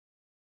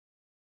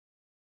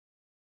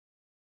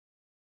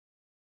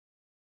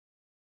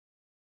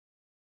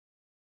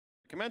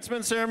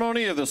Commencement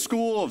ceremony of the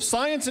School of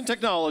Science and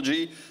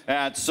Technology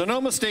at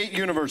Sonoma State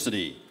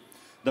University.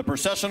 The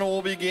processional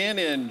will begin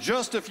in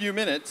just a few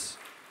minutes.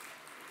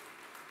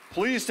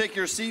 Please take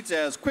your seats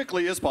as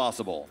quickly as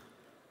possible.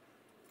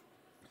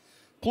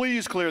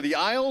 Please clear the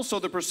aisles so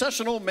the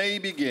processional may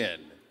begin.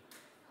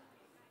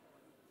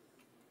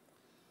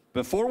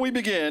 Before we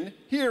begin,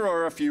 here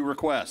are a few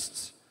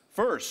requests.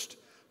 First,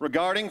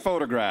 regarding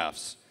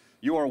photographs.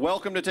 You are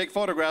welcome to take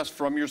photographs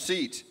from your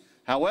seat.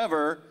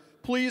 However,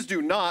 please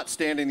do not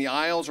stand in the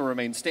aisles or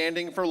remain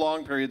standing for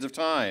long periods of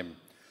time.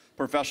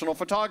 Professional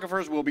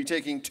photographers will be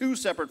taking 2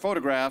 separate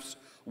photographs,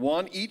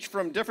 one each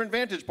from different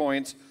vantage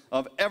points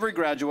of every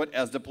graduate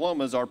as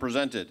diplomas are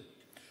presented.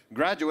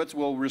 Graduates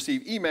will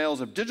receive emails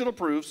of digital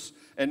proofs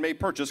and may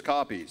purchase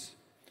copies.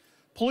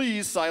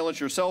 Please silence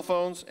your cell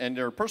phones and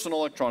your personal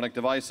electronic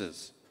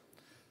devices.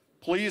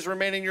 Please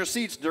remain in your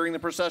seats during the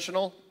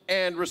processional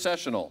and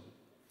recessional.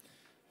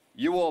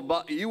 You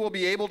will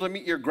be able to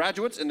meet your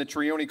graduates in the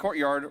Trione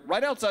courtyard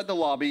right outside the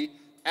lobby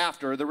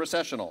after the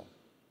recessional.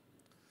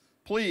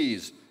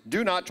 Please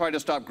do not try to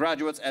stop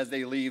graduates as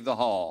they leave the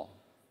hall.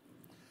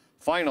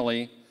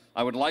 Finally,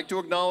 I would like to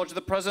acknowledge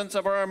the presence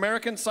of our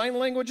American Sign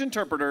Language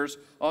interpreters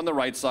on the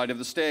right side of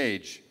the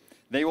stage.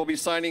 They will be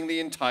signing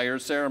the entire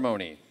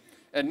ceremony.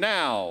 And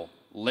now,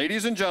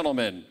 ladies and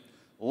gentlemen,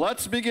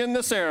 let's begin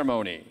the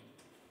ceremony.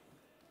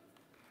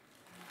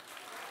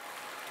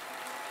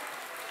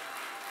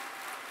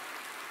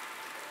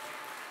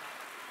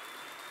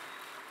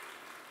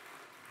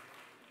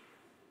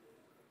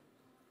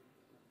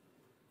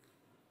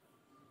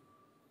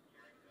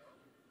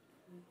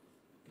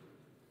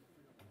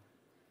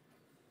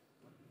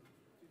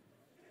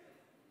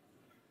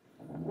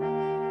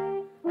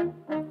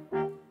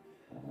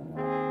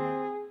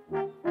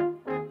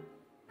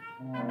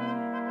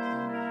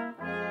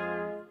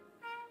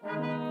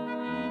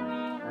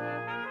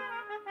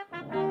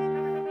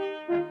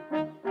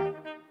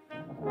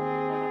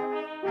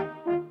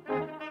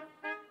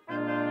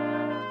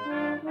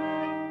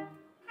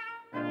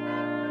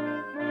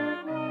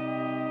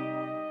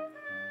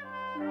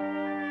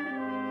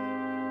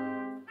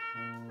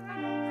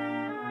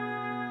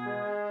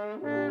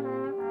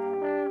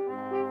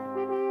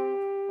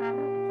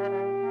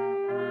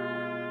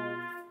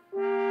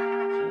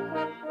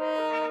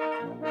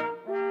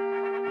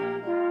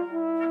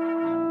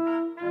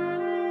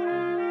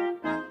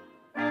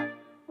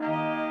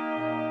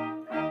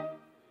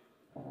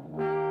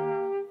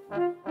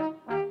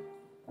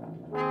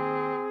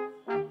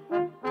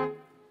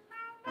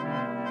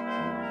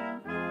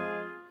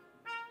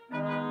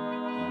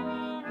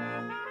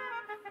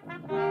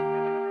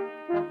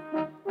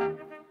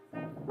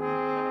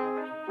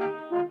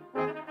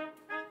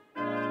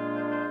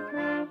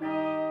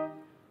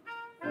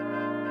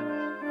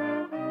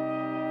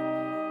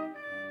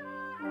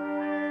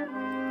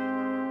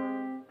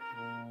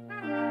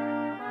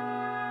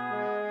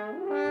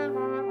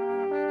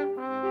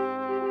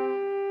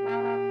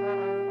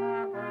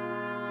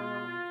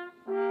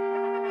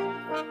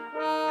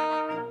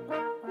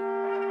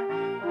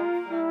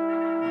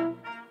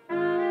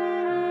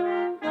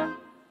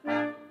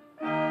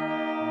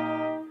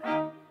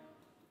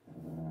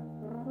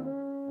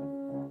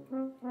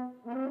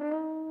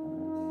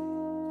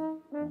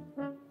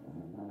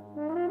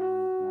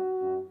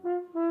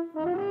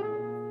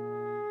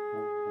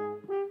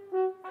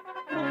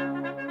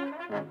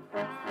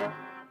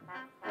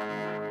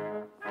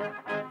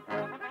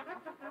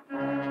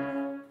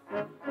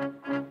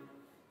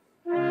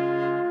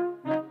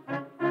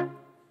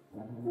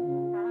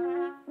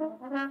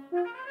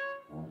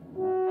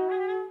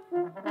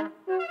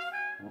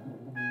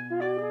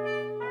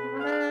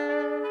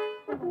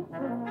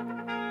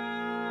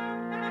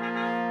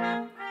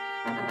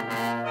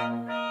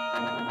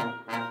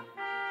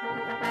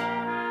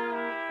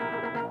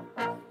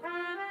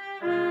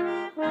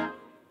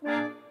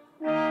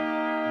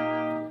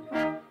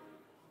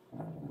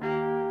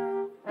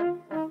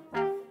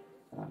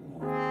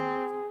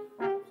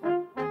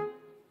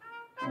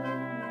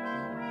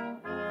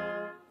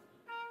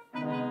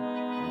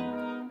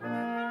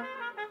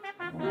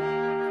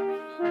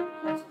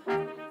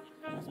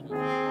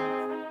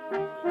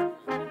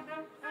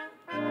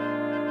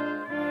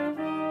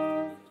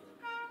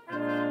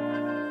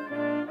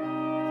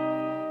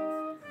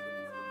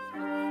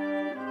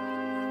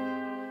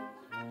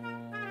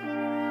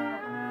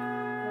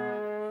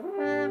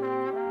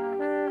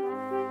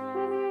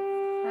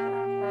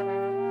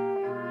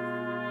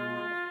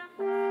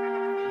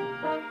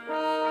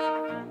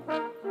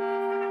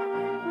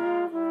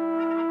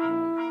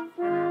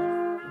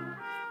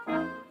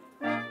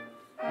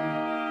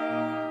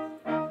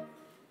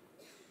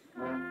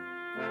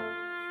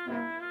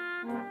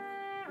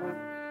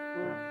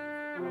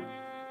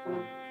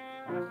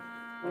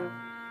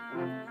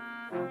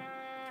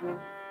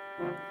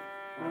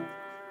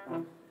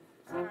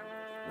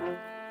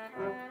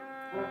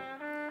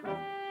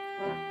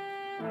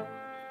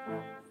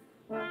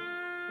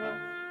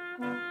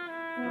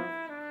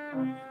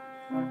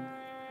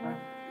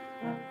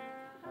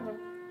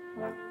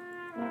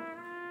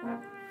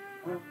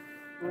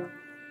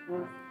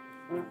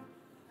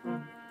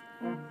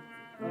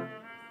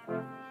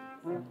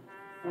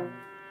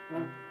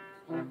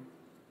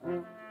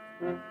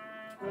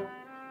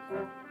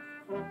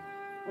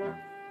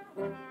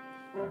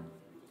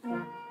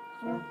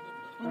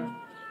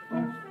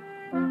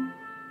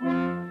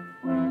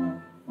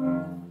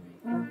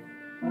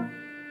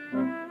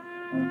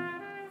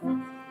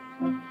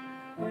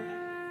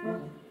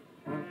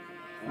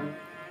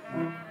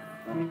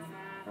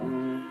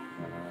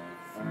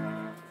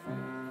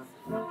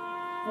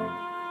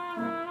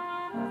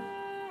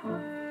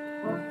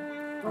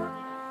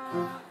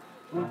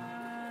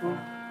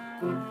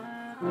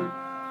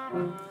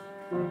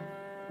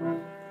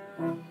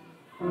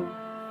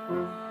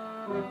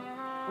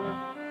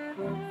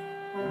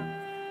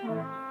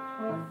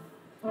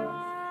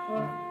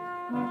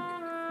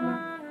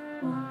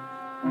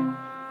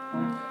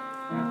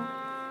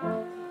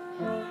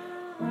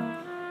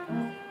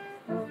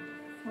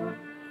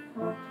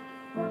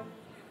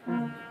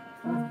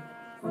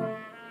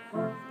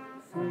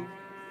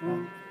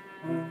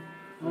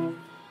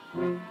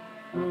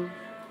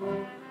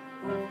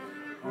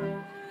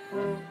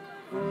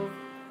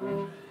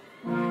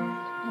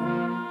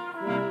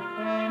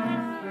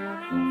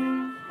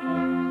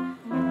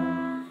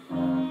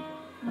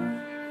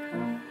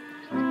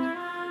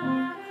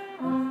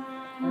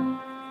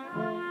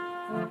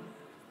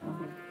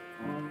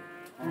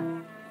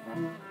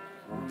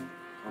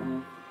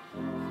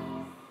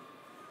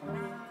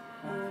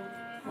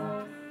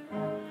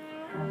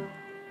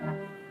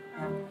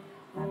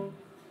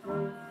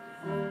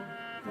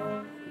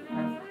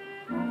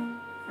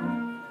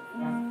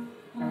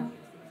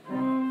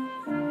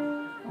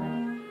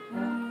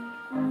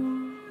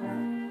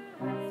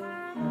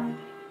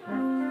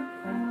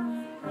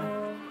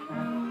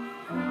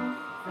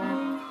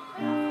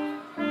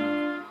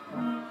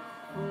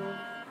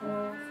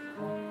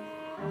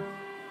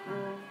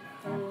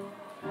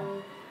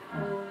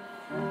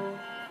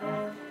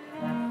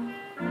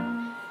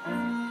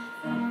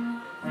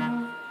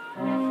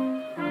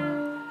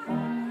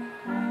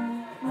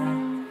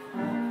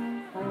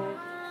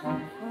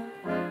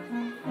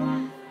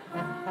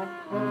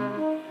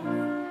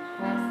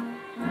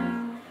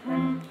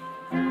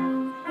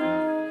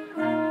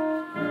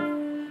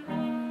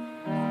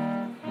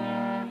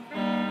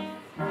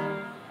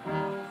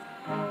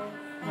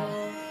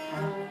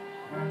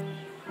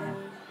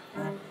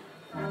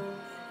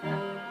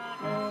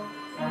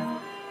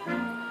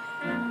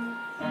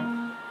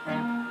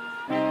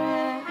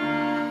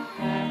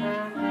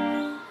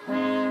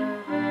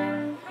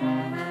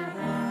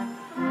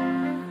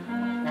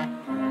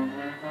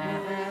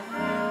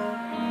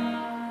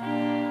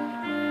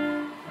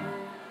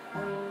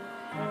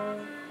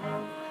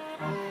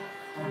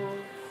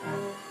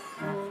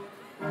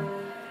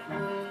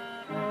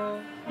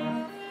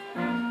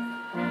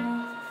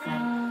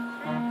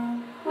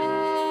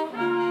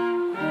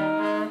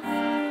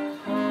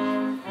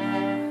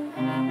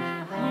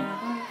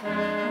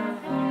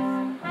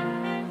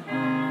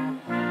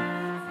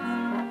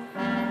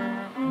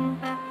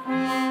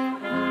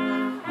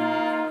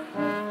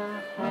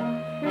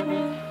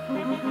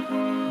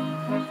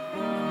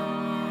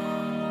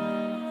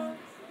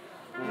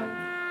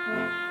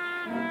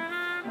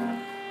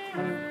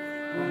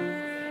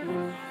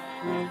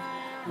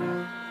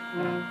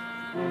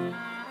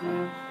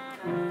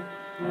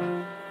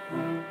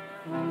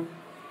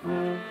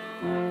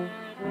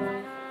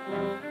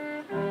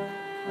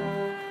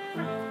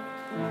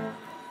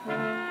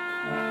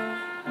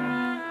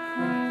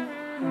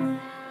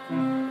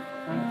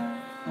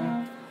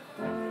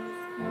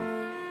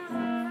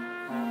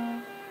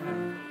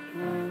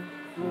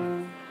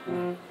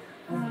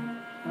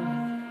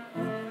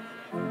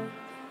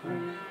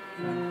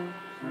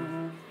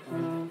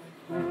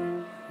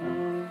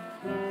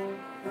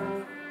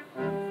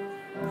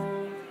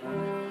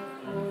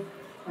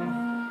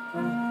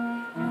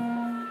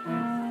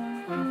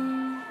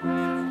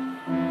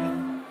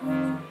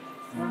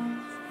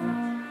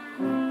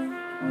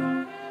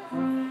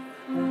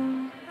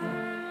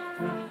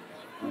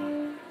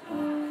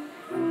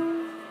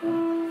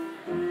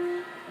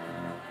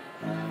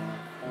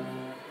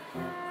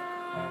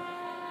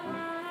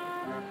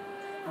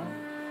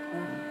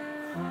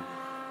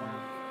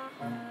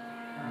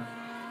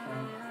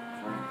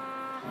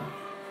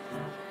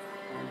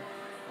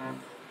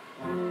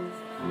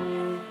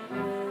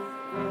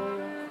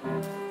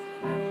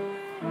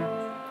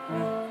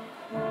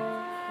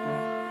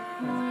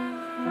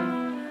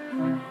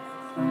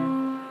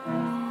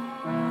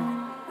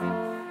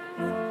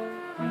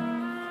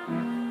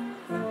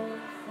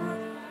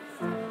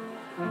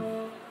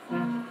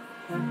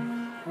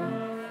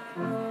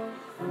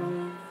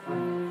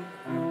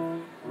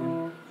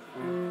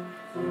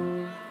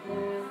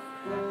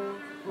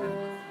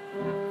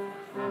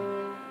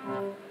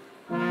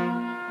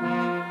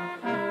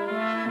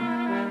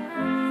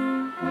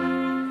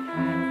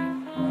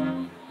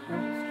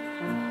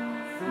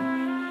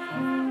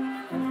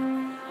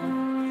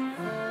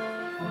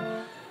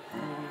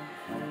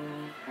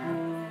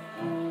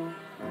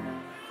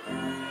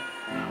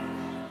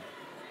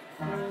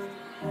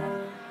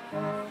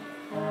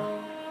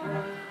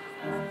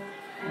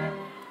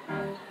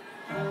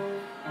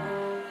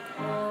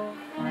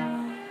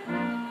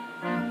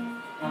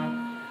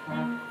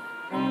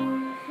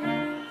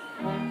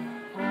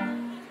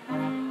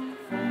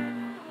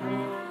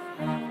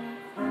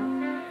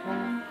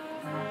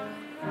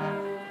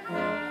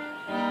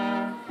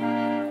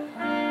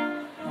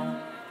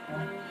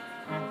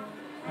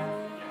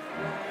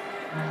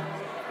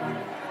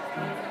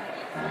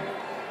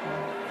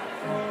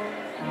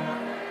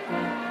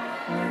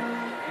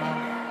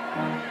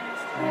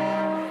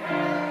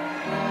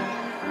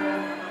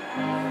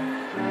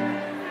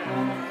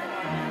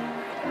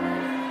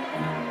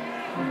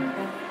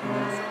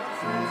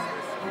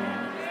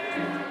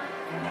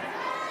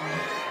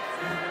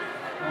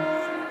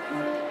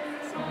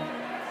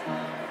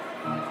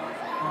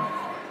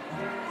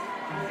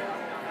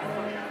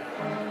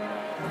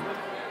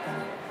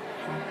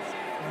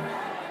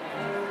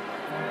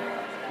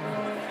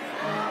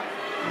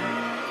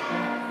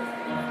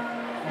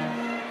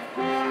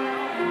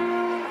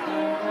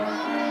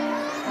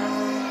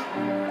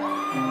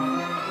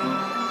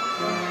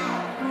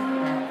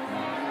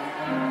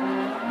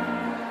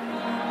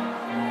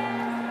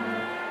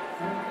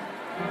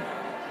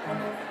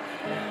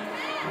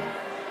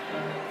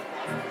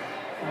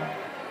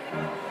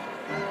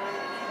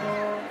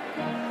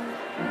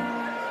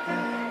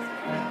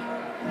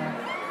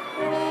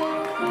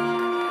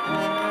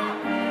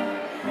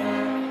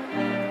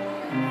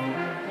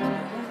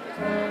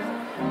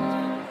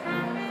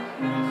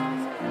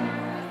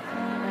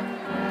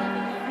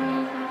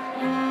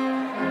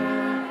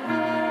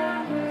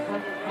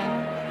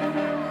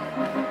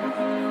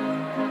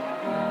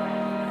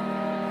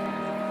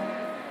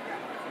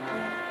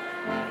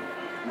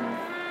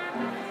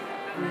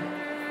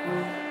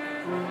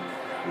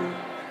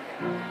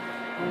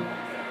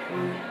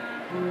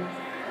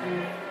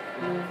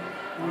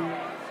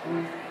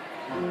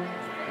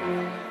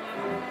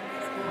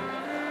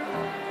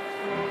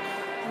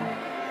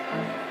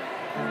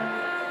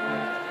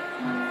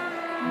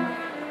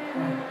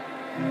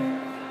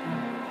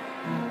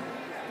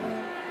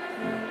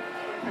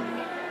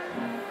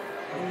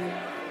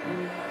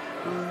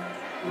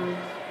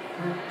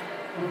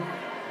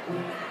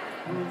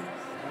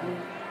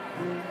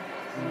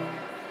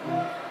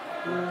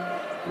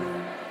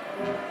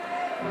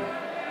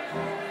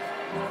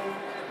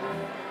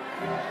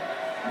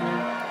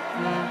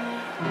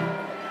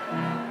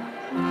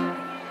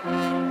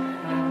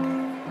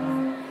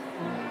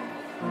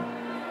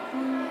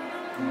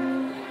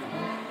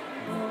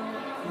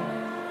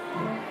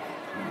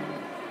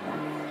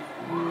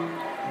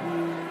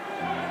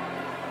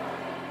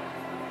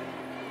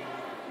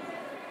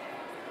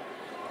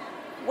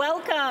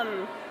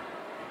 Welcome,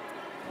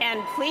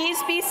 and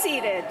please be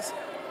seated.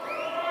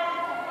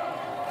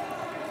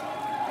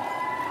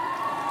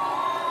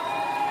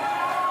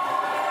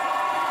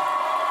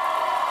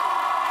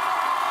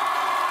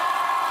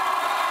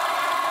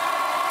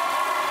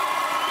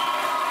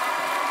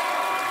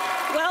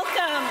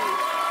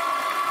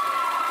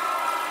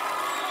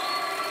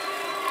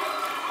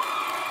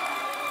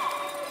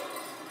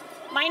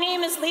 My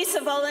name is Lisa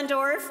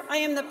Vollendorf. I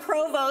am the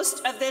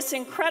provost of this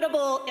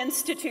incredible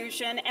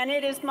institution, and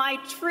it is my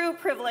true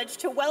privilege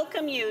to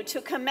welcome you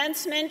to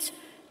Commencement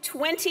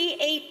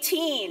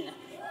 2018.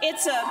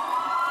 It's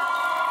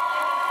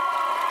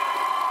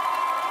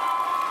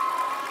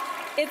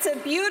a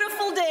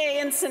beautiful day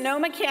in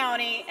Sonoma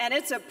County, and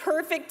it's a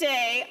perfect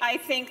day, I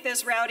think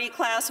this rowdy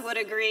class would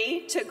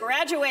agree, to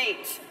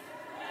graduate.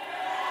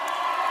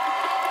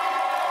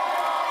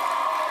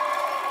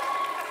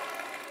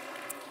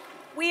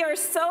 We are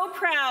so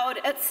proud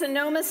at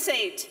Sonoma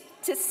State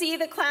to see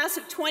the class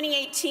of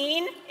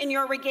 2018 in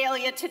your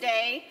regalia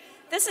today.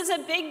 This is a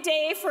big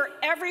day for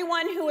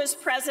everyone who is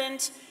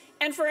present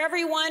and for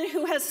everyone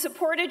who has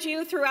supported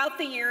you throughout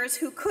the years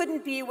who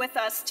couldn't be with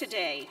us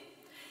today.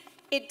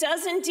 It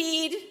does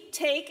indeed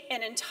take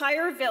an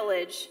entire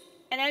village,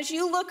 and as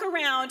you look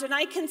around, and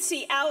I can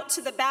see out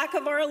to the back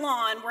of our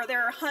lawn where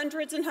there are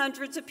hundreds and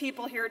hundreds of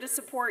people here to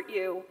support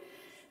you,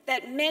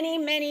 that many,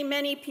 many,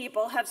 many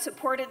people have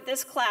supported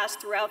this class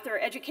throughout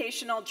their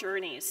educational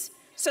journeys.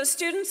 So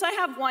students, I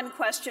have one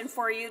question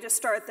for you to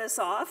start this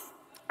off.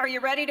 Are you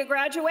ready to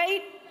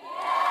graduate?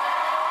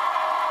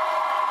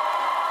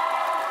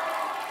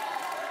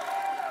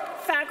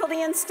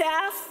 Faculty and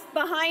staff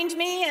behind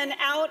me and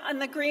out on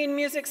the Green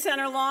Music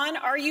Center lawn,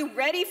 are you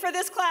ready for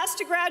this class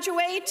to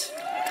graduate?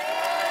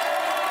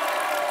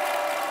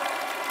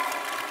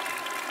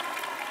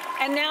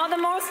 And now the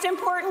most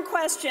important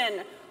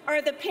question. Are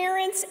the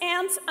parents,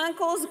 aunts,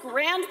 uncles,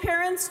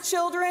 grandparents,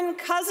 children,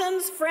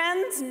 cousins,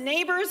 friends,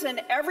 neighbors, and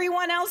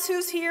everyone else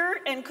who's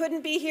here and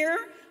couldn't be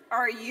here,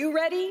 are you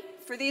ready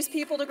for these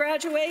people to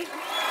graduate?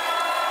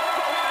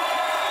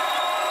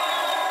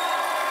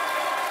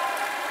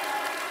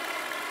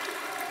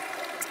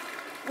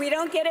 We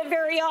don't get it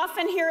very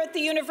often here at the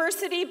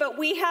university, but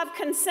we have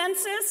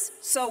consensus,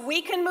 so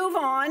we can move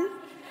on.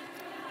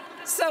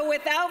 So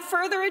without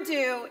further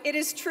ado, it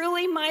is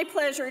truly my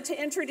pleasure to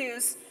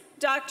introduce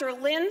Dr.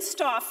 Lynn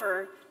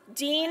Stauffer,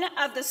 Dean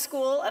of the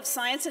School of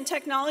Science and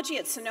Technology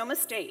at Sonoma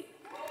State.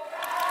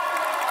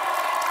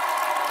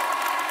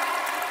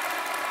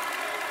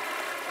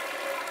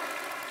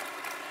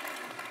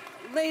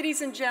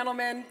 Ladies and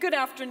gentlemen, good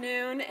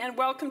afternoon and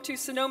welcome to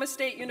Sonoma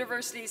State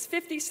University's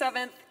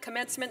 57th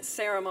commencement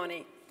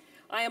ceremony.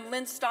 I am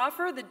Lynn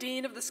Stauffer, the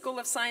Dean of the School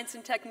of Science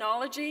and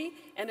Technology,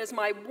 and it is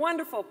my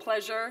wonderful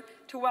pleasure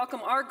to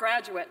welcome our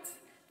graduates,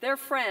 their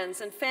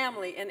friends and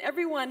family, and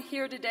everyone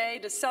here today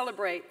to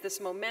celebrate this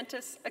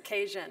momentous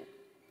occasion.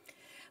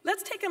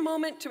 Let's take a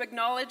moment to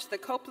acknowledge the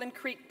Copeland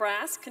Creek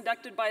Brass,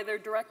 conducted by their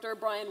director,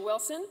 Brian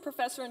Wilson,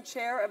 professor and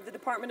chair of the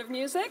Department of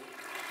Music.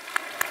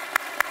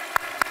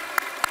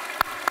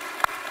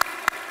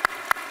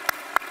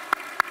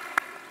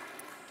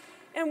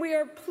 And we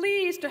are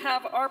pleased to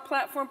have our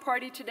platform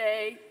party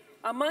today,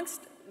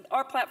 amongst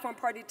our platform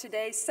party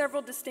today,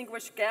 several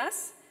distinguished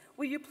guests.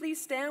 Will you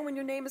please stand when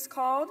your name is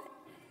called?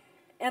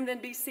 And then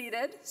be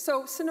seated.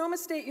 So, Sonoma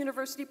State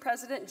University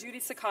President Judy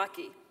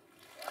Sakaki.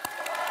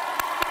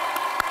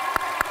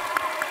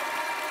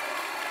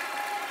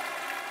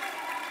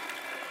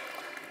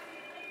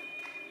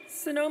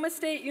 Sonoma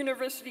State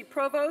University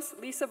Provost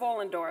Lisa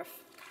Vollendorf.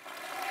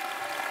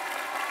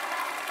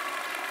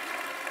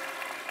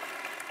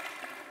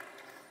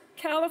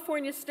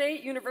 California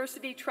State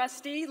University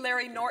Trustee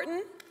Larry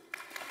Norton.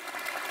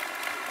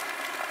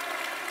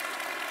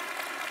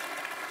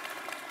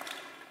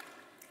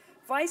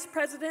 Vice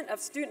President of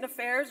Student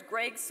Affairs,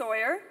 Greg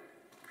Sawyer.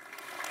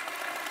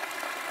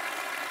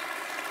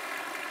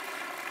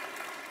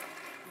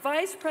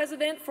 Vice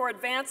President for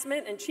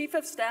Advancement and Chief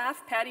of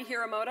Staff, Patty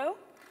Hiramoto.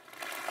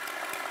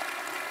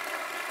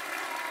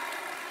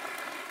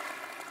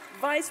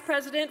 Vice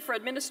President for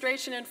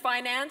Administration and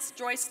Finance,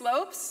 Joyce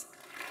Lopes.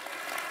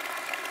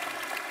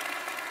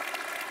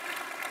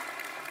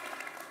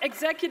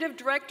 Executive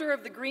Director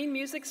of the Green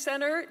Music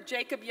Center,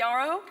 Jacob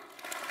Yarrow.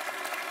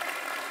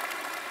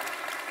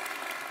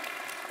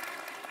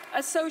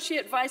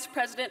 Associate Vice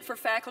President for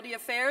Faculty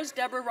Affairs,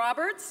 Deborah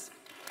Roberts.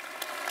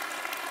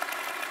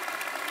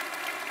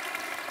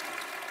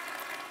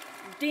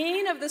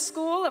 Dean of the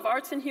School of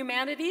Arts and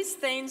Humanities,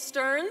 Thane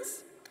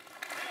Stearns.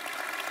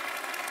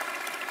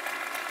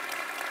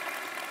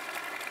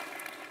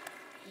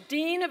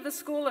 Dean of the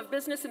School of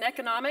Business and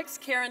Economics,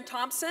 Karen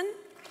Thompson.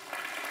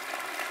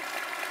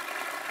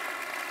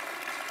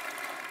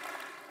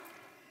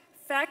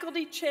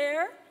 Faculty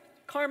Chair,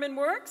 Carmen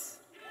Works.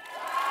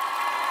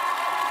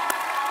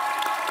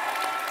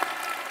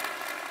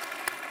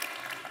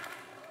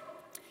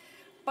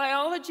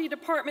 Biology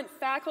Department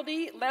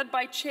faculty, led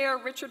by Chair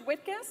Richard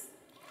Whitkus.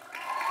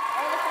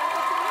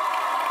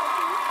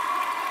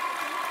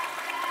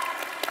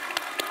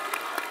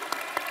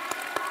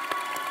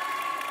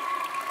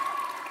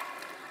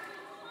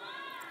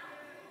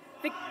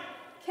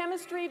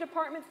 chemistry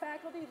department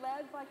faculty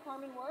led by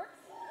Carmen Works.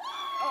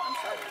 Oh, I'm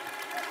sorry.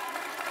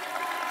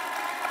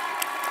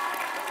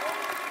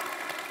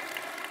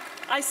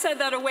 I said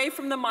that away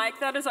from the mic.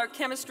 That is our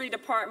chemistry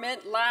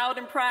department, loud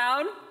and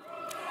proud.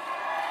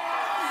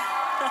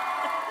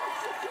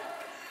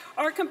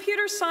 Our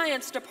computer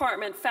science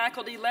department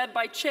faculty led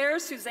by Chair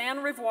Suzanne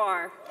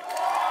Rivoire.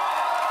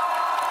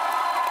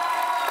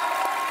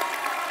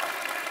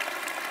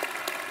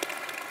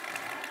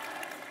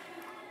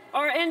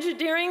 Our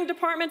engineering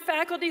department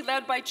faculty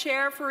led by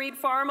Chair Fareed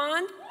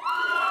Farmand.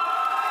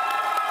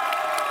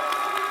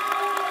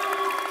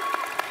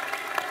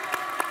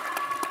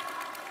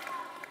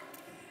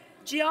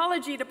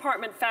 Geology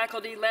department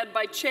faculty led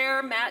by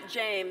Chair Matt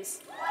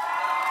James.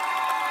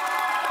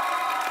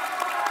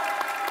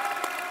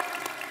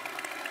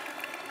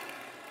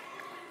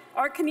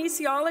 Our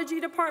kinesiology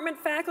department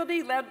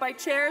faculty led by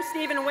Chair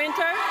Stephen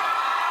Winter.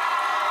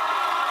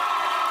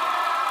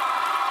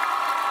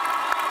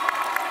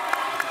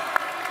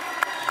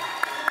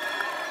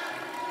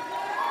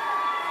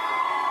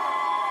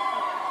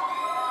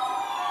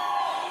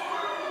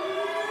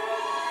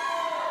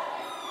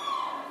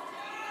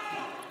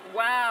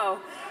 Wow.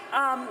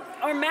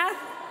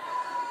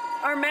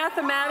 Our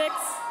mathematics.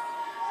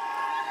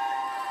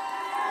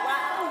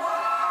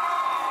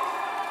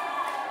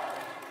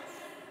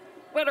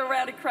 What a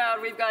rowdy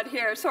crowd we've got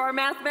here. So our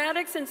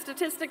mathematics and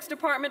statistics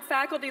department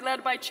faculty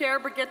led by Chair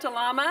Brigitte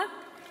Lama.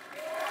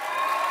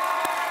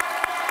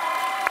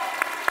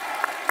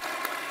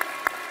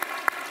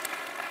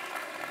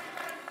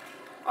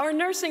 Our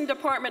nursing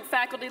department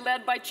faculty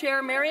led by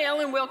Chair Mary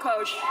Ellen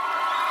Wilkosh.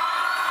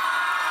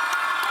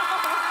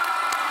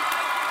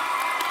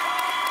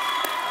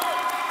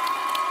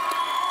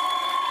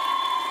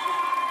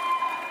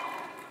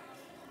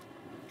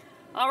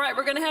 All right,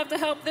 we're going to have to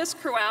help this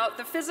crew out.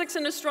 The Physics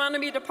and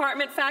Astronomy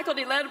Department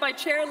faculty led by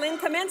Chair Lynn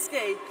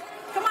Kaminsky.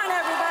 Come on,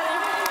 everybody.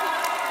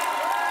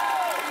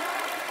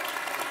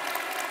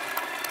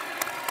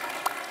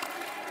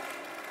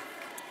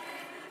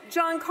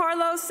 John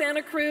Carlos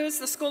Santa Cruz,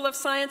 the School of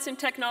Science and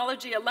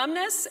Technology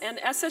alumnus and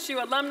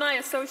SSU Alumni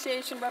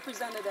Association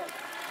representative.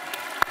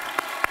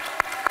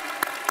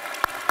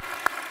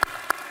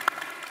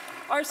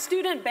 Our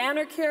student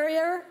banner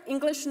carrier,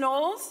 English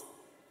Knowles.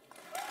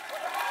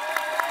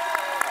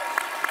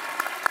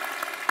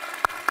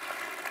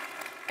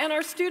 And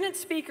our student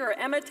speaker,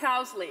 Emma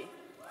Towsley.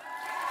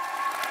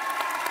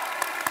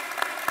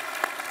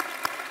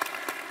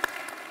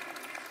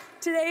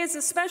 Today is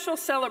a special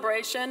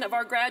celebration of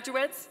our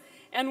graduates,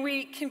 and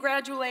we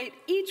congratulate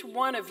each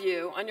one of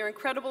you on your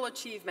incredible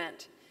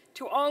achievement.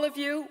 To all of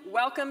you,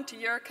 welcome to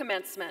your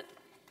commencement.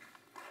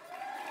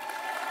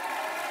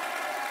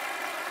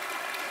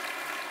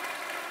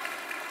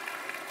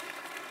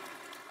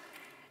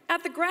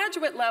 At the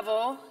graduate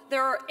level,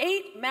 there are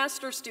 8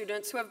 master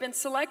students who have been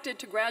selected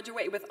to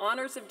graduate with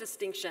honors of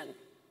distinction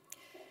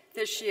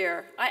this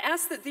year. I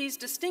ask that these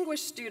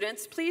distinguished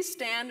students please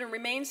stand and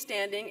remain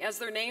standing as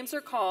their names are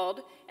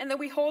called, and that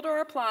we hold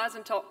our applause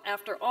until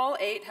after all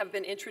 8 have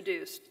been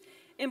introduced.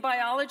 In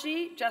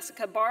biology,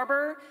 Jessica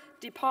Barber,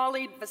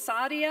 Deepali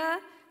Vasadia,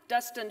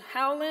 Dustin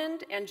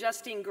Howland, and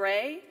Justine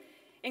Gray.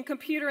 In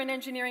computer and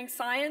engineering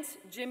science,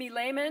 Jimmy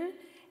Lehman.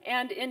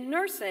 And in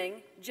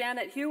nursing,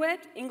 Janet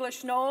Hewitt,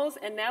 English Knowles,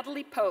 and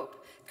Natalie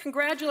Pope.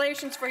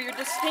 Congratulations for your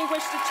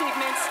distinguished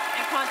achievements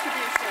and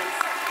contributions.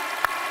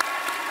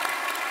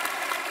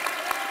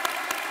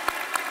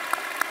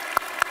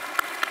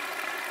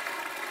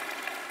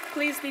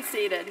 Please be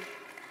seated.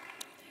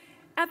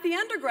 At the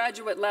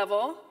undergraduate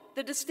level,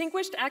 the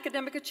distinguished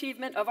academic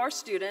achievement of our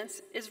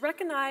students is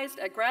recognized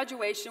at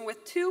graduation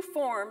with 2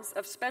 forms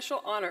of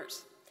special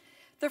honors.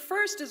 The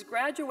first is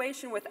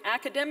graduation with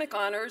academic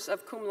honors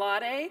of cum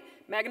laude,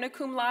 magna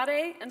cum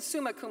laude, and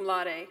summa cum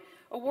laude,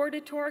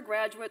 awarded to our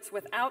graduates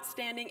with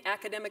outstanding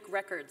academic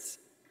records.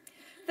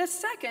 The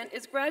second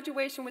is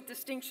graduation with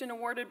distinction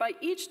awarded by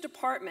each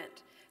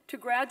department to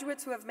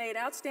graduates who have made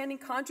outstanding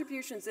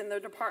contributions in their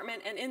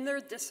department and in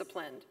their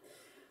discipline.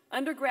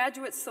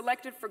 Undergraduates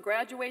selected for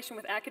graduation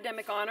with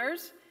academic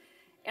honors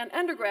and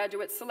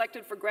undergraduates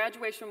selected for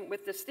graduation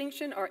with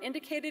distinction are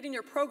indicated in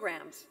your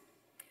programs.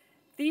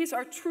 These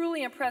are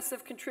truly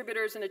impressive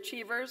contributors and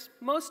achievers,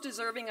 most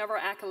deserving of our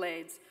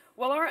accolades.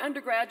 Will our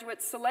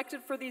undergraduates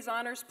selected for these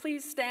honors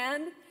please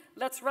stand?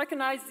 Let's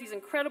recognize these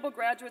incredible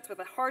graduates with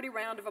a hearty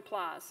round of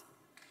applause.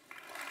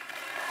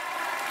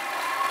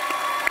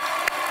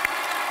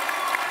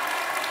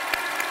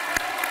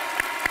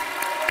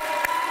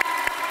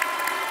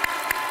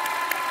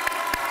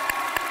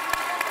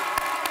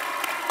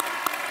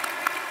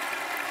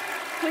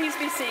 Please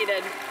be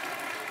seated.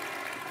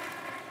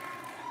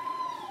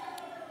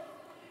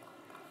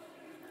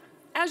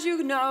 As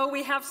you know,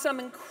 we have some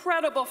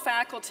incredible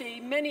faculty.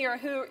 Many are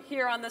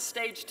here on the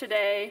stage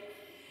today.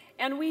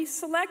 And we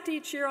select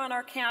each year on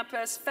our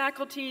campus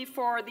faculty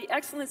for the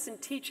Excellence in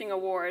Teaching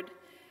Award.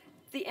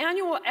 The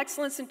annual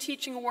Excellence in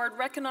Teaching Award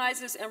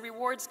recognizes and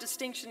rewards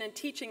distinction in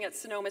teaching at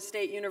Sonoma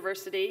State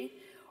University.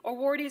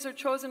 Awardees are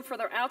chosen for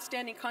their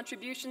outstanding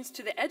contributions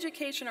to the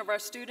education of our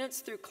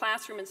students through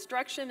classroom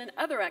instruction and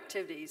other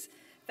activities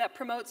that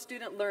promote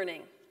student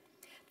learning.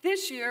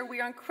 This year, we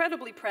are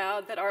incredibly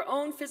proud that our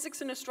own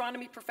physics and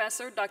astronomy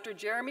professor, Dr.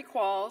 Jeremy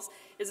Qualls,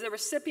 is the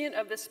recipient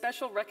of this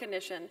special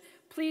recognition.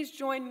 Please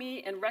join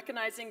me in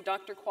recognizing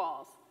Dr.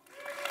 Qualls.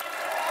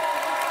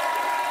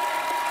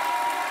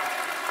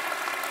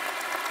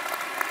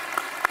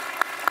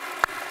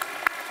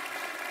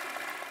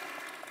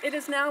 It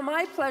is now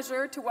my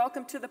pleasure to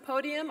welcome to the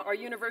podium our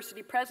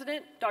university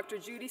president, Dr.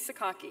 Judy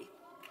Sakaki.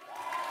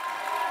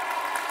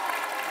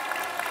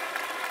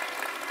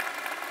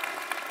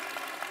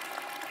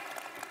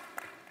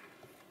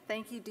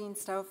 Thank you, Dean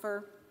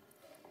Stauffer.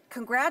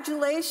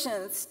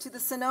 Congratulations to the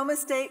Sonoma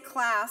State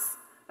class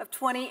of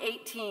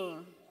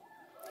 2018.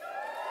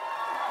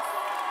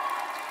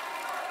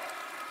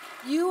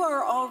 You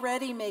are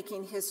already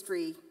making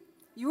history.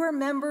 You are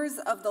members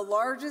of the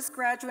largest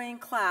graduating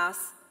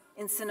class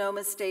in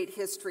Sonoma State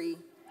history.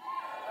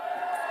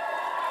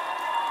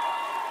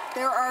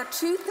 There are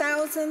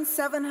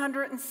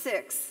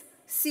 2,706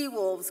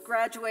 Seawolves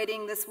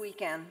graduating this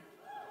weekend.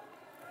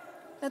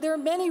 Now, there are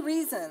many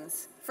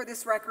reasons for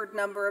this record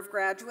number of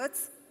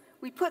graduates.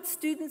 We put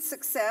student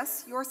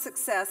success, your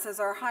success,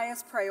 as our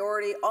highest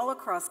priority all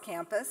across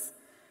campus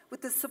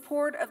with the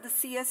support of the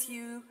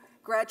CSU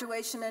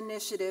Graduation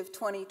Initiative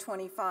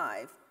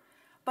 2025.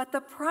 But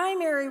the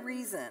primary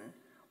reason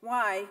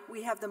why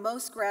we have the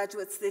most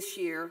graduates this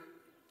year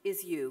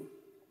is you.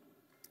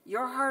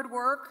 Your hard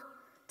work,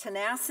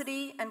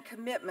 tenacity, and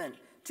commitment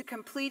to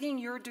completing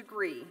your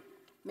degree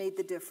made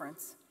the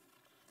difference.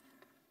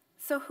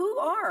 So who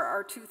are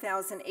our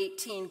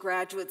 2018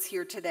 graduates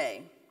here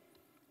today?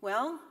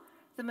 Well,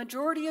 the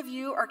majority of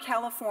you are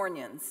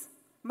Californians,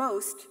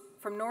 most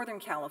from Northern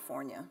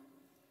California.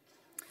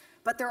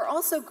 But there are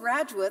also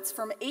graduates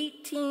from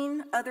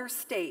 18 other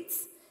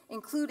states,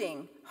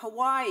 including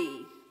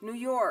Hawaii, New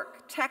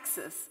York,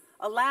 Texas,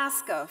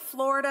 Alaska,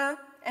 Florida,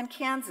 and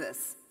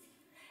Kansas.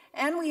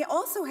 And we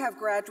also have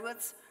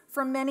graduates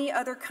from many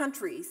other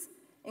countries,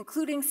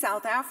 including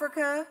South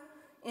Africa,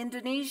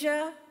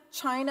 Indonesia,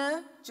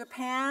 China,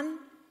 Japan,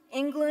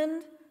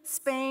 England,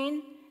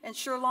 Spain, and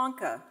Sri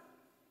Lanka.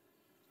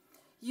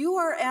 You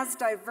are as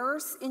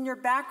diverse in your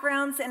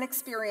backgrounds and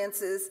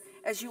experiences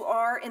as you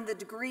are in the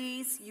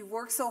degrees you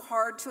work so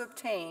hard to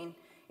obtain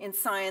in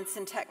science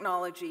and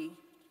technology.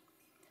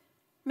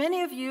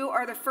 Many of you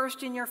are the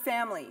first in your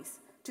families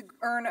to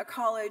earn a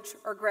college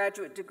or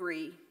graduate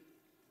degree.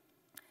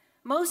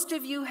 Most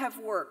of you have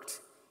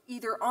worked,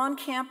 either on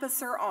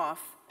campus or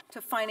off,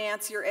 to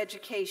finance your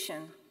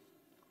education.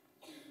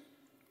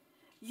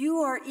 You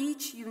are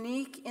each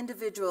unique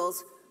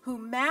individuals who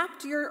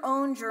mapped your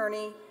own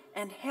journey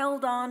and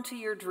held on to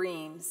your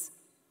dreams.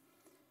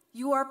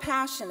 You are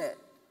passionate.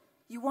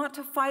 You want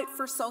to fight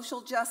for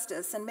social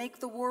justice and make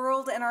the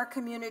world and our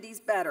communities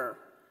better,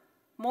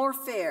 more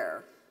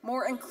fair,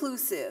 more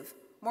inclusive,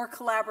 more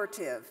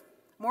collaborative,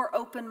 more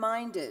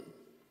open-minded.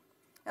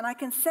 And I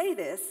can say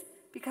this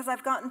because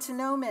I've gotten to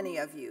know many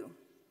of you.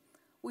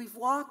 We've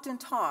walked and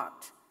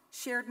talked,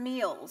 shared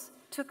meals,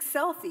 took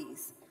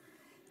selfies,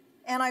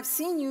 and I've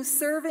seen you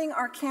serving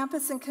our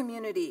campus and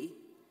community.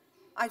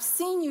 I've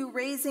seen you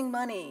raising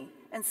money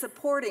and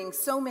supporting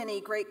so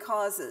many great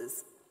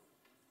causes.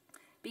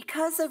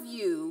 Because of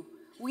you,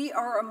 we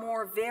are a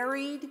more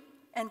varied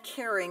and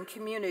caring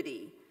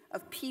community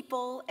of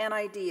people and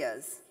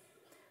ideas.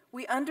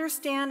 We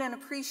understand and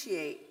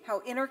appreciate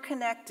how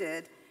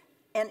interconnected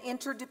and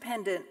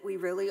interdependent we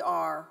really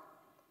are.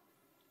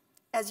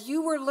 As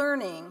you were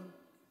learning,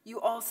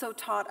 you also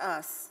taught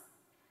us.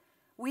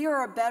 We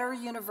are a better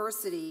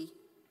university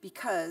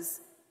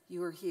because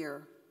you are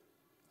here.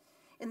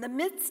 In the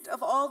midst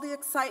of all the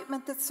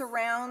excitement that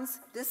surrounds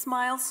this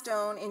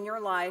milestone in your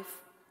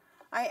life,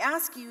 I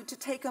ask you to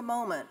take a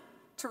moment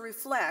to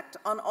reflect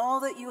on all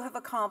that you have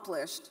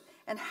accomplished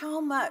and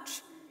how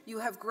much you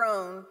have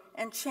grown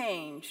and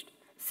changed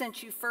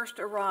since you first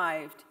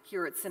arrived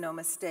here at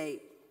Sonoma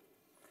State.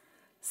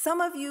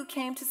 Some of you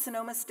came to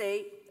Sonoma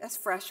State as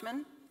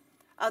freshmen,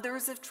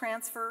 others as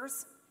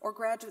transfers or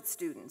graduate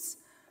students.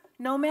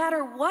 No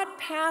matter what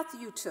path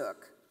you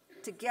took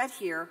to get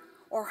here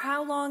or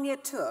how long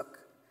it took,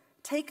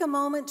 take a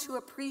moment to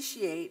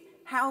appreciate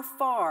how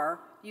far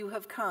you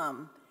have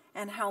come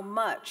and how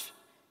much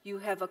you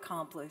have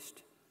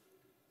accomplished.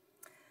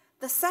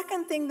 The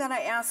second thing that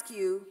I ask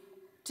you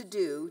to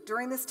do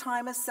during this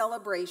time of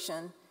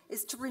celebration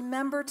is to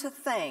remember to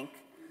thank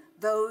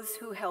those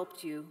who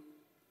helped you.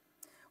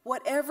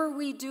 Whatever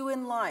we do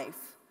in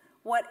life,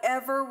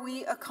 whatever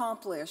we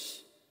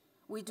accomplish,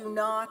 we do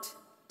not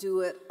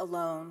do it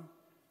alone.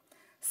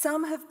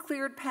 Some have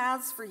cleared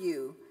paths for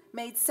you,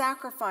 made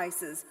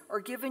sacrifices, or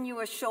given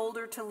you a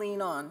shoulder to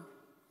lean on,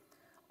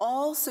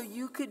 all so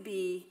you could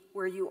be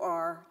where you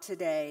are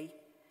today.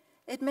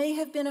 It may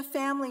have been a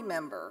family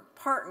member,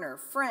 partner,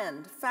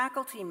 friend,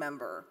 faculty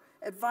member,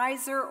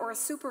 advisor, or a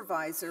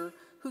supervisor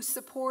who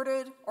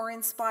supported or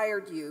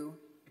inspired you.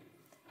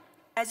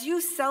 As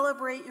you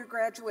celebrate your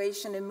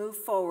graduation and move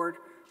forward,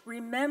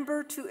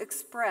 remember to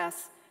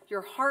express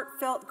your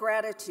heartfelt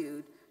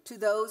gratitude to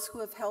those who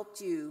have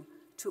helped you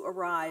to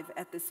arrive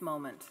at this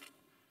moment.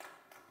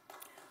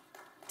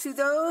 To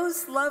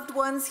those loved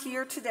ones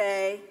here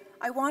today,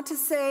 I want to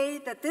say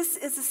that this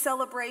is a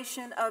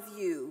celebration of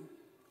you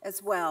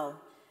as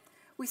well.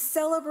 We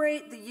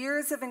celebrate the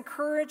years of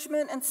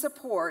encouragement and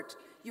support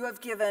you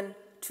have given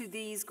to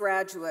these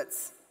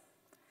graduates.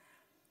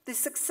 The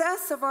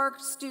success of our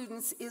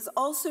students is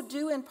also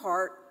due in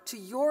part to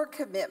your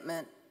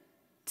commitment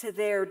to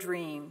their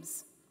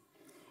dreams.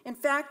 In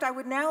fact, I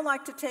would now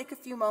like to take a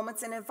few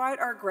moments and invite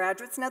our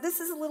graduates. Now, this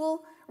is a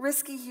little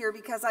risky here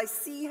because I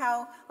see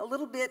how a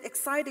little bit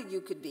excited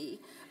you could be,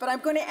 but I'm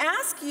going to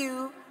ask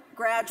you,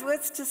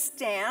 graduates, to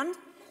stand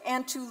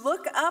and to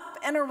look up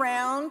and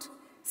around,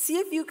 see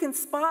if you can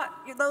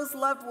spot those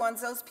loved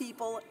ones, those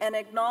people, and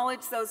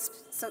acknowledge those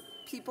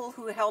people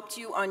who helped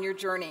you on your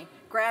journey.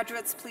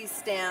 Graduates, please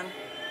stand.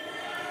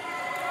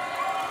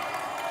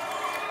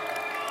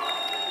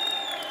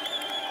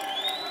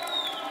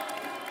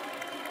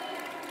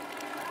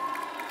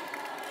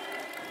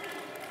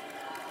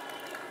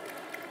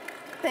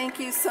 Thank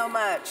you so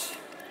much.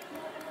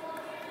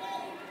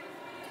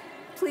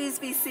 Please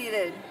be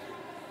seated.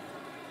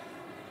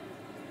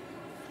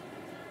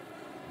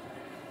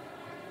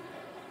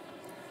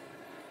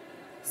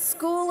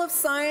 School of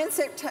Science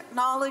and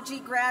Technology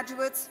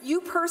graduates,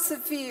 you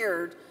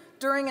persevered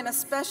during an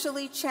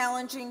especially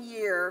challenging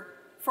year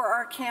for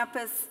our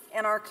campus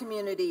and our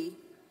community.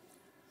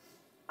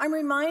 I'm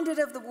reminded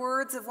of the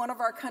words of one of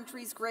our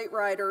country's great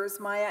writers,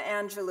 Maya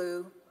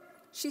Angelou.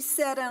 She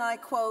said, and I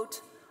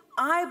quote,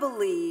 "I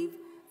believe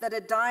that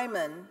a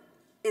diamond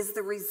is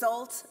the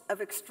result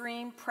of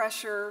extreme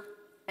pressure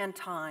and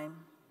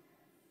time."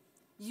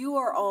 You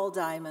are all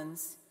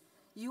diamonds.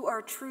 You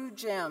are true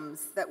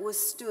gems that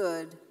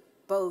withstood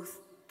both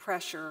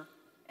pressure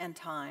and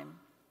time.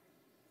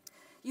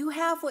 You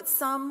have what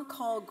some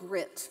call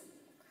grit.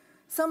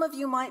 Some of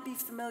you might be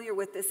familiar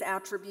with this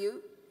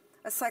attribute.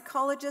 A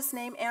psychologist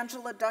named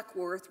Angela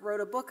Duckworth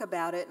wrote a book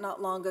about it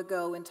not long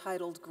ago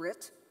entitled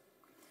Grit.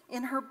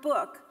 In her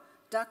book,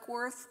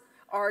 Duckworth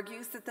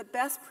argues that the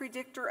best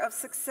predictor of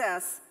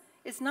success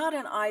is not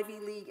an Ivy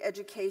League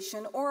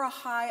education or a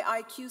high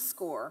IQ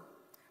score,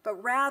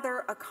 but rather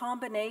a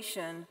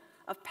combination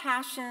of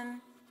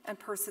passion and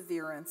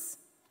perseverance.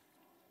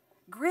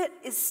 Grit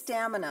is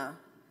stamina.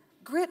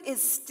 Grit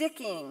is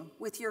sticking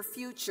with your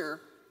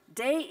future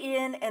day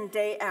in and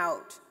day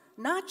out,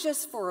 not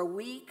just for a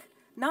week,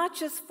 not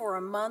just for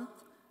a month,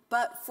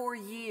 but for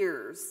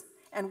years,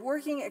 and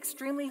working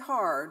extremely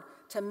hard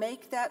to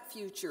make that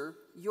future,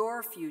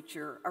 your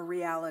future, a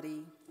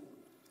reality.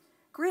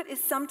 Grit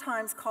is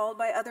sometimes called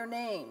by other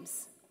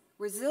names.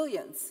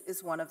 Resilience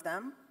is one of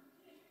them.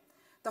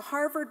 The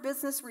Harvard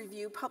Business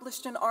Review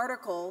published an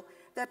article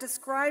that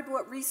described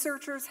what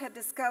researchers had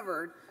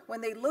discovered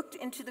when they looked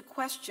into the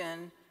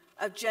question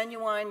of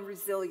genuine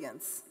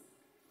resilience.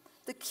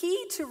 The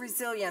key to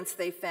resilience,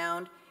 they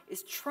found,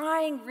 is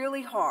trying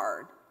really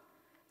hard,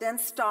 then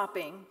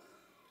stopping,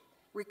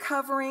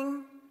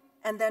 recovering,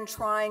 and then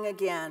trying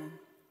again.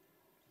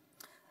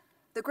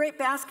 The great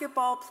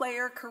basketball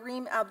player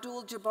Kareem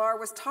Abdul-Jabbar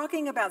was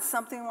talking about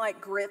something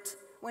like grit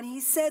when he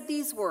said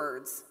these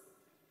words,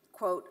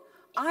 quote,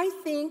 "I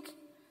think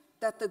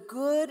that the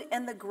good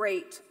and the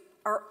great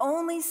are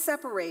only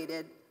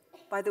separated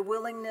by the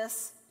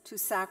willingness to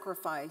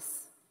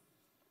sacrifice,"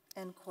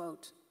 end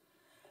quote.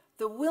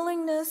 The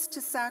willingness to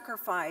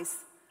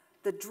sacrifice,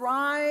 the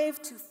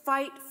drive to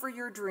fight for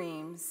your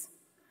dreams,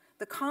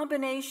 the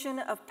combination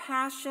of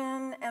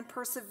passion and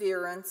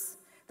perseverance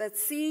that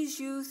sees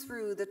you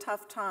through the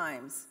tough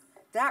times,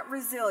 that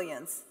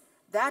resilience,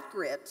 that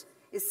grit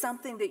is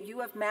something that you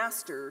have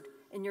mastered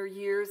in your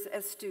years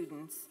as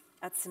students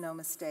at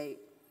Sonoma State.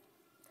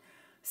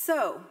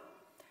 So,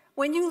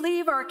 when you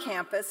leave our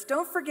campus,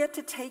 don't forget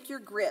to take your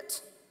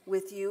grit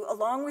with you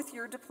along with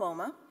your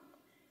diploma,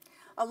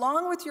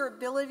 along with your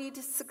ability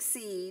to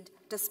succeed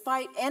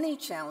despite any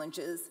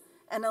challenges,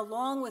 and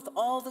along with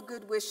all the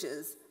good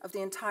wishes of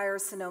the entire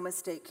Sonoma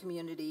State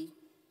community.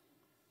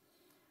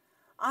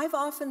 I've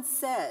often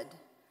said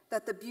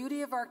that the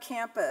beauty of our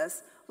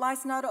campus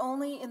lies not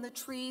only in the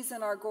trees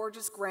and our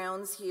gorgeous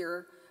grounds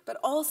here, but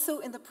also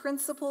in the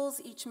principles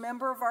each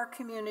member of our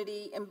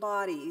community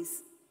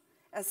embodies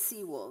as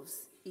sea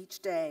wolves each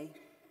day.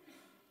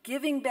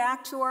 Giving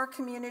back to our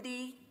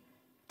community,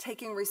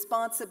 taking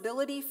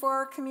responsibility for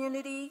our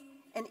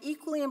community, and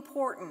equally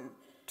important,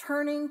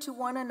 turning to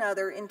one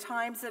another in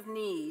times of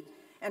need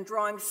and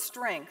drawing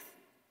strength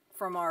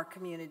from our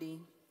community.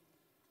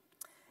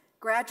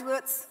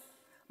 Graduates,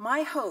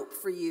 my hope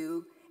for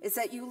you is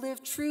that you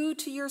live true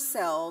to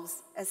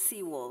yourselves as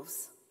sea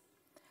wolves,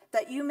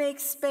 that you make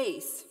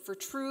space for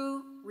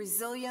true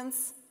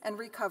resilience and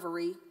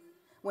recovery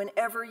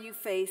whenever you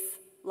face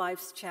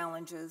life's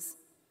challenges.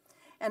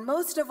 And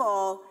most of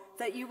all,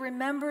 that you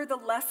remember the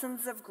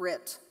lessons of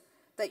grit,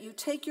 that you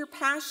take your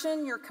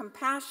passion, your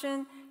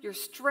compassion, your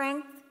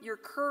strength, your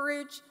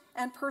courage,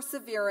 and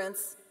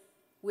perseverance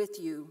with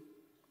you.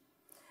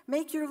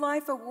 Make your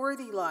life a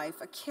worthy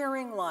life, a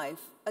caring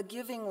life, a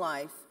giving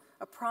life,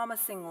 a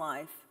promising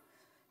life.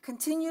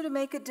 Continue to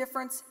make a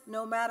difference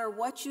no matter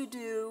what you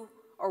do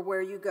or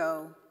where you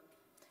go.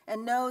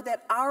 And know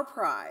that our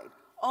pride,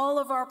 all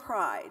of our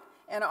pride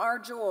and our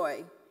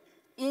joy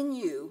in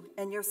you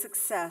and your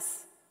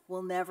success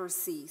will never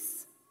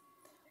cease.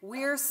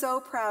 We're so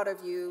proud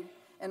of you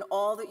and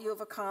all that you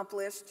have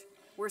accomplished.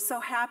 We're so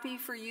happy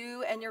for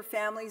you and your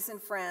families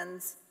and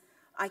friends.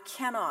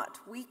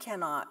 We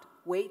cannot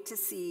wait to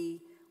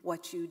see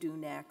what you do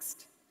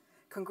next.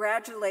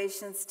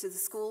 Congratulations to the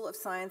School of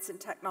Science and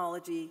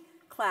Technology,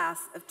 class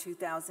of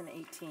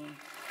 2018.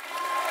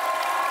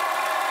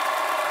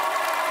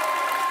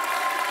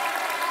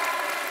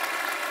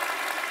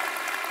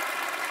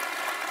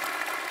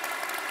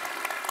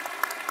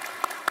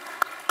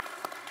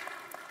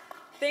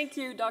 Thank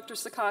you, Dr.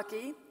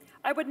 Sakaki.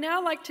 I would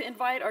now like to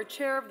invite our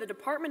chair of the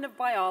Department of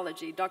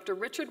Biology, Dr.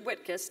 Richard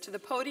Whitkus, to the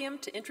podium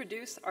to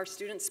introduce our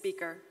student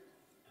speaker.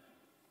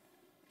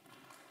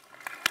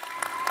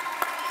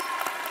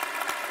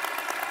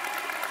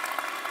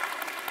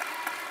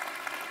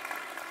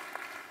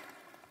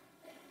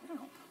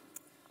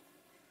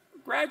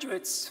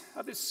 Graduates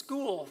of the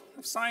School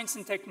of Science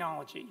and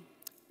Technology,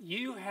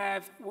 you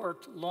have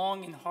worked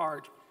long and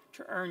hard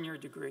to earn your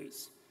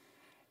degrees.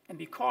 And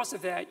because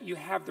of that, you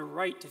have the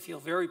right to feel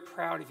very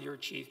proud of your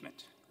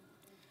achievement.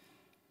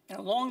 And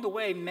along the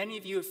way, many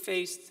of you have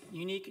faced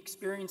unique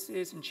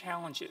experiences and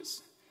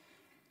challenges.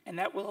 And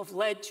that will have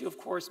led to, of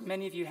course,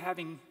 many of you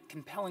having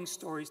compelling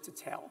stories to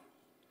tell.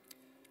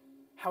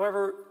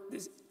 However,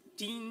 the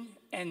dean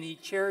and the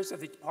chairs of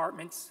the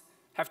departments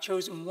have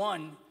chosen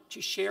one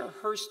to share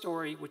her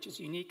story, which is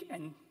unique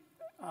and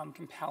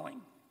compelling.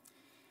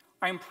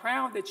 I am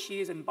proud that she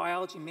is a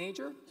biology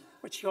major,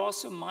 but she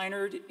also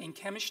minored in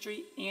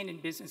chemistry and in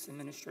business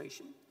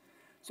administration.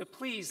 So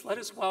please let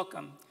us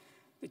welcome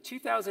the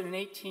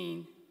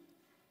 2018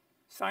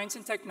 Science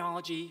and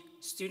Technology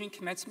Student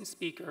Commencement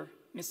Speaker,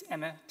 Ms.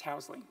 Emma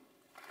Towsley.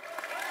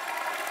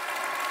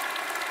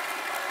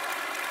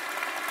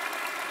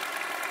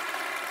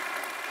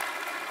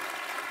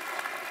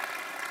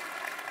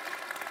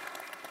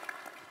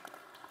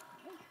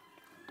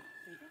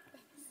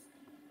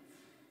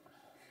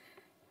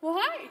 Well,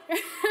 hi.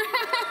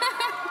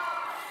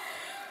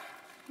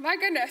 My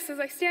goodness, as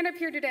I stand up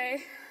here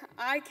today,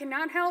 I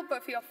cannot help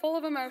but feel full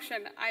of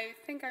emotion. I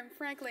think I'm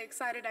frankly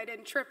excited I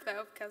didn't trip,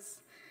 though,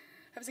 because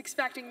I was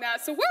expecting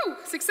that. So, woo,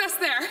 success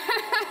there.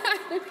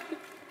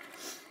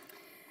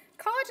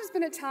 College has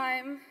been a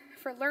time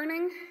for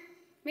learning,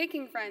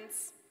 making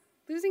friends,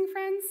 losing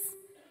friends,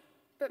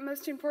 but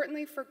most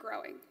importantly, for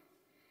growing.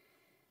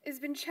 It's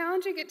been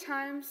challenging at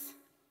times,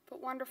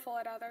 but wonderful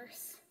at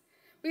others.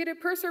 We had to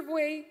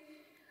persevere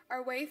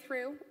our way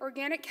through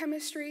organic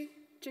chemistry,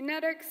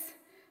 genetics,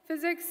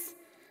 physics,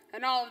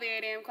 and all of the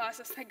 8 a.m.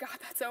 classes. Thank God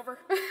that's over.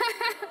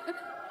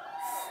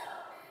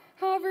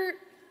 However,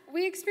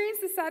 we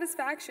experienced the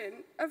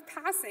satisfaction of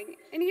passing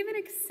and even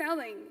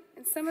excelling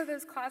in some of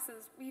those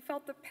classes. We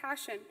felt the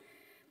passion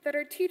that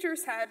our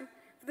teachers had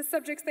for the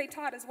subjects they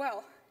taught as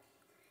well.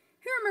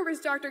 Who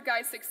remembers Dr.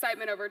 Geist's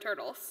excitement over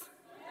turtles?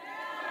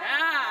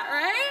 Yeah,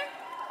 right?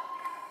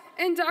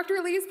 And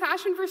Dr. Lee's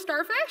passion for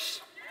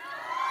starfish?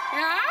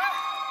 Yeah?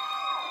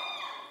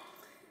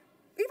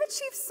 We've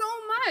achieved so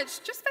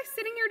much just by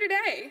sitting here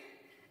today.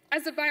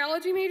 As a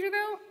biology major,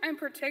 though, I'm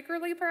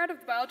particularly proud of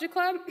the biology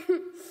club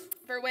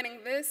for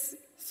winning this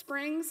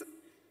spring's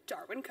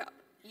Darwin Cup.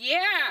 Yeah!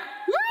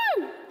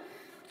 Woo!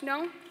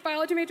 No?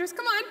 Biology majors,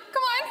 come on,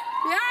 come on.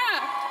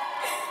 Yeah!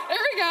 There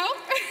we go.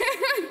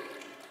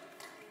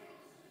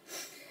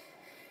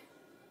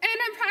 And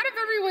I'm proud of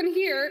everyone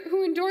here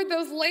who endured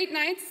those late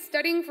nights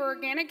studying for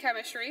organic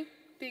chemistry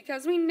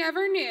because we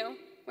never knew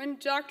when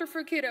Dr.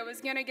 Fukuda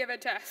was going to give a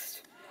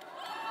test.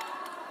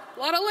 A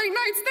lot of late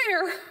nights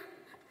there.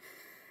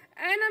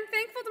 And I'm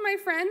thankful to my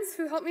friends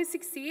who helped me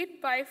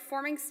succeed by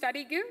forming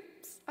study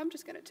groups. I'm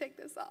just going to take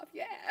this off,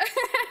 yeah.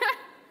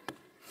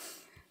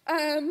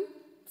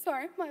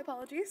 Sorry, my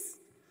apologies.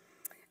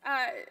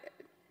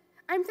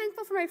 I'm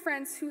thankful for my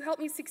friends who helped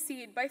me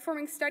succeed by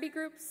forming study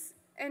groups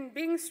and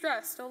being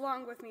stressed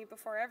along with me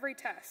before every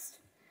test.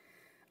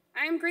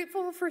 I am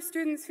grateful for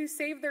students who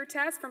saved their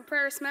tests from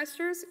prior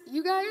semesters.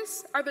 You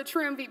guys are the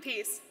true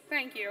MVPs.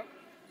 Thank you.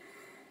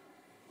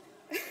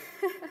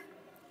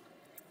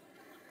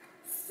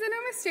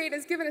 Sonoma State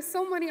has given us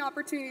so many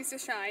opportunities to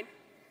shine.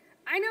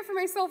 I know for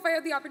myself I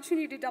had the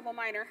opportunity to double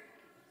minor.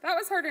 That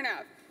was hard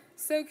enough.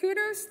 So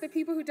kudos to the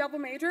people who double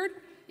majored.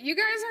 You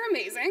guys are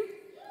amazing.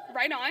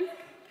 Right on.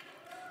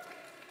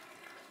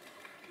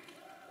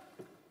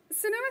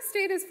 Sonoma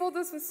State has filled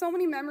us with so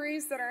many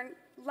memories that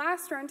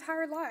last our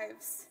entire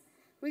lives.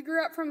 We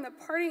grew up from the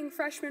partying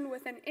freshman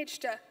with an itch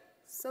to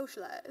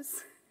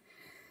socialize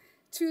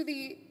to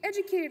the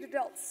educated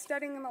adults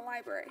studying in the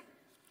library.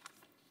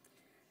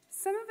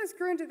 Some of us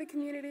grew into the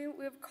community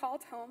we have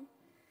called home.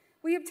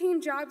 We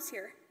obtained jobs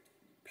here,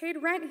 paid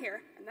rent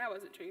here, and that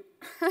wasn't cheap,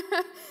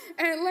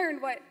 and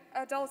learned what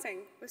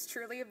adulting was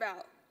truly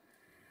about.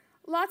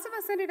 Lots of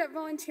us ended up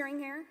volunteering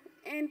here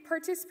and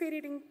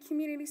participated in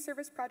community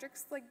service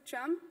projects like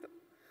JUMP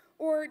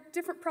or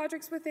different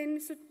projects within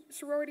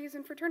sororities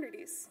and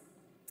fraternities.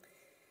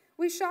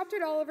 We shopped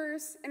at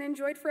Oliver's and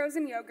enjoyed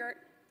frozen yogurt.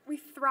 We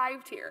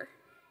thrived here.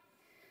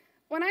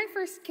 When I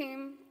first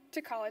came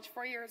to college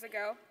 4 years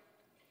ago,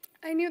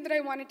 I knew that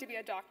I wanted to be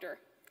a doctor.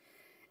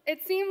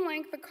 It seemed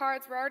like the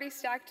cards were already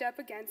stacked up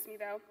against me,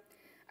 though.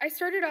 I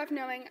started off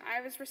knowing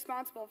I was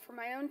responsible for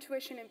my own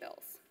tuition and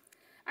bills.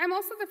 I'm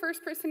also the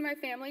first person in my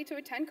family to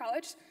attend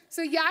college,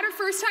 so yeah to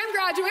first-time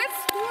graduates.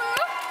 Woo!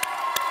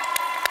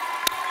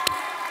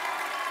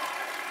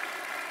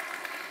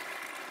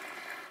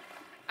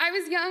 I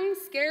was young,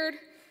 scared,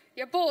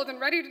 yet bold and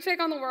ready to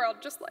take on the world,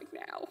 just like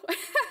now.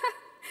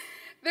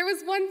 There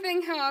was one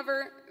thing,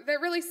 however, that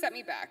really set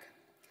me back.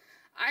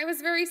 I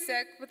was very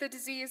sick with a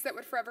disease that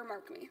would forever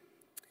mark me.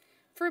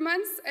 For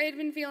months, I had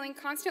been feeling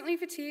constantly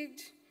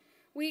fatigued,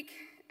 weak,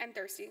 and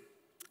thirsty.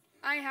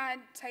 I had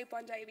type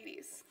 1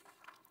 diabetes.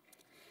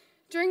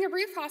 During a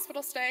brief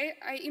hospital stay,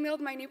 I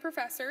emailed my new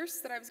professors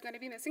that I was going to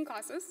be missing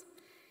classes.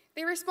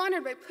 They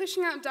responded by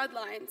pushing out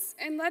deadlines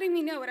and letting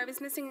me know what I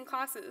was missing in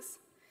classes.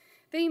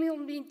 They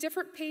emailed me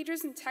different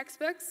pages and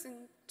textbooks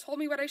and told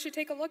me what I should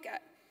take a look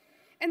at.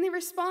 And they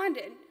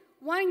responded,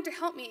 wanting to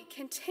help me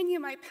continue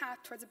my path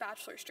towards a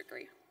bachelor's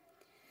degree.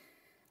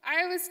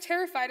 I was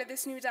terrified of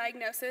this new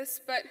diagnosis,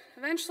 but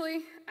eventually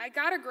I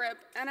got a grip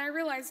and I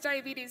realized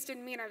diabetes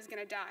didn't mean I was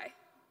going to die.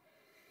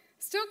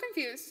 Still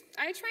confused,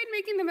 I tried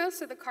making the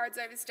most of the cards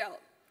I was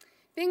dealt.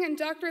 Being in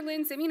Dr.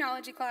 Lynn's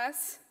immunology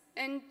class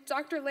and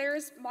Dr.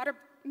 Lair's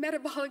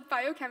metabolic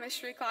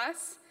biochemistry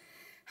class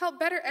helped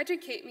better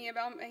educate me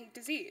about my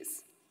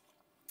disease.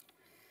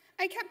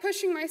 I kept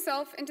pushing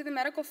myself into the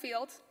medical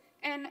field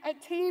and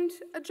obtained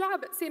a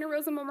job at Santa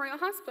Rosa Memorial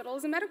Hospital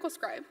as a medical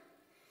scribe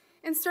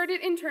and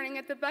started interning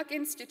at the Buck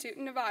Institute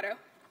in Novato.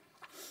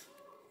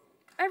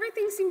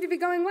 Everything seemed to be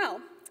going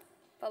well,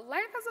 but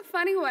life has a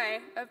funny way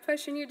of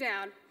pushing you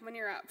down when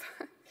you're up.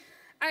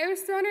 I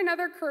was thrown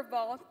another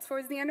curveball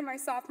towards the end of my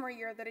sophomore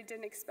year that I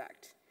didn't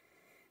expect.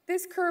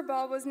 This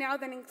curveball was now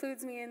that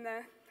includes me in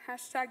the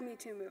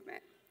 #MeToo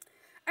movement.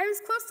 I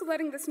was close to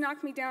letting this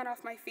knock me down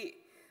off my feet,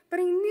 but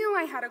I knew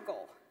I had a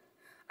goal.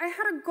 I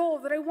had a goal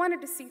that I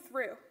wanted to see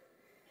through.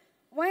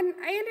 When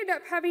I ended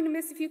up having to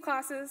miss a few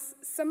classes,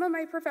 some of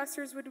my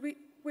professors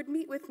would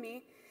meet with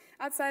me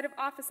outside of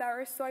office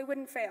hours so I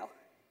wouldn't fail.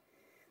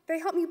 They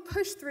helped me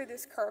push through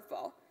this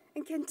curveball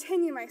and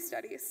continue my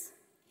studies.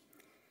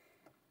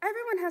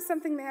 Everyone has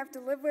something they have to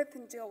live with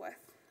and deal with.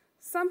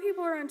 Some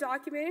people are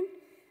undocumented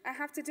and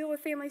have to deal with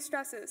family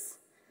stresses.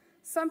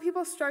 Some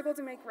people struggle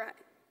to make rent.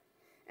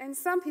 And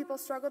some people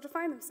struggle to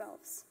find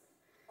themselves.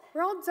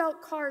 We're all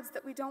dealt cards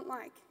that we don't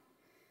like.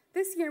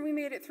 This year, we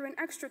made it through an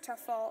extra tough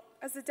fall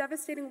as the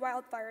devastating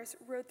wildfires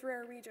rode through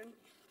our region.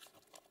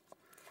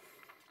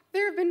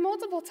 There have been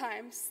multiple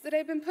times that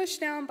I've been pushed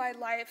down by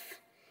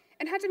life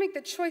and had to make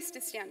the choice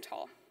to stand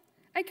tall.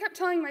 I kept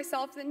telling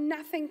myself that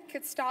nothing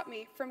could stop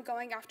me from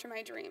going after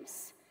my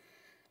dreams.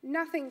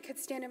 Nothing could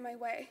stand in my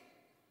way.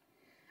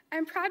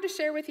 I'm proud to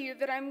share with you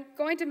that I'm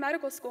going to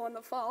medical school in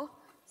the fall,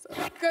 so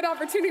good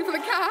opportunity for the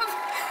calf.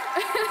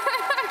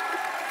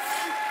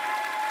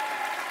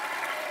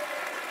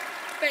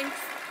 Thanks.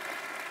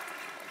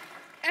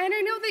 And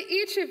I know that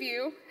each of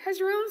you has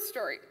your own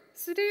story.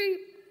 So today,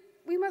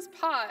 we must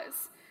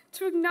pause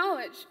to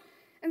acknowledge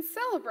and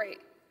celebrate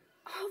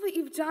all that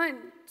you've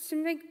done to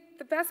make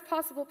the best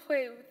possible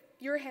play with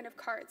your hand of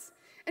cards.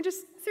 And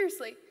just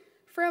seriously,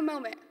 for a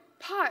moment,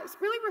 pause,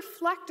 really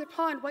reflect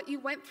upon what you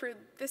went through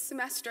this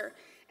semester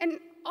and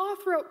all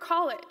throughout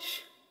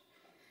college.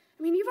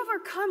 I mean, you've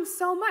overcome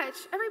so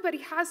much. Everybody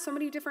has so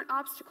many different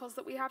obstacles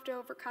that we have to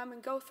overcome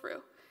and go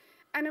through.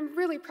 And I'm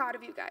really proud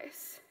of you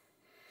guys.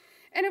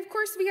 And of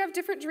course, we have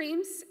different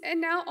dreams,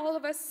 and now all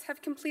of us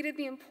have completed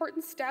the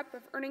important step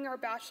of earning our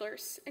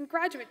bachelor's and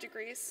graduate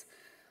degrees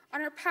on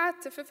our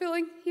path to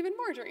fulfilling even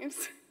more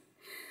dreams.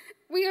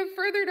 We have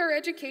furthered our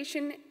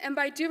education, and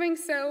by doing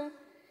so,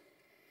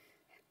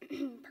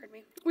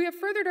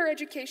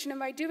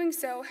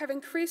 have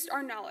increased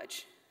our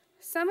knowledge.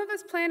 Some of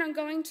us plan on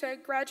going to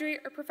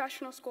graduate or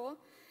professional school,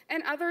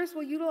 and others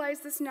will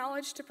utilize this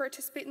knowledge to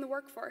participate in the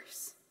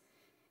workforce.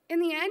 In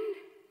the end,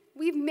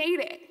 we've made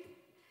it.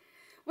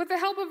 With the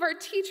help of our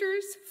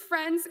teachers,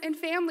 friends, and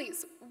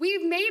families,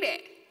 we've made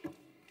it.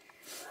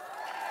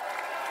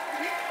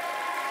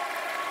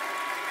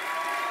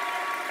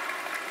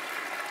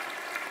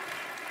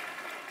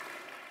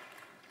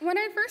 When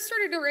I first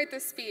started to write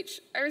this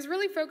speech, I was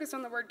really focused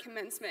on the word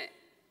commencement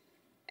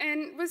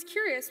and was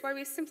curious why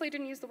we simply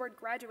didn't use the word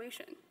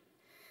graduation.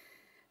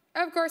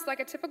 Of course, like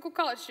a typical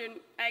college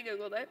student, I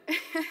Googled it.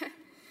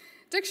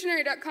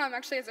 Dictionary.com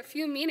actually has a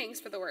few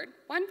meanings for the word,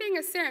 one being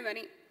a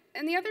ceremony,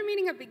 and the other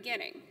meaning a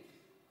beginning.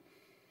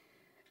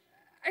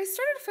 I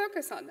started to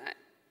focus on that.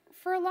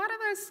 For a lot of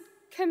us,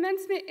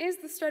 commencement is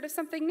the start of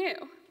something new.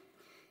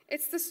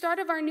 It's the start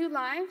of our new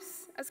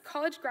lives as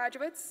college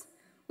graduates.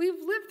 We've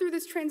lived through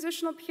this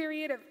transitional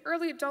period of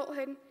early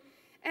adulthood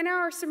and now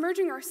are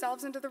submerging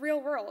ourselves into the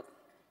real world.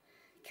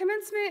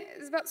 Commencement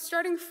is about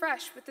starting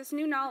fresh with this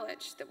new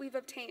knowledge that we've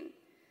obtained.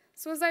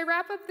 So as I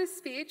wrap up this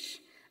speech,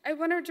 I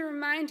wanted to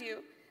remind you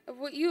of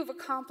what you have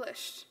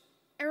accomplished.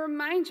 I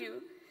remind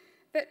you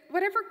that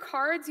whatever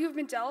cards you have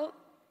been dealt,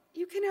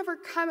 you can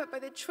overcome it by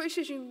the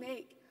choices you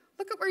make.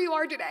 Look at where you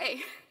are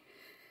today.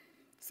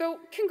 So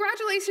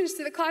congratulations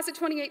to the class of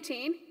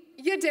 2018.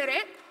 You did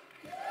it.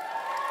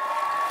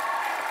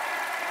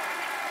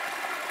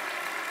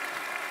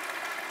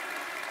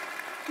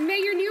 May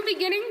your new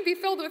beginning be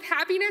filled with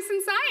happiness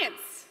and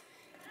science.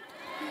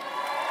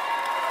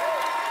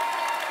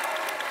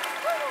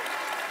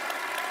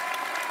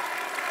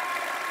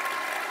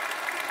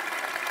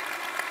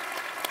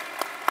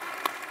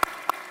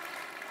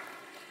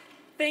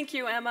 Thank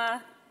you,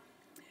 Emma.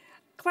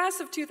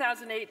 Class of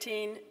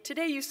 2018,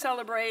 today you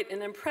celebrate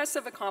an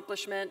impressive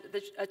accomplishment,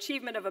 the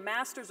achievement of a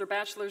master's or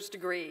bachelor's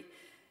degree.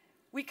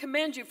 We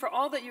commend you for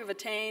all that you have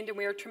attained, and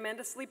we are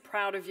tremendously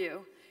proud of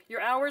you. Your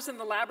hours in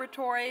the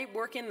laboratory,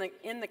 work in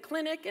the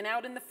clinic, and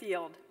out in the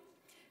field,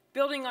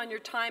 building on your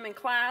time in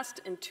class,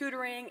 in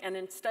tutoring, and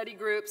in study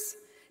groups,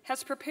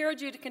 has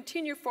prepared you to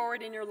continue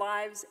forward in your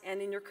lives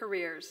and in your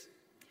careers.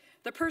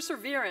 The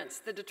perseverance,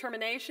 the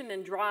determination,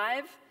 and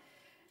drive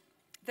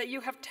that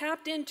you have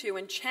tapped into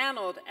and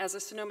channeled as a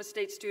Sonoma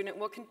State student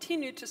will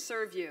continue to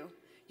serve you,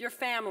 your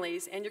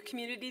families, and your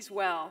communities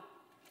well.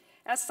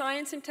 As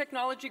science and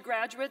technology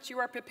graduates, you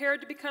are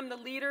prepared to become the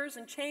leaders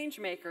and change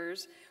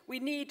makers we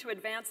need to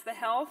advance the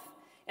health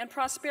and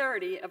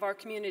prosperity of our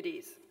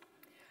communities.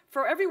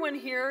 For everyone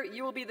here,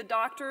 you will be the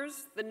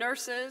doctors, the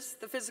nurses,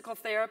 the physical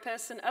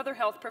therapists, and other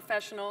health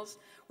professionals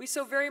we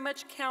so very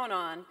much count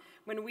on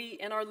when we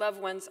and our loved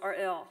ones are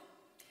ill.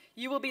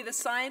 You will be the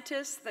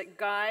scientists that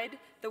guide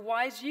the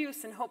wise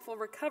use and hopeful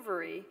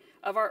recovery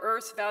of our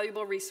Earth's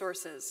valuable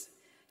resources.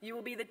 You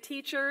will be the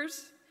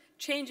teachers,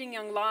 changing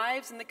young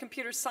lives, and the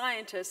computer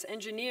scientists,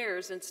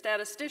 engineers, and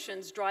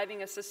statisticians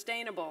driving a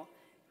sustainable,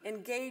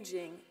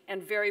 engaging,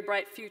 and very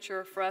bright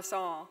future for us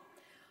all.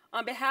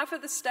 On behalf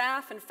of the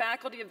staff and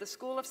faculty of the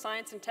School of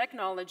Science and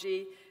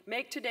Technology,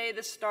 make today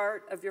the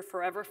start of your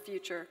forever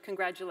future.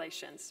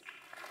 Congratulations.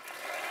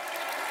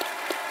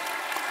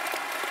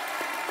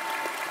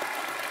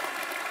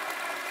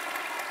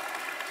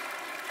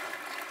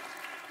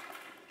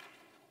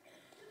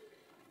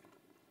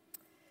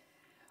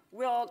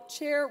 Will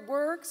Chair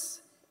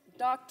Works,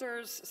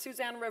 Doctors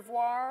Suzanne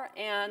Revoir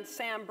and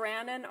Sam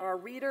Brannon are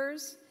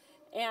readers,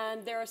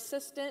 and their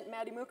assistant,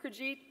 Maddie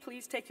Mukherjee,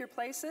 please take your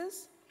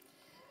places.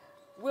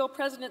 Will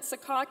President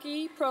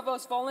Sakaki,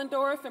 Provost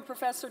Vollendorf, and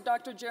Professor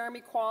Dr.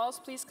 Jeremy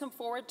Qualls please come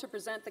forward to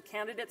present the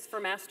candidates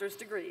for master's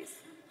degrees.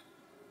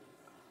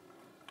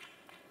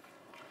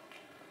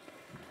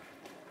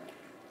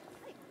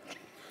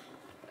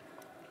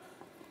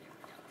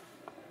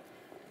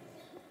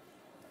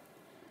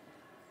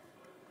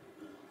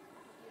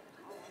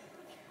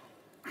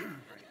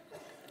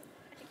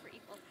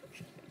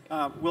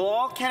 Will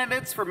all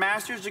candidates for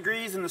master's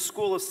degrees in the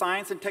School of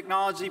Science and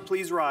Technology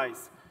please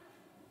rise?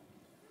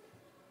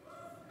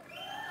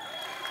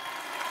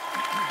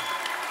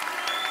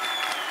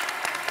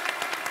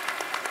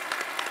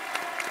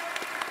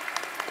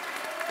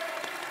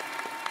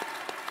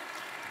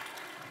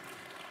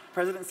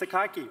 President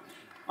Sakaki,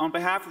 on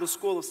behalf of the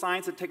School of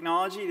Science and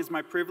Technology, it is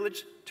my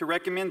privilege to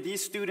recommend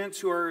these students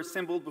who are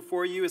assembled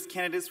before you as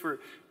candidates for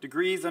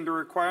degrees under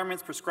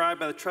requirements prescribed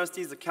by the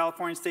trustees of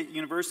California State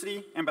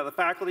University and by the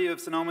faculty of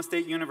Sonoma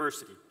State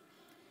University.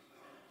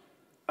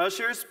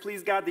 Ushers,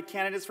 please guide the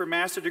candidates for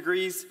master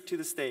degrees to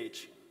the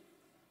stage.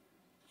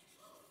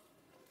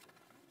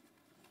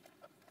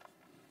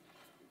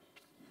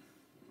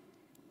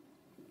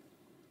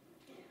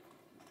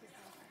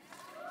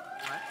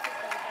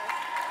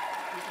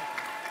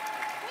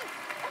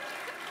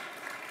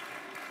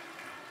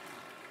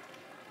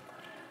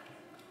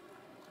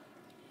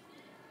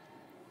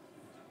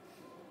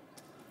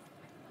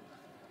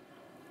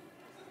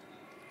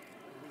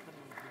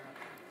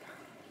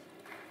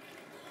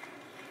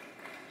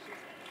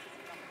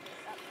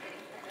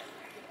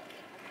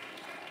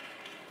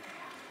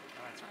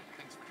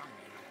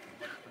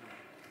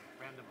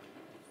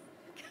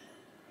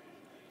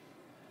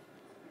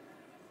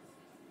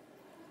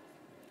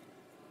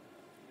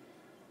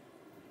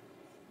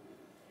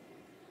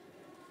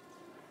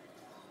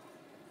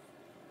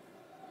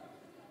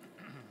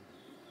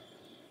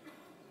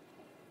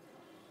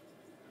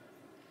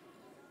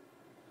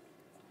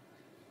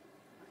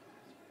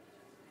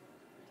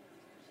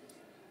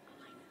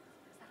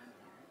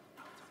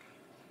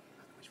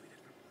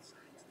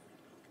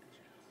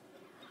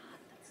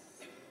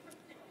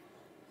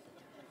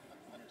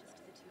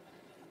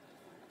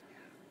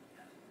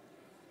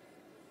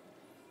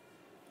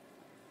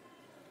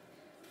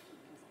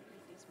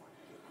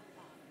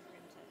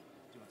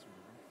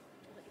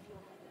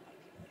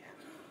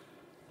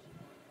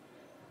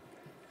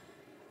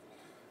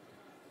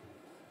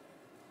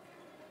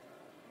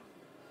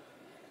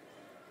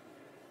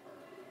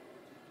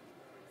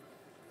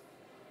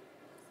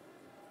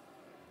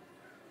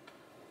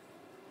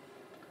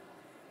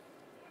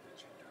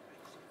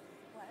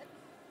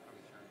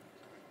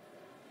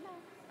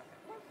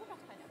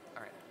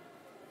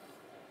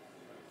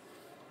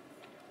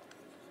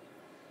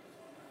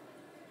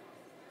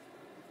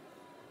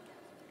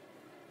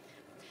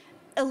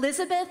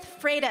 Elizabeth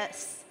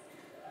Freitas.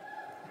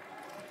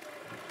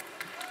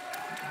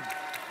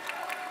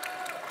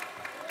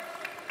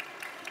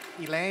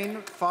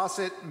 Elaine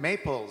Fawcett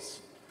Maples.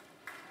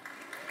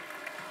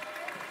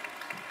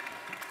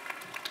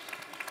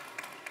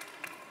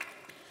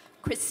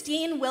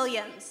 Christine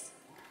Williams.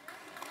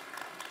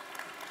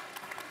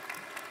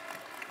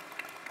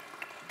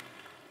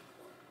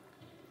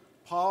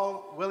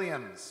 Paul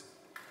Williams.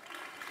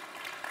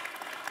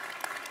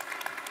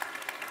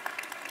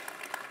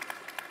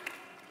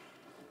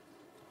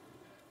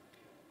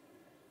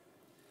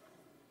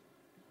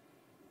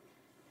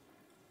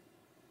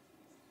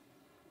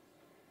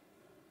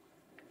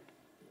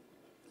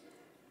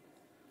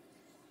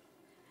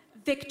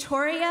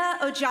 Victoria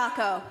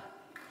Ojako.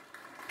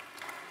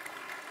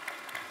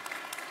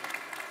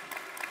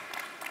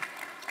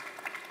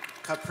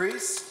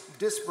 Caprice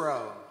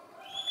Disbrow.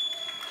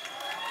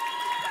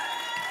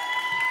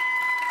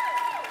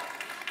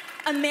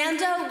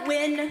 Amanda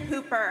Wynn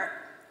Hooper.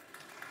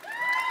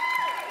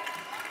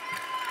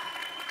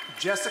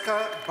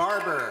 Jessica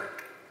Barber.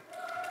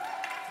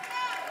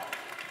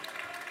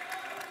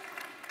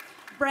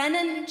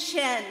 Brennan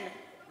Chin.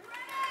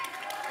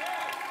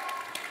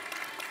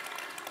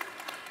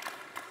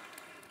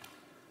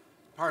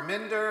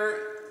 Parminder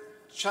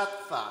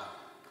Chatha.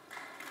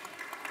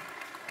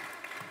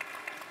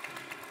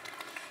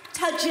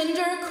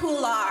 Tajinder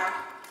Kular.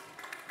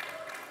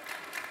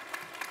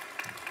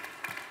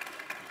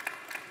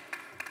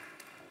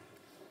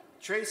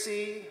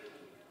 Tracy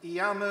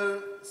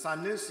Iyamu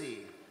Sanusi.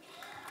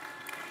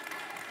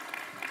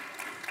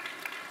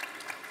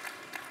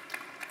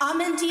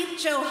 Amandeep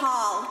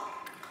Johal.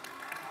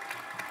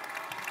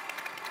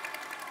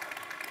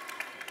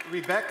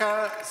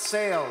 Rebecca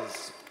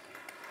Sales.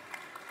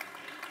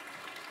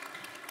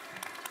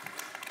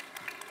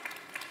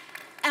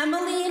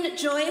 Emmeline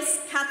Joyce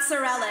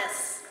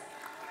Katsarelis.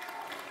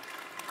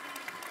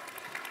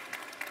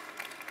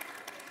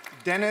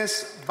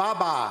 Dennis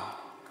Baba.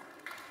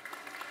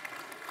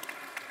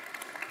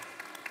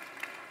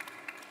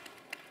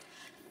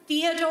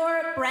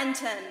 Theodore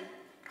Brenton.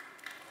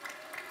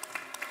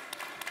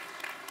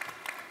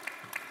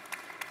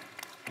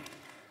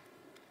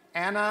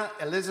 Anna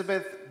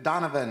Elizabeth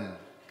Donovan.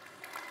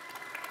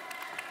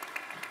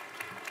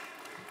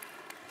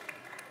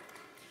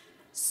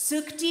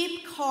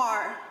 Sukhdeep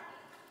Kaur.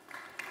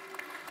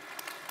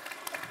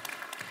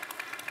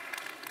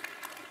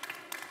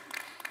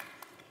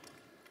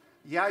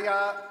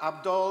 Yahya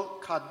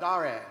Abdul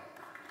Kadare.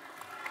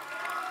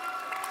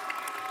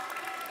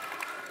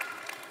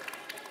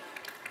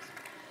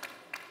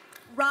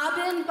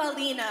 Robin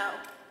Balino.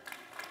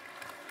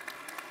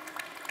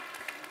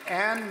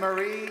 Anne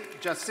Marie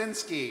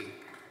Jasinski.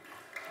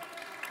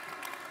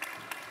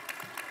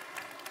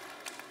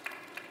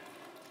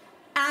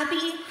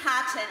 Abby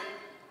Hatton.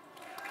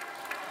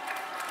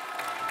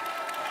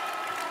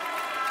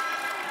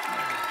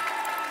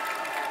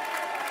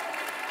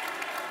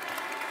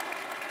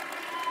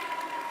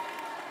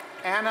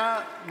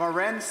 Anna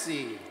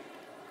Morenci.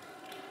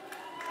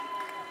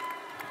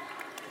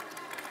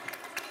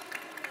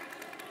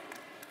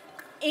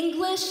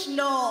 English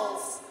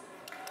Knowles.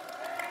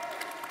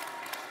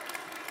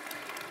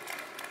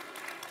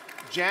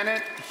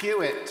 Janet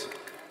Hewitt.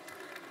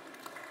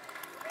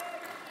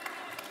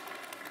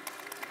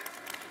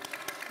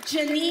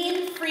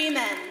 Janine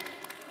Freeman.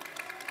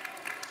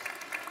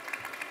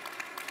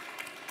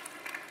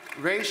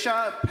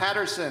 Raisha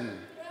Patterson.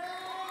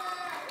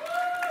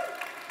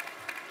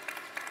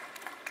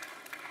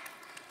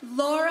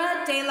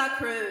 Laura De La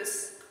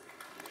Cruz.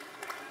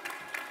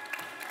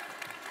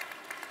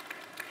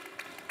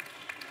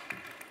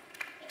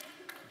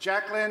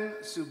 Jacqueline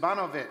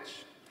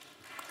Subanovich.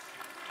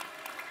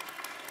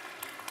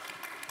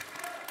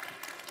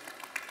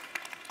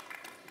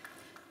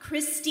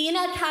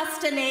 Christina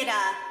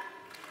Castaneda.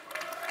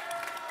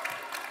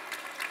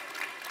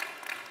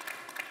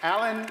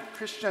 Alan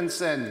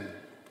Christensen.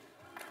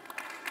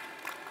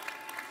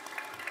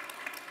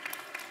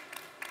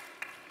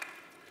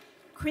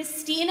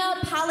 Christina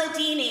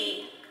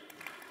Palladini.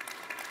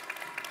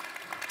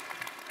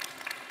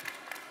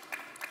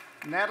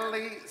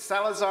 Natalie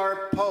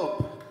Salazar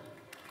Pope.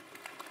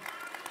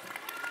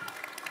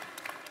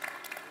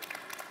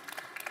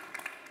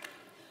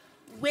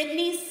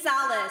 Whitney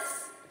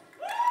Salas.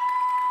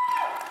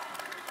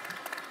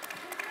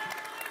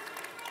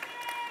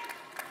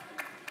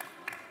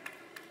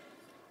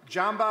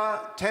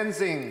 Jamba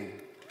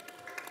Tenzing.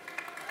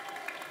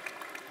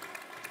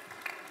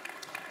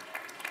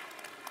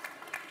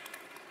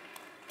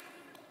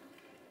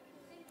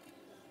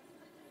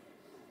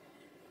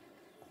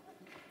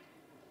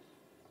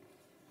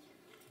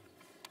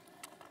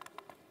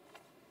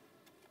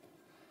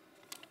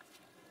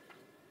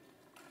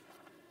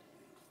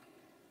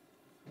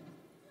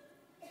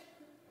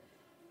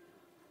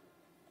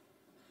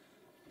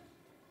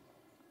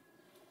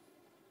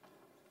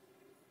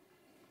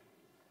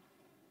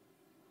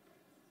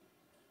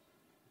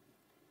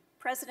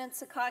 President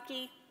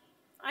Sakaki,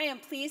 I am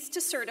pleased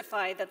to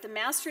certify that the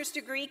master's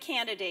degree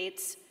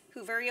candidates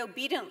who very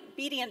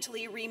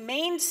obediently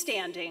remained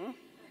standing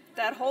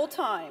that whole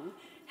time,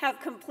 have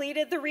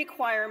completed the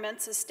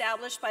requirements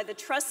established by the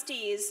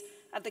trustees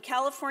of the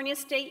California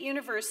State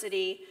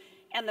University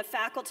and the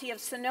faculty of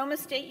Sonoma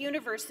State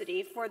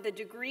University for the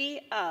degree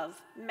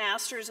of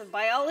Masters of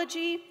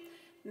Biology,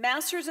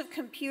 Masters of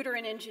Computer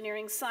and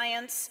Engineering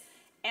Science,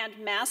 and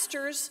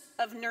Masters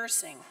of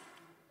Nursing.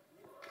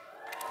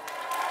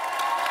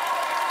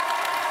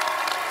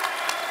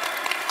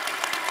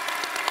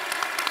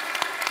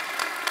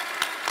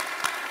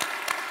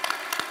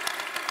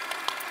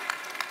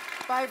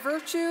 By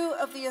virtue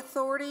of the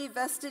authority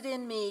vested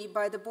in me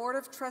by the Board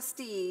of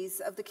Trustees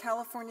of the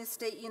California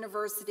State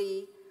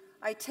University,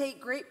 I take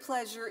great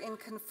pleasure in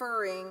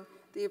conferring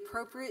the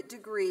appropriate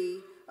degree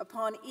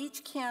upon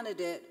each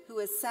candidate who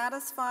has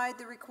satisfied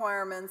the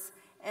requirements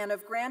and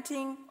of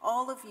granting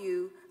all of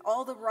you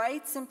all the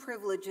rights and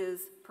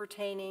privileges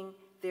pertaining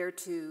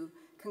thereto.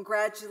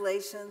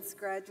 Congratulations,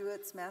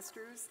 graduates,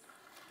 masters.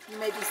 You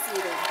may be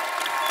seated.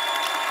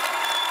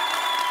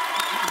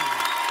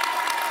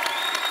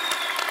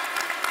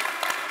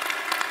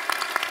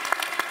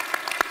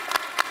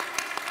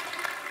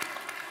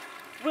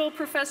 Will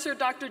Professor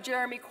Dr.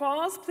 Jeremy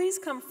Quaz please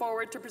come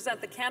forward to present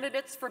the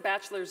candidates for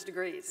bachelor's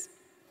degrees?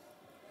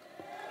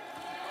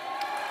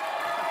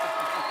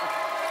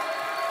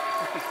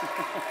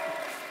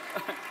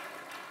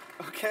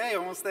 Okay,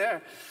 almost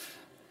there.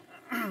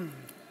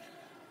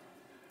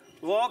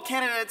 Will all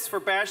candidates for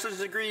bachelor's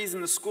degrees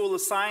in the School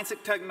of Science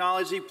and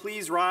Technology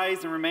please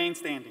rise and remain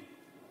standing?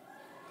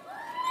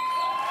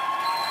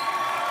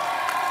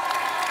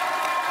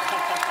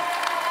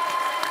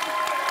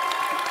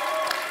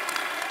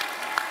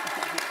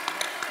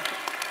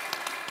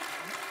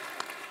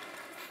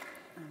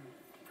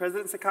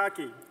 President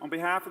Sakaki, on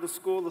behalf of the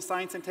School of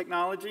Science and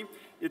Technology,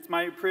 it's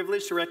my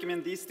privilege to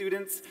recommend these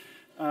students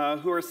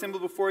who are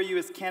assembled before you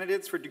as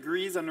candidates for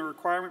degrees under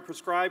requirement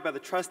prescribed by the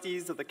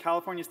trustees of the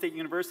California State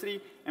University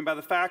and by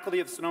the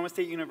faculty of Sonoma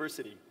State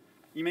University.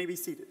 You may be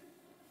seated.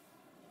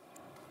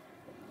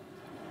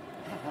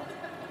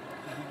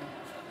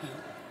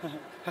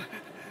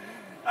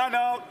 I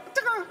know.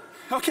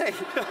 Okay.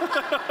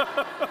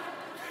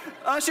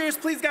 Ushers,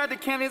 please guide the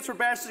candidates for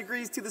bachelor's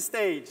degrees to the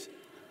stage.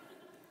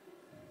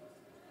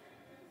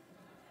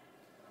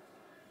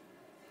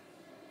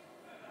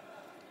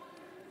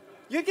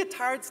 You get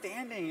tired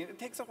standing. It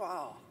takes a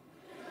while.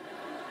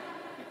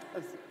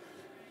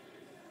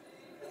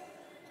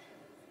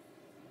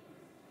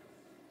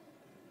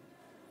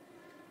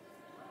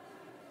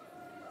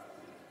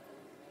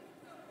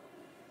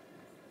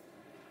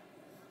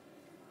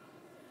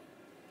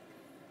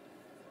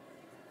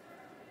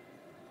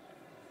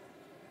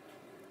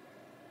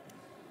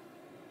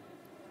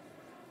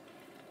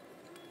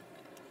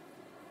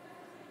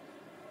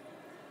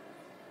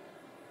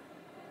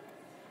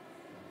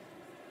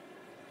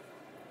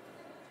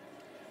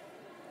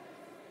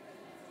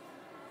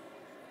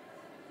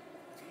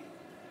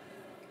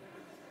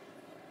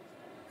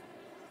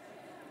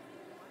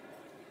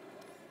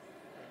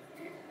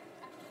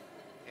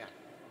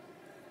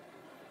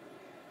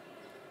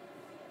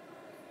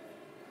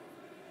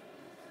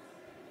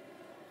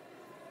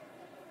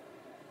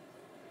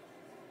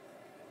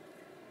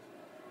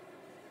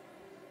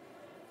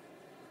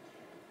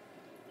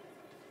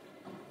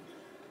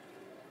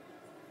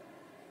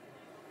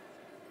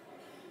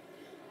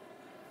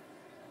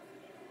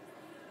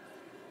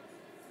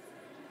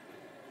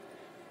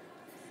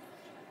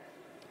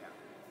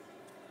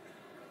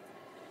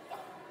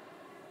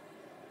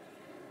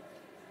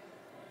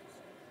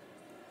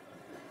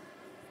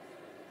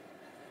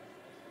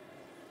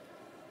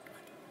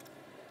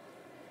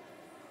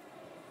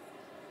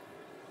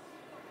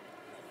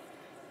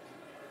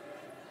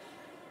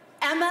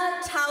 Emma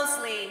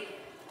Towsley.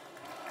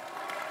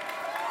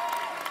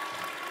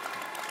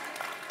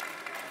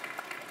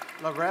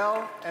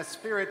 Laurel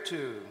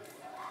Espiritu.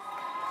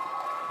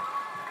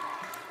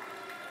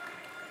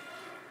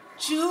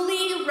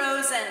 Julie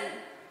Rosen.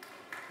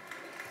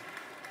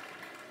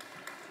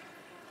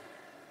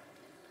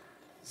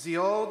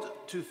 Ziold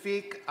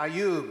Tufik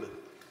Ayub.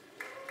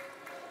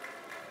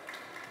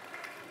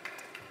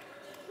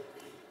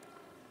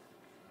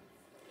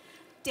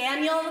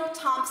 Daniel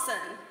Thompson.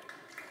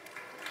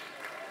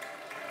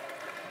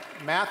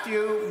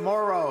 Matthew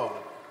Morrow.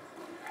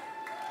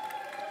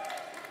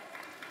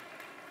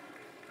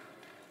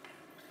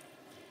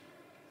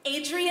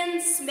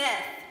 Adrian Smith.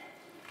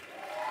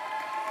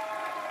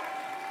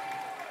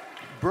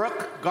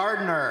 Brooke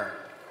Gardner.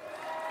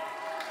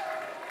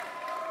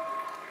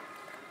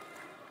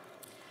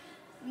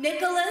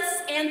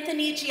 Nicholas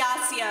Anthony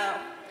Giasio.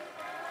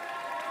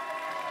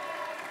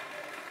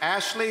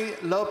 Ashley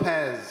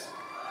Lopez.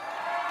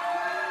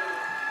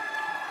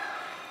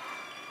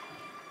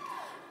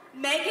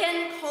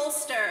 Megan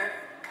Holster.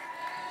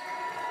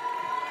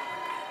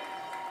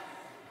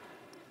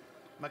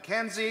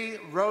 Mackenzie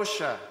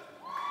Rocha.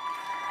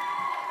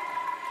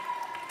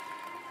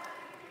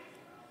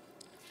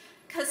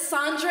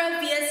 Cassandra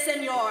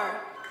Villasenor.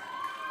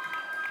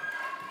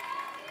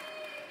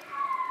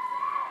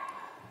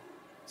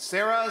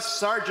 Sarah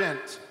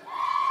Sargent.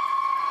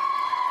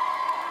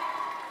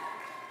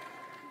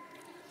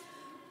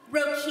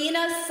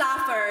 Rokina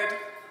Safford.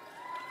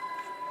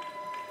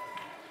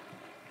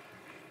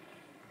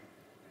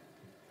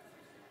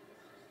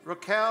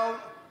 Raquel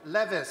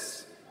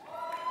Levis.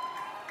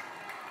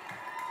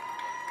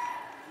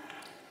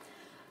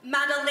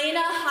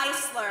 Madalena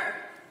Heisler.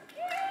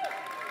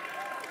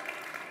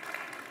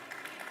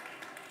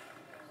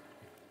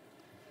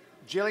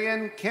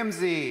 Jillian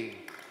Kimsey.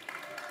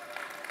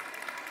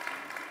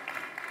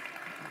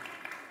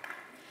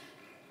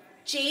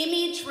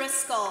 Jamie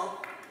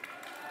Driscoll.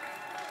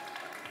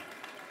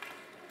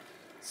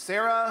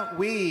 Sarah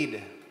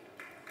Weed.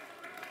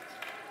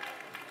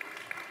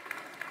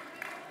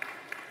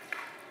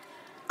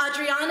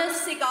 Adriana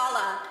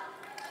Sigala.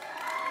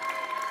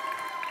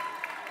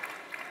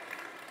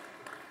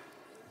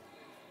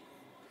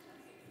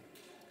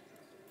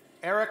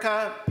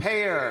 Erica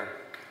Payer.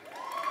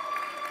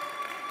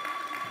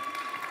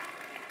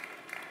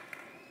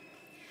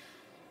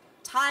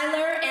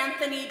 Tyler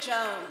Anthony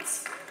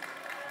Jones.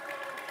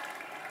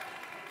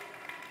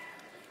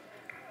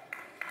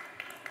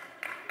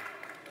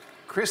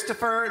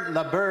 Christopher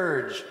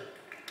LaBerge.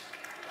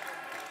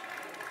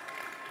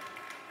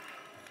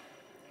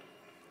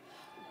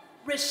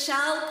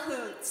 Rochelle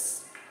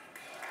Kuntz.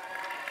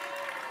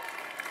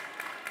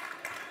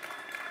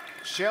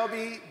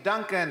 Shelby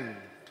Duncan.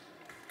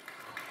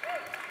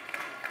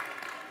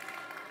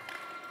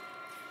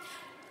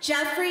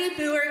 Jeffrey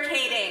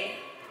Boer-Kading.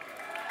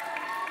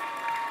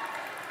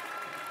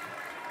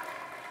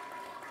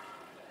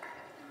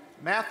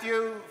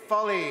 Matthew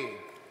Foley.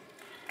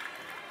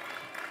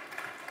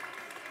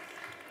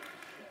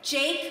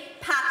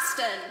 Jake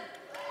Paxton.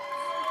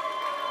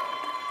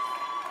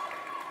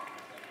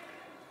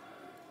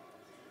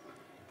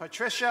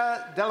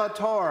 Patricia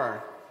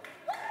Delatorre.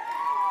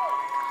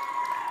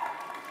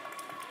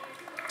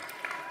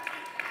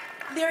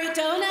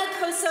 Liridona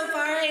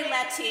Kosovare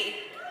Leti.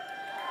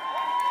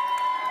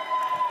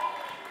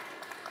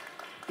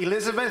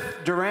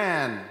 Elizabeth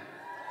Duran.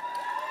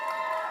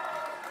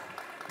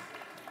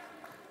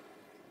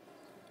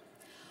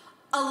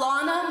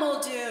 Alana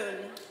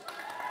Muldoon.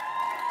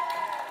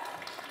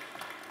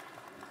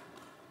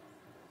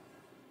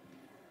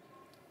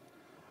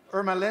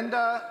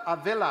 Ermelinda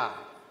Avila.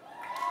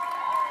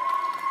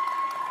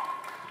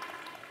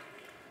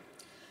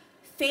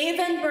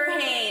 Faven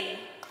Burhane.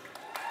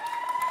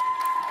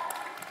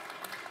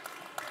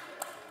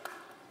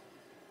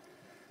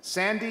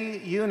 Sandy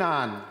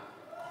Yunan.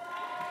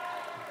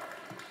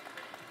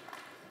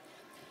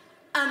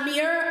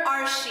 Amir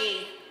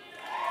Arshi.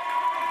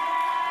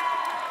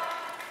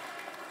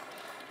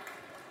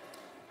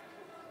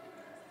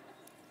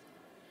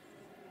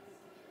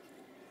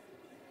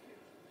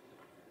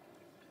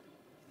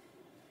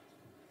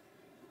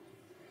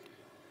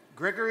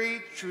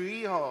 Gregory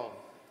Trujillo.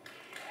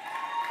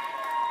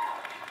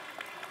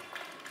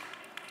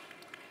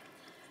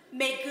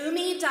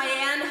 Megumi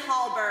Diane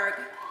Hallberg.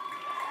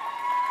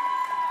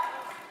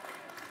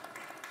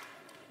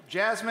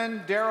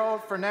 Jasmine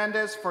Daryl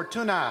Fernandez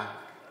Fortuna.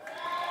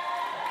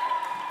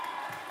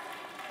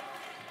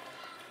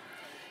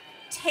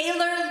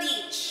 Taylor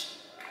Leach.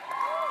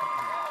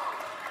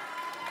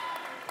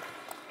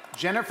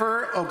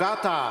 Jennifer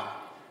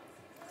Ogata.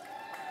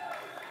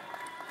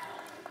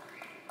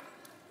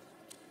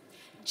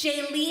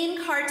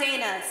 Jaylene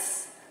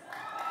Cardenas.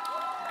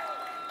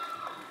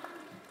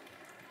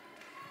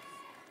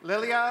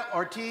 Lilia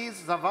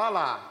Ortiz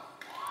Zavala.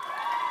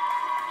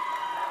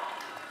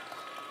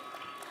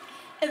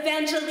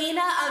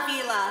 Evangelina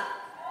Avila.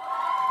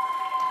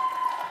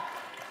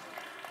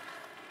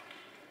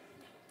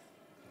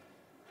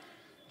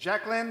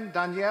 Jacqueline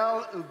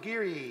Danielle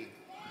Ugiri.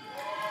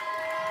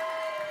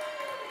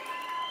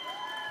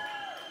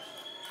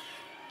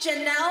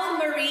 Janelle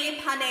Marie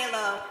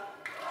Panelo.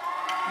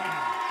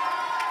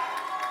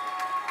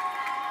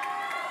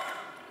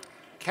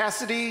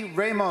 Cassidy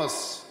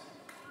Ramos.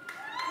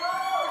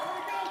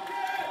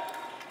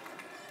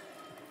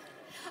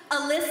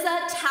 Alyssa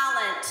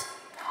Talent.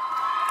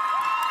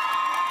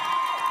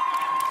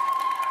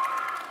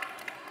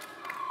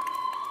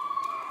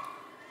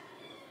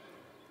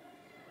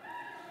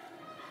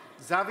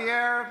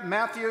 Xavier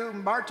Matthew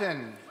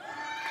Martin.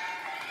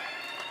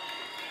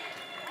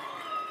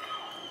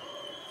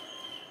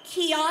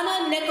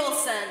 Kiana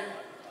Nicholson.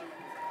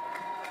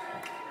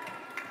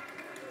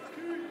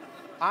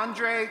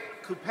 Andre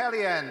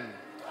Kupelian.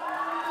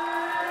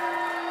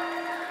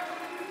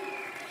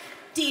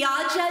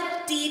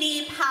 Diaja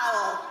Didi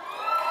Powell.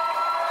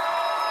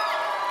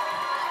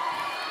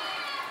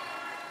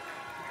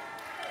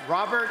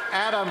 Robert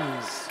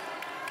Adams.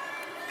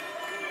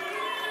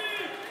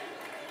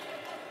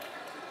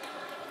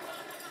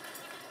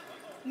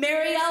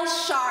 Marielle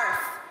Scharf.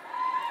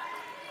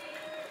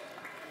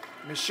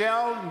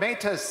 Michelle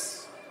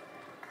Matus.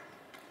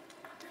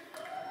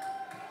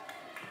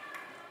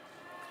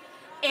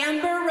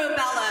 Amber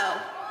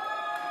Robello.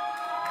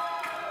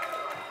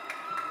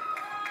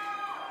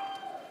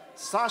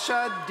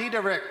 Sasha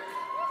Diederich.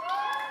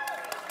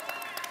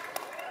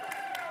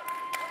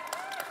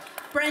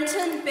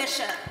 Brenton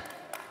Bishop.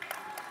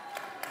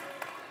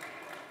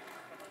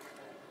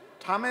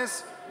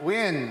 Thomas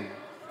Nguyen.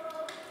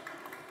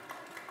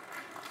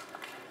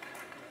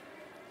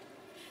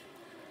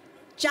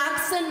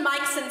 Jackson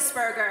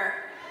Meixensberger.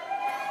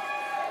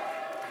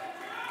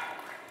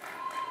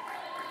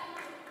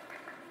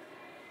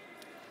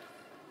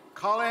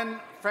 Colin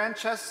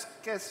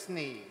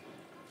Francescesni.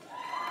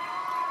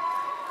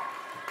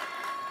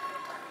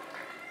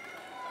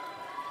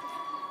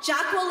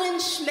 Jacqueline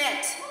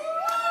Schmidt.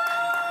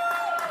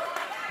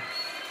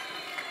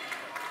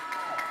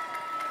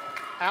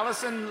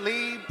 Allison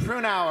Lee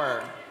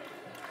Prunauer.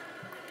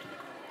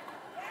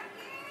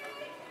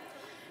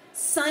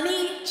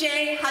 Sunny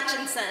J.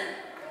 Hutchinson.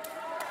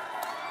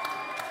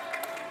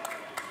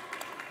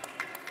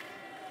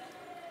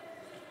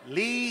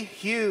 Lee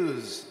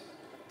Hughes.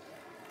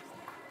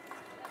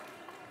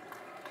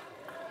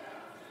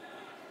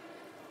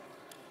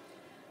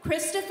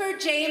 Christopher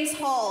James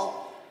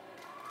Hall.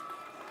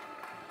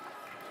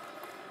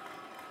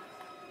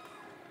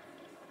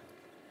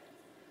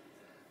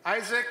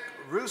 Isaac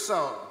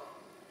Russo.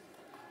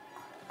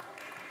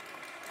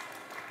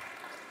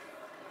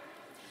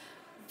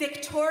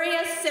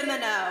 Victoria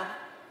Simino.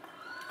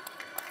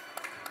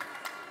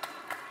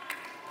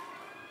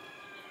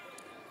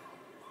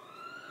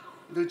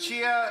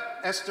 Lucia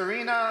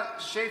Esterina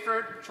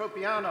Schaefer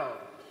Tropiano.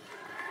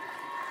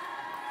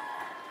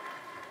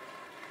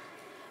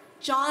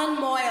 John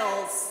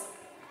Moyles.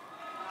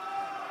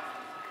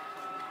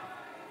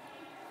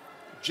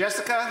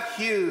 Jessica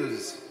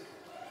Hughes.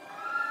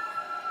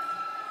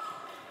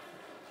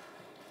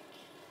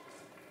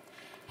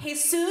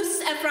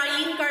 Jesus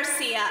Efrain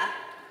Garcia.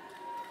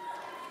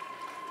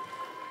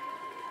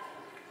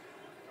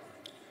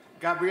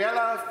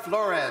 Gabriela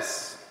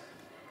Flores.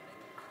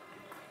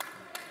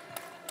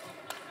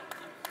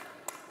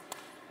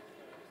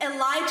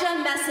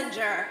 Elijah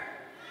Messenger.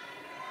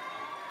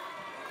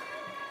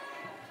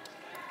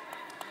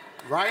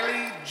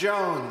 Riley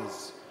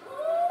Jones.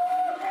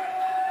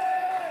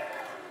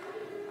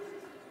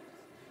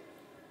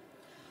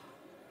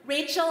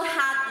 Rachel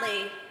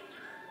Hadley.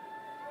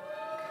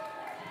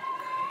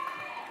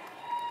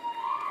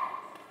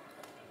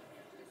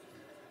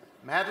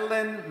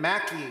 Madeline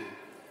Mackey.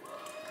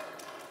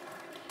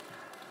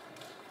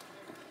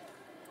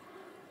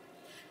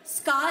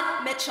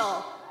 Scott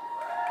Mitchell.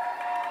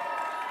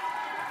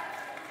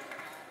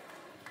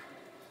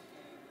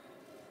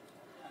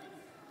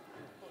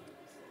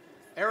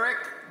 Eric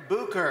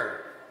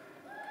Bucher.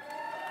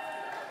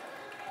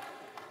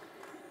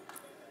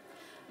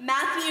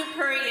 Matthew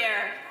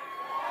Purrier.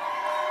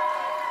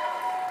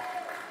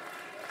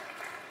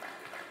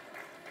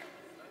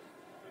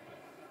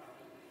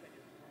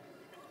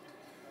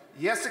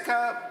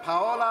 Jessica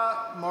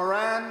Paola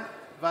Moran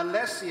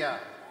Valencia.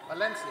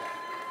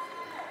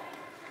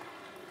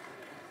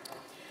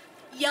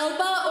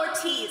 Yelba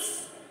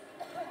Ortiz.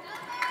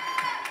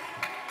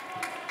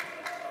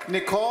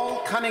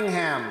 Nicole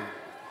Cunningham.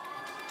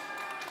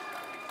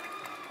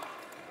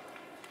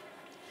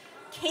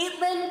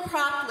 Caitlin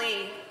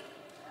Cropley.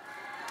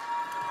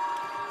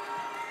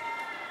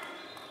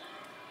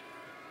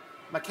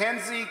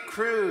 Mackenzie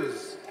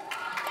Cruz.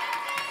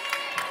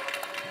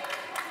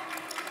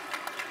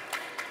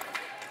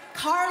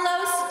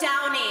 Carlos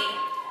Downey.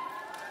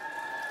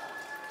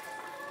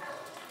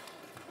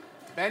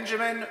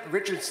 Benjamin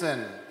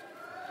Richardson.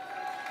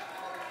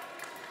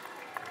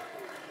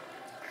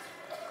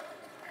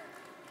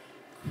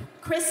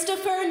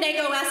 Christopher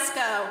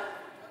Negoesco.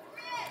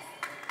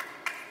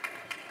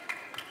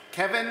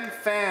 Kevin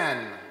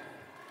Fan.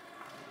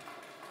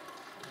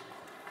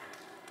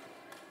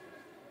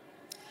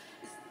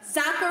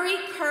 Zachary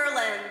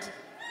Kurland.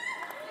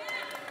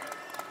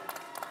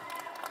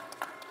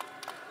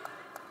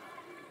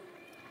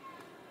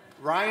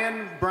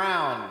 Ryan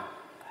Brown.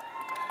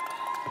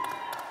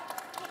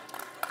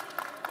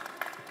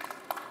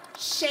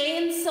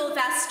 Shane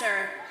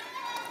Sylvester.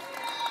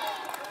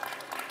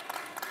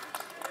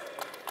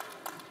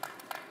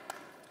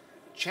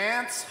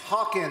 Chance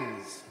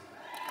Hawkins.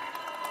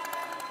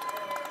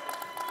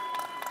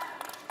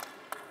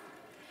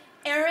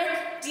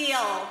 Eric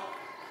Deal.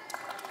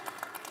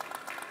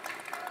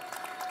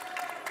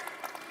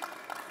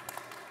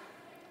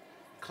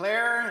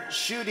 Claire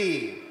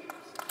Schutte.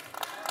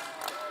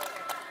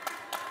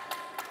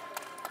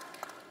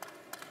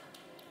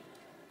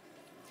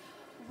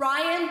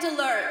 Ryan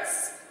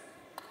Delertz.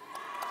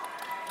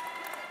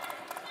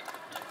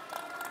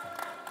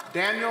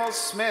 Daniel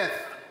Smith.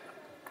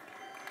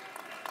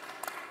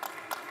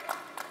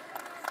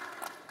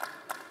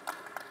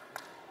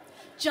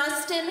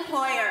 Justin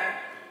Hoyer.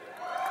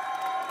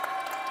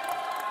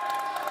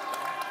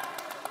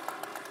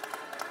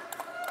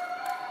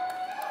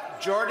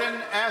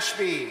 Jordan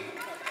Ashby.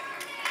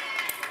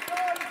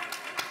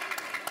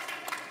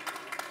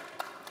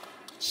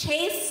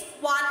 Chase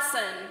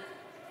Watson.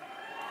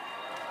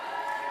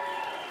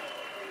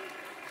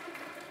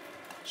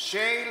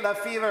 Shay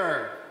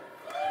LaFever.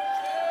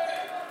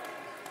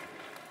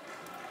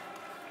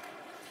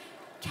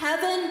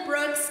 Kevin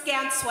Brooks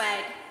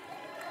Ganswag.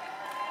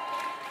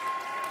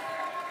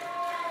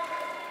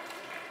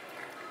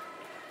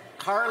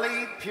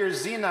 Carly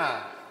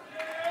Pierzina.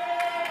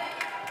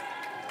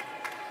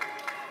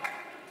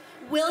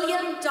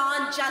 William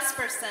Don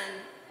Jesperson.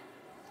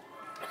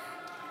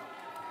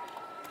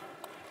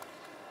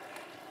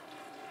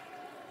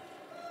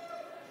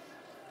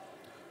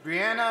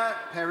 Brianna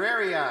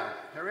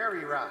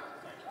Pereira.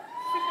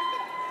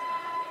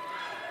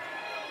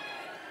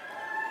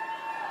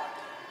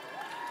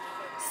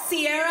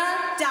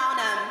 Sierra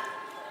Downham.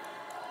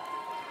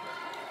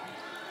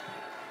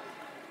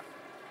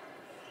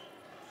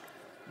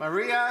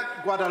 Maria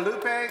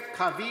Guadalupe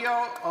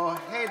Cavillo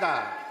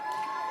Ojeda.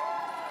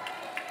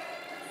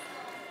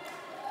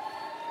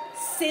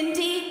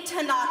 Cindy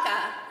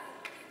Tanaka.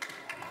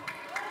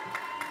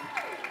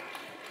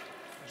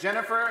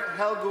 Jennifer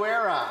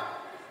Helguera.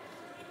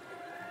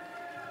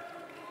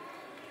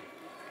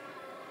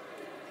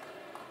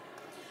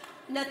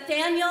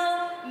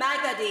 Nathaniel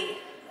Magadi.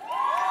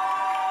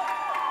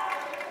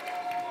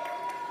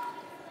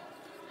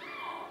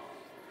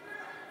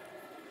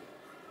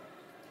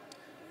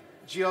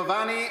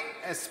 Giovanni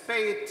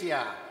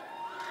Espeitia.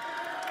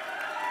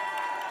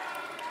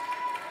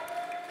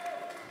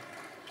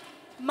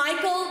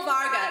 Michael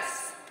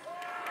Vargas.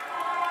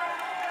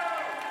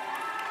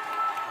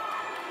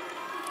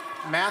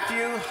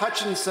 Matthew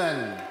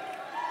Hutchinson.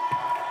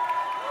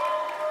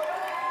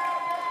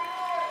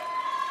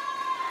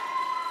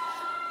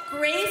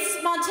 Grace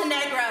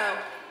Montenegro.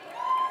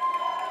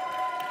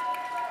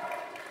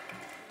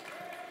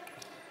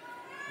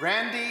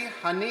 Randy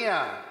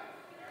Hania.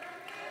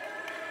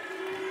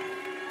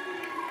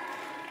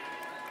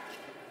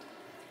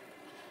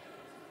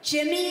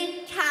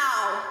 Jimmy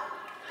Cow.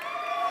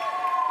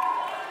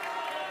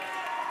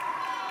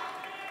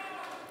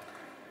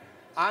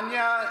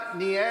 Anya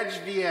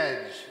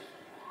Niej.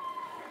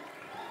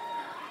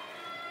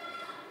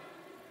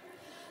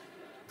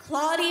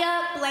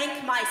 Claudia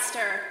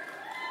Blankmeister.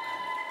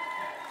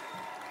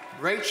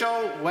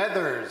 Rachel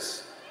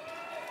Weathers.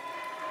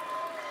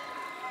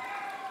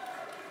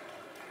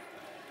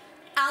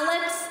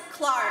 Alex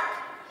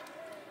Clark.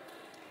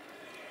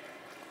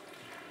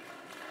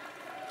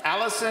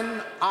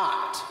 Allison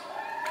Ott.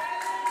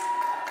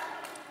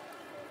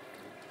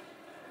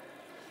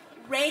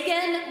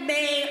 Reagan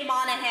May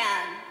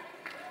Monahan.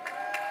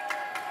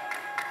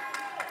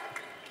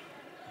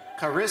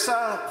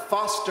 Carissa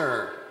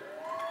Foster.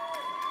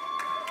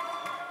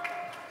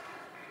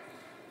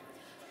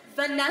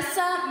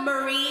 Vanessa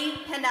Marie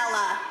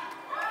Pinella.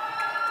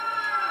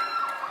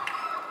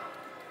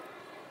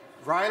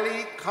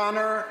 Riley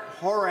Connor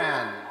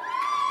Horan.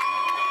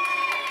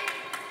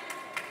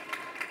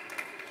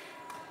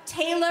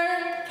 Taylor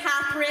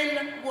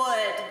Catherine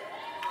Wood.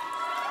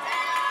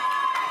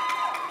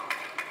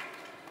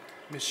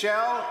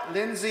 Michelle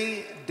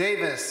Lindsay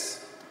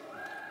Davis.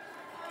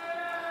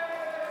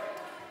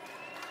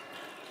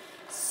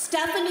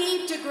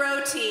 Stephanie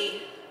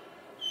DeGrote.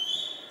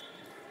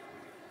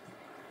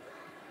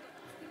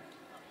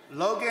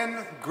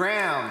 Logan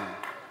Graham.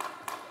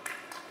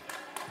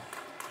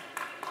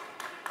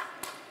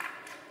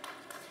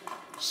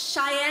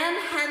 Cheyenne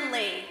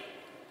Henley.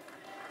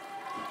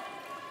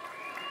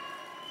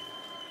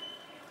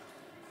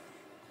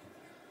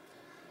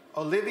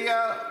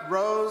 Olivia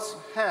Rose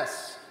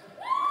Hess.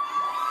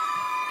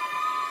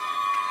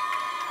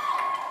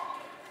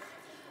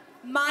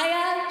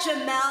 Maya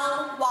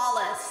Jamel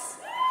Wallace.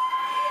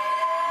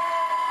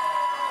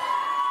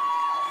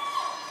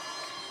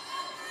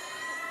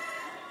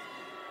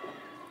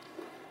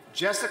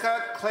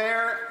 Jessica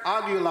Claire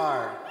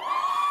Aguilar.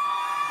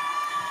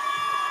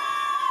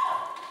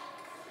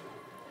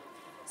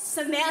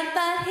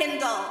 Samantha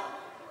Hindle.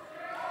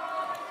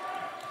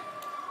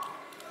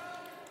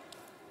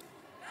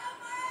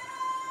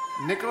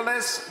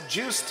 Nicholas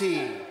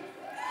Giusti.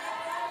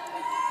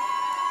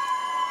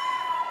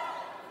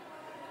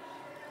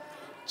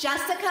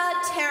 Jessica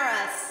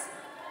Terrace.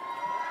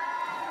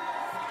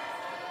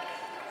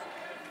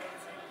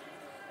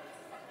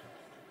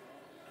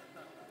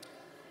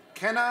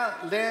 Kenna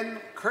Lynn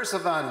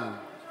Kursavan.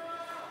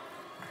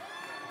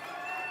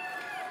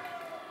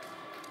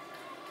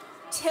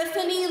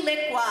 Tiffany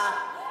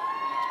Liqua.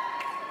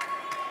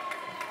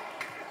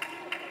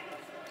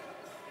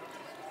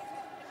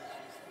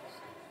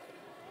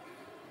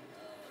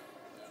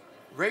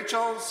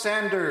 Rachel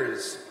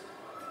Sanders.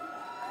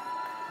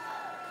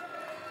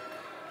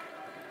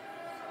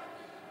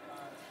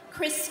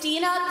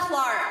 Christina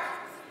Clark.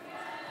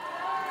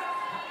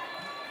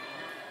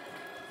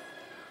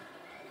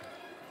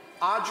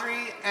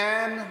 Audrey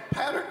Ann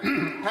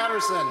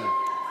Patterson.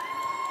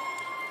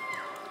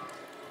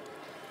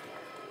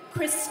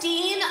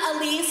 Christine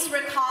Elise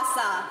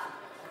Ricasa.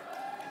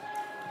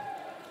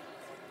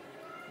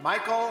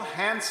 Michael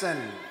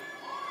Hansen.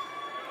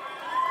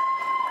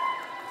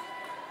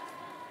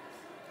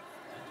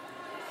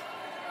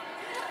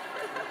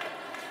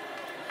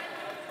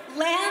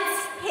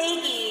 Lance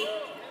Hagee.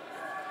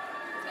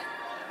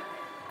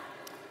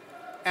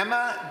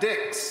 Emma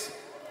Dix.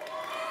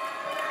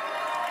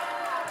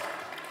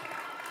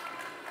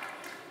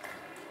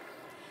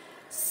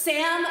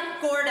 Sam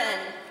Gordon.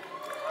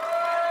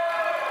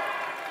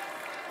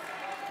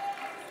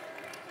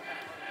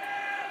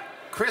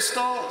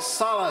 Crystal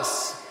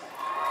Salas.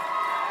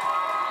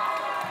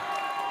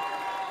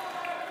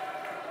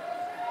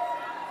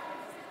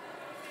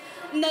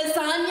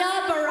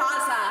 Nazanya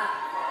Baraza.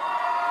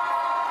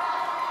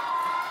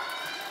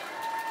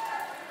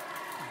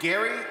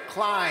 Gary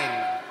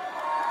Klein.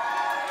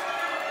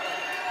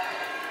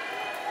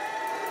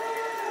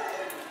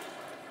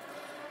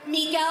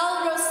 Miguel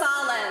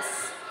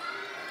Rosales.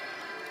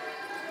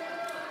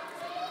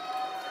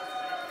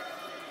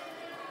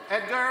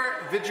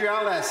 Edgar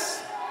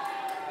Vidriales.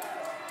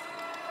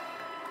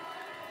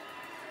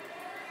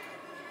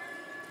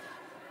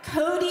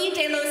 Cody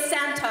de los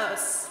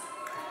Santos.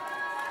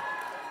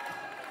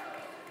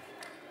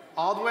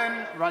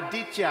 Aldwin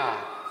Raditya.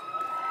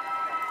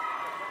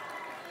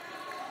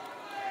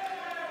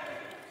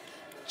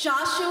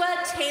 Joshua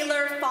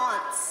Taylor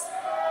Fonts.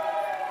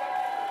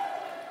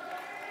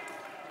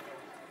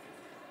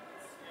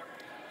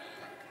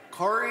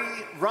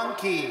 Corey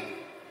Runke.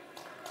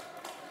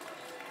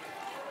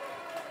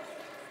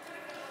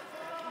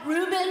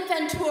 Ruben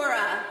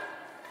Ventura.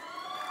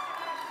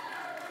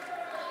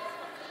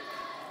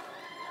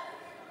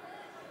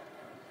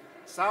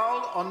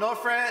 Saul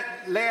Onofre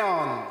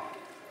Leon.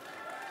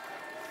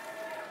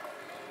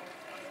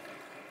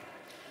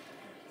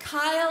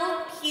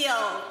 Kyle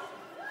Peel.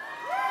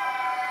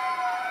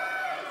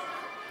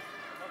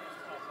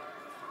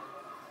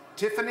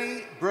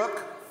 Tiffany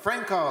Brooke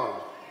Franco.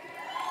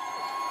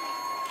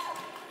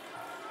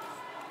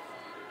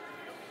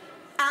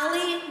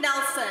 Ali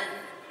Nelson.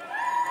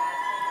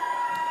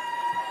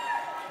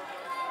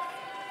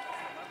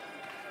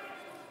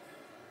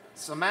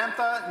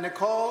 Samantha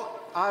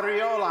Nicole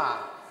Ariola.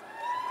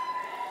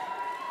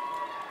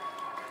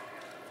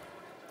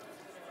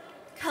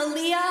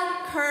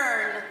 Kalia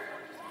Kern.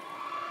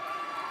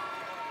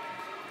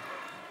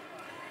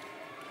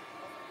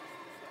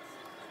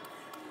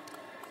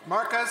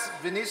 Marcus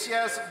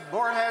Vinicius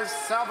Borges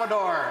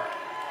Salvador.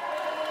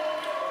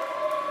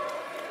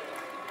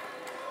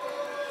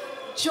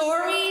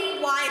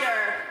 Jory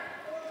Wider.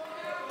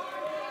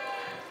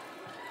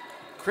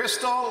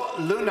 Crystal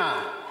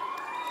Luna.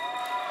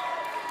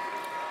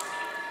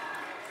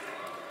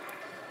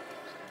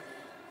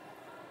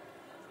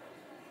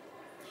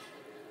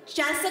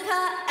 Jessica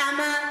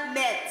Emma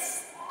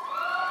Mitz.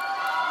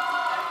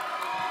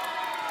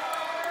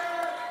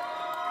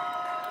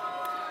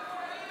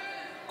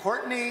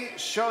 Courtney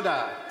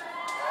Shoda.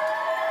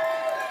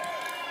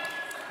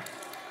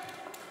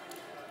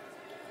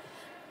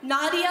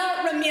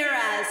 Nadia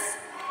Ramirez.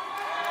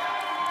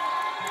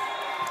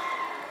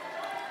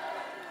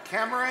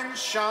 Cameron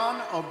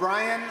Sean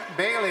O'Brien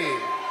Bailey.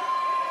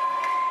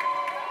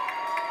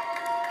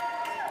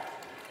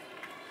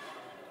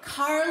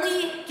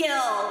 Carly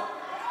Gill.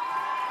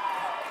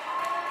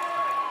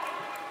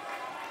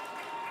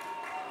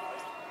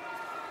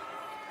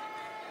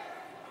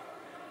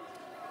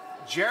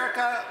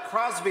 Jerica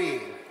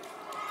Crosby.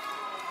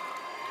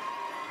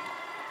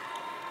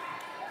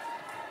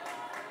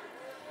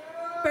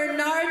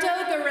 Bernardo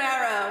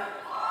Guerrero.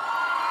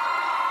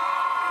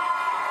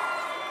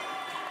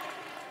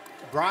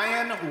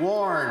 Brian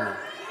Warren.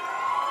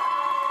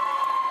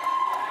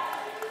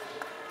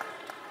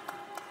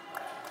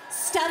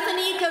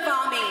 Stephanie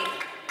Gavami.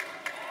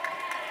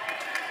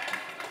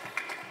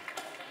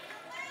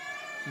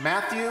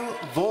 Matthew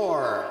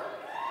Vore.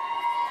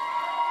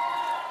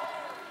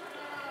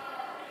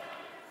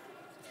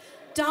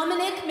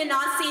 Dominic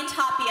Minasi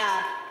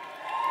Tapia.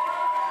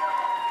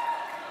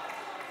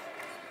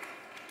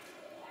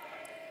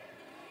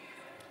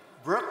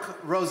 Brooke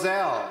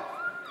Roselle.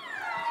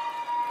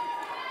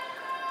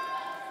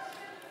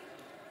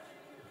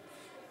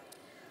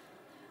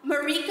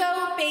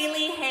 Mariko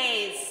Bailey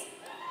Hayes.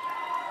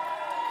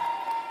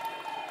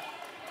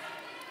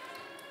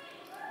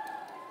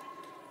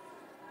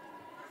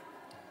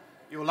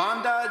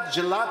 Yolanda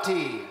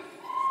Gelati.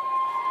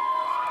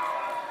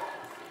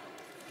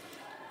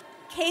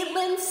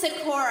 Caitlin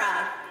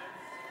Sikora.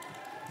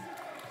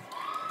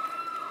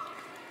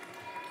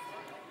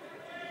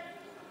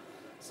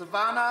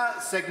 Savannah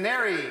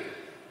Segneri.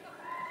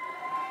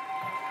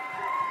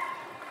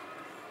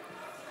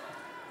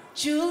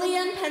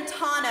 Julian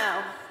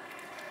Pantano.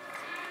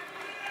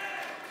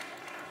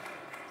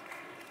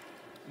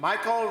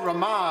 Michael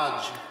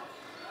Ramaj.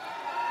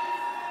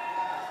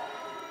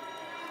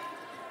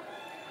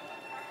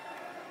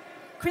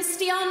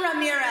 Christian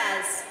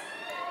Ramirez.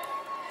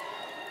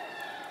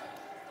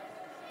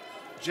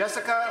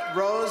 Jessica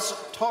Rose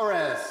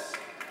Torres.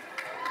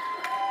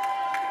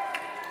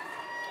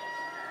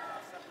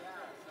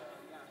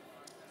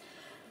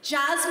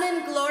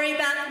 Jasmine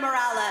Glorybeth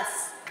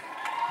Morales.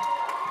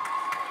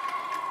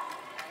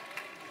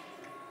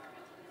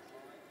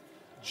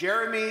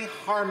 Jeremy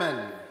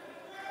Harmon.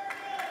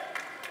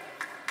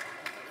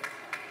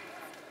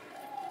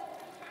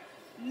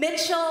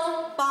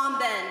 Mitchell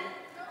Bombin.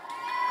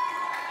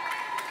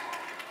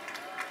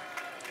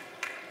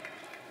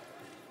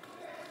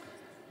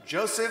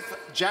 Joseph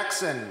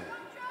Jackson.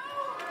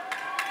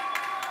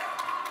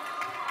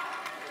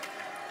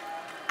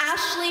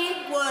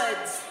 Ashley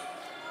Woods.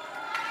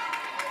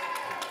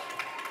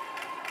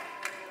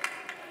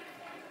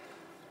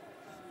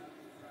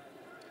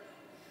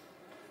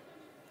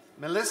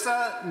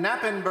 Melissa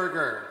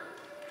Knappenberger.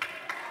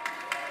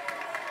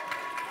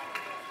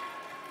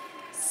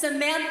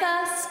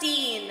 Samantha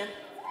Steen.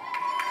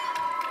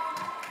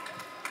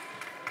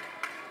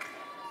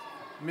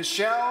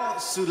 Michelle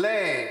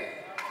Soule.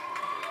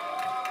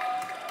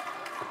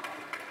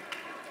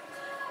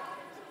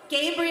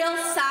 Gabriel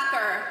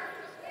Sacker.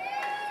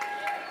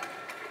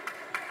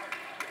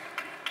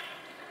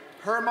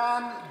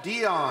 Herman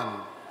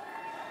Dion.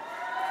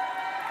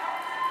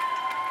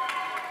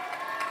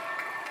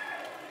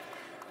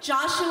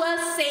 Joshua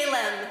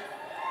Salem.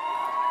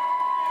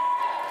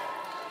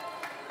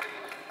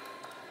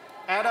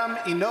 Adam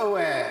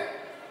Inoue.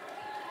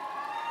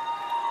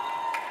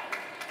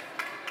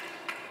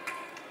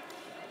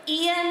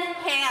 Ian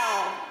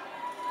Hale.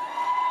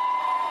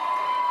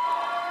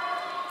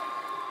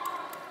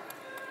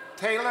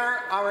 Taylor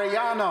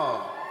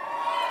Arellano.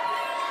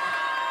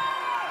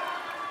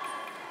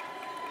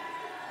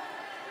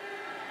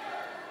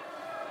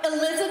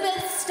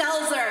 Elizabeth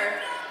Stelzer.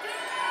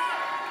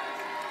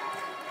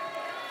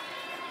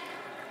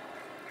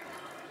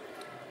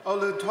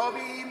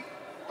 Olutobi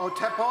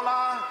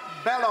Otepola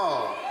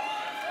Bello.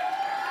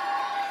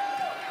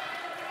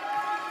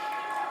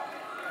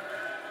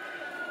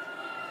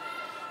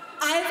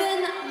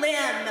 Ivan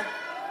Lim.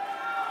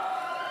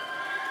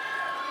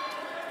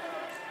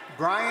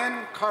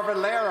 Brian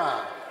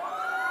Carvalera.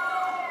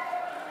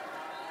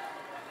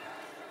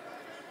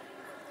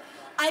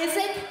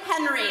 Isaac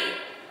Henry.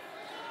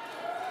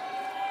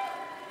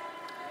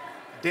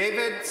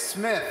 David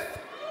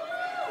Smith.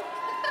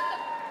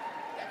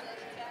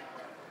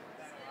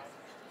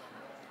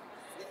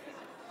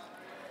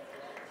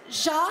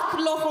 Jacques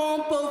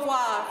Laurent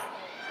Beauvoir.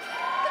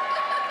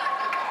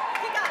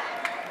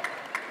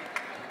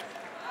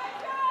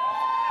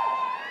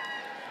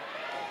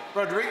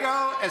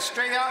 Rodrigo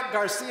Estrella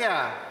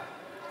Garcia.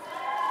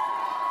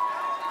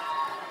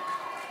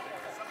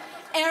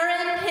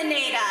 Aaron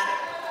Pineda.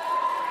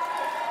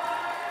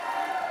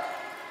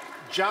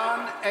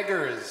 John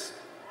Eggers.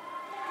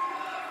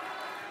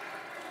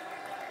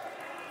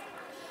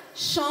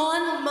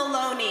 Sean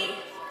Maloney.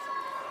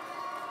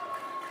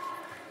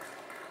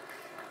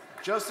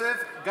 Joseph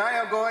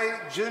Gayagoy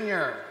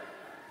Jr.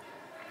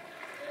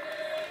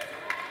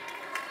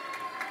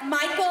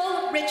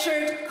 Michael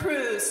Richard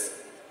Cruz.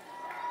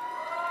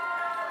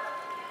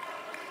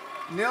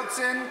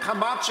 Nilson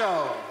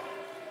Camacho.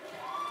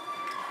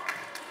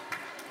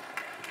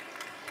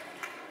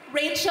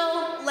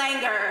 Rachel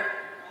Langer.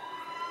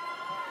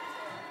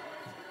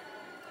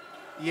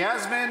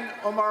 Yasmin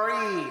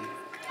Omari.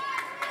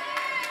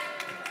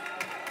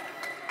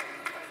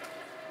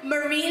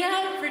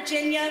 Marina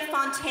Virginia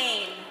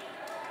Fontaine.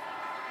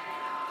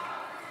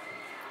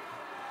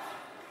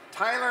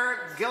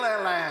 Tyler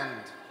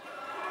Gilliland.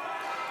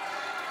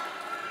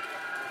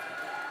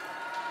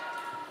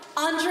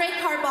 Andre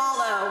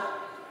Carballo.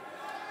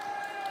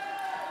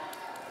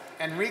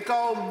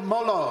 Enrico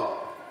Molo.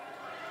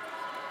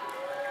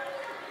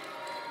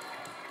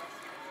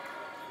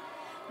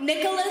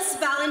 Nicholas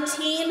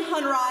Valentin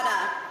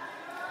Honrada.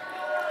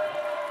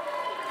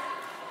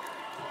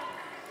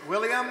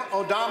 William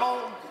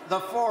O'Donnell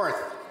IV.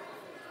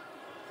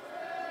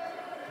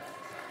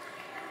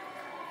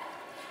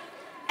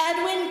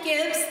 Edwin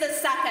Gibbs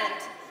II.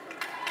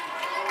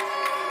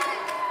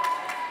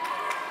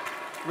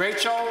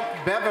 Rachel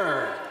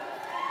Bever.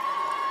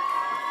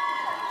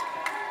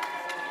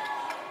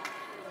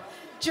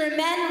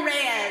 Jermaine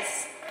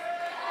Reyes.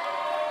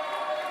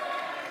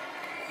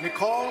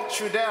 Nicole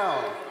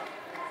Trudell.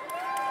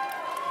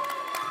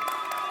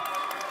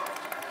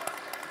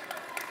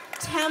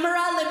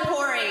 Tamara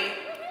Lipori.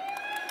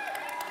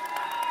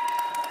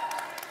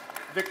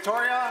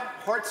 Victoria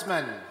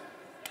Hortzman.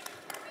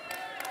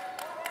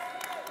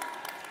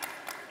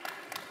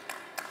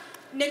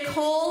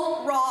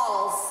 Nicole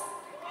Rawls.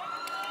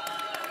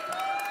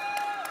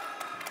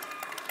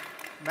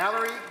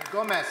 Mallory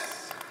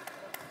Gomez.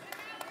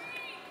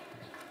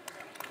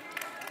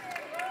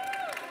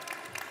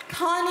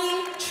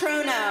 Connie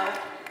Trono.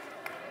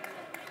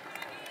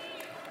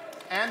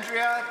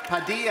 Andrea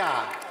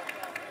Padilla.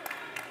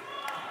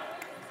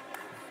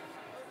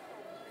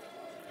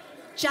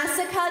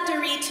 Jessica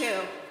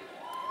Doritu.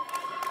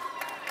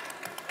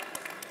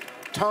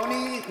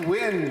 Tony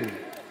Wynn.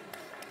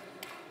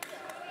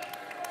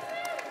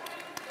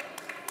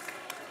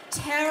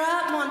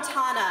 Tara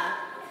Montana.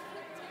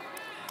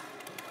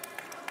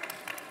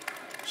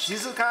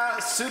 Shizuka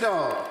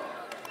Sudo.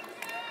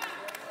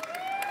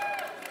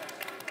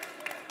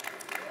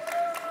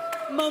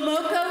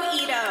 Momoko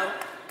Ito.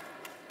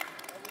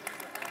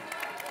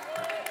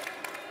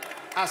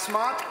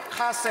 Asmat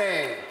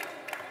Kase.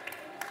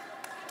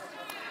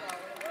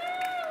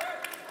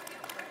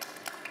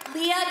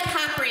 Leah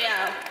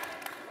Caprio.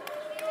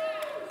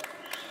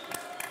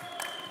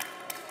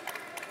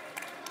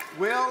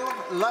 Will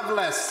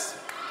Lovelace.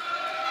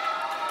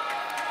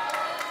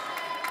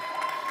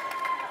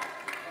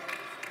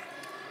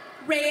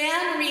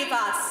 Rayanne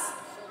Rivas.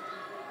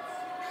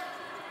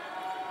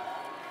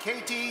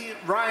 Katie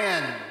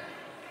Ryan.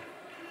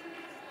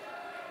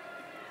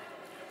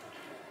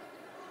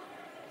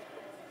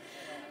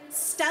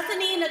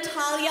 Stephanie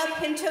Natalia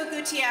Pinto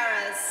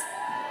Gutierrez.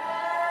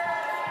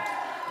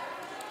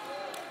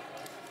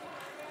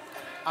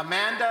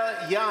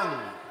 Amanda Young.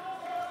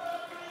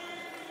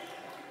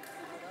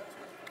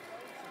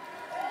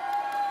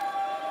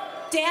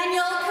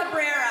 Daniel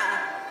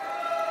Cabrera.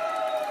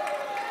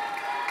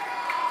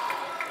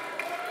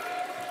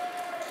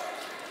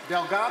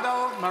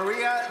 Delgado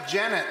Maria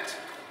Janet.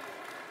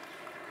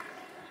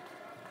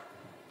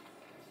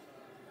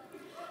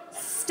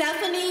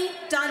 Stephanie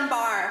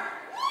Dunbar.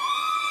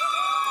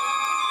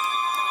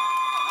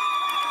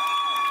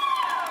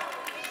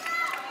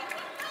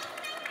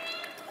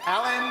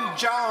 Alan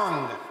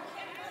Jong.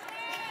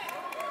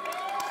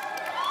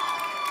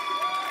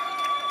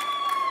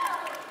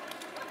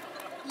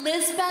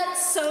 Lisbeth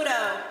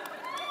Soto.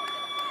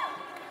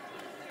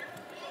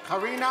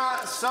 Karina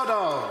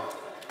Soto.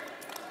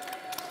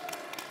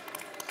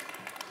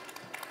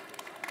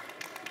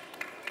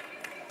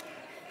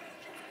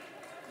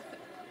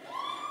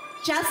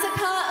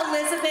 Jessica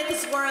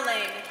Elizabeth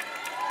Zwirling.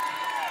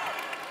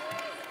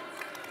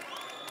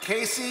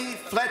 Casey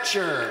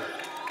Fletcher.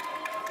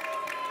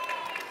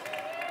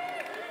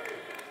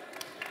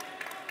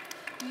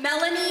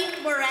 Melanie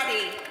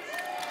Moretti.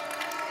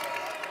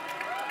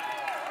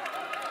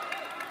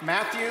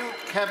 Matthew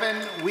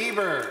Kevin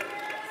Weaver.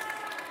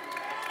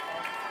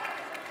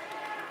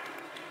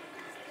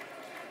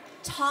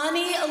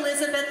 Tawny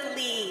Elizabeth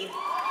Lee.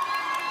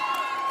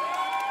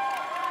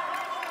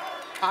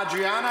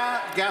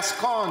 Adriana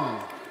Gascon.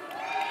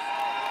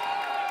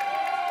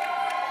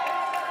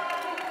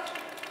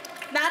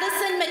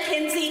 Madison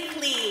Mackenzie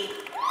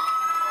Klee.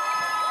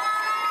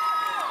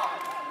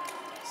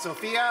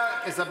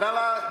 Sophia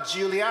Isabella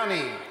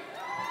Giuliani.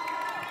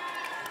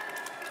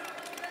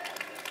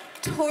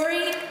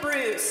 Tori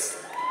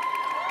Bruce.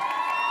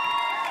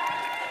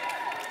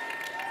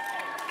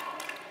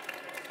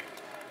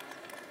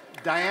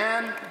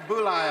 Diane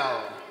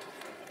Bulail.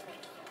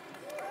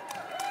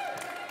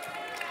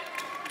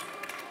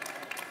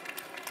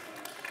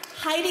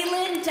 Heidi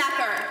Lynn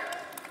Decker.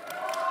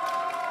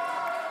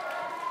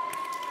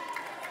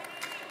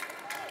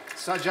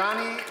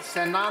 Sajani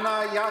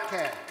Senana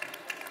Yake.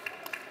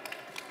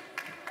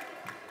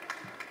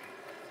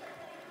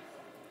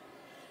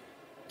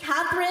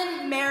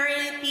 Catherine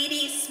Mary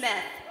Beatty Smith.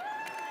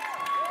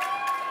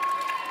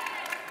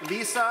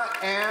 Lisa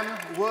Ann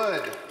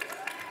Wood.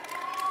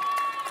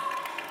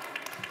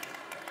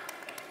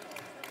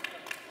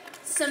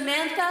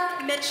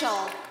 Samantha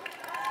Mitchell.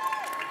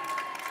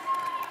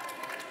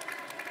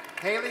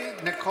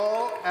 Haley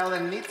Nicole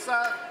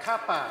Elenitza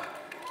Kappa.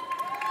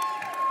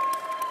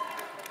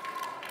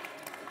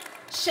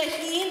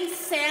 Shaheen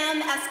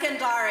Sam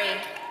Eskandari.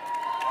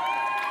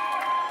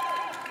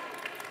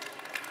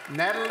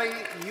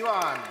 Natalie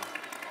Yuan.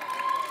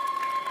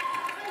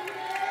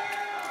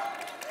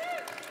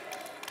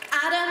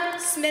 Adam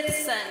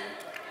Smithson.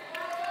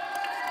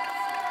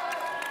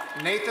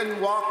 Nathan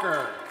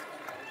Walker.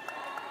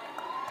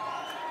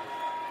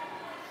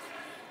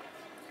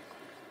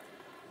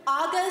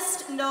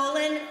 August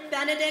Nolan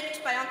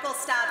Benedict by Uncle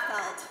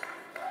Stadfeld.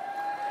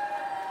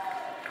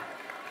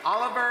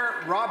 Oliver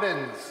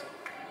Robbins.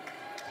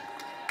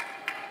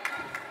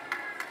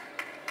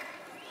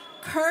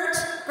 Kurt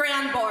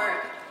Granborg.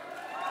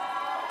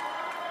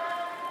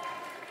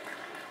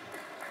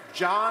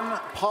 John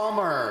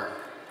Palmer.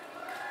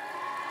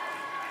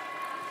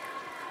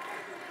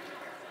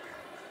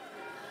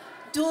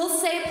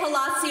 Dulce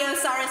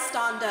Palacios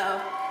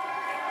Arrestondo.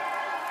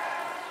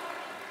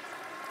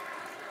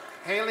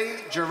 Haley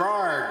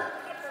Gerard.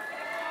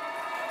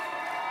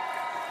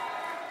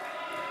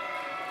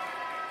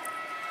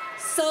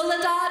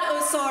 Soledad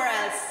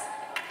Osores.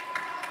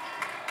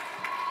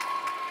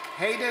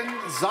 Hayden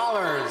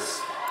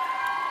Zollers.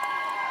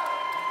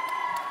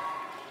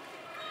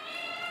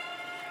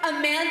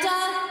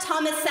 Amanda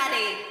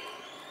Tomasetti.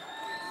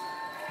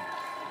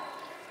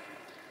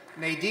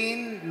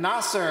 Nadine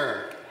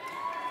Nasser.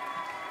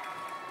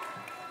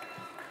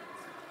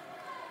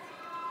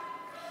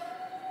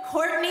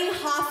 Courtney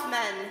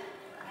Hoffman.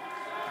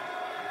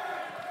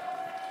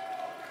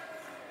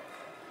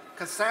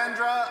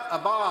 Cassandra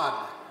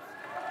Abad.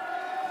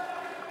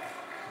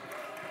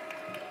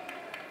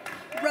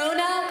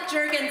 Rona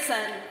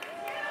Jurgensen.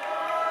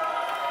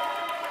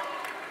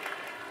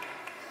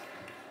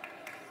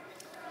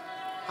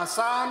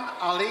 Hassan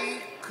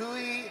Ali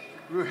Kui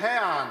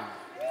Ruhean.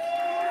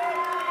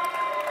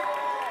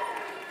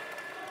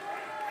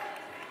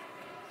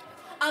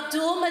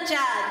 Abdul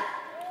Majed.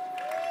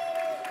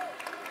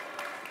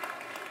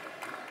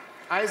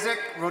 Isaac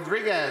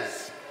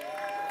Rodriguez.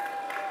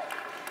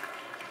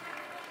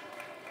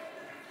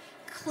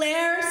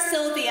 Claire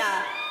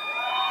Sylvia.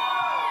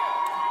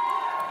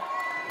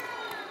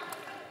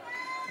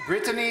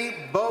 Brittany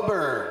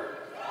Bober.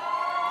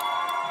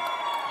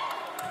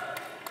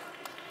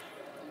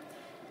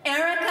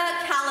 Erica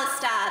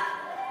Kalistad.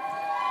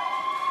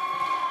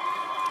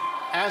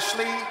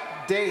 Ashley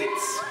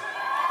Dates.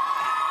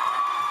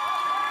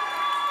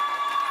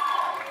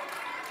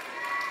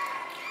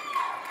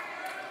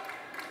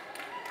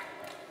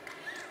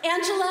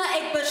 Angela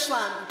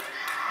Egbushlam.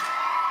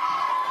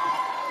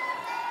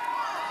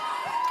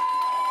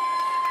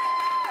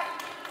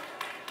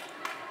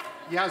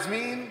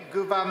 Yasmin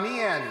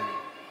Guvamian.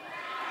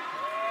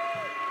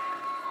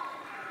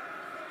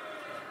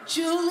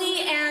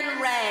 Julie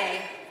Ann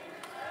Ray.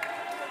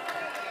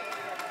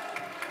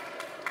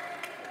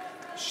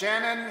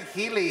 Shannon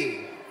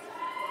Healy.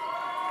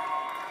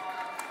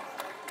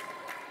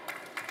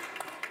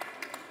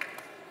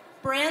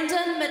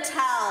 Brandon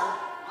Mattel.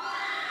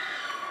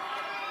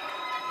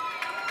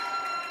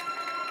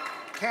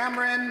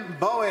 Cameron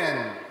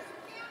Bowen.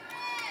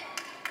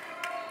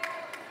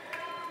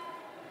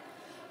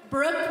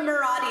 Brooke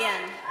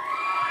Muradian.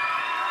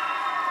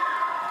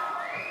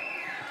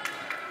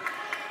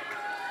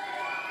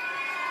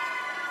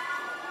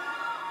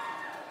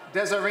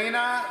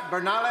 Desirina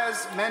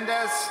Bernales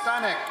Mendez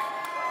Stanek.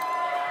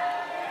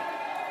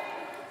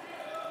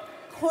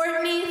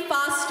 Courtney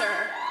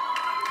Foster.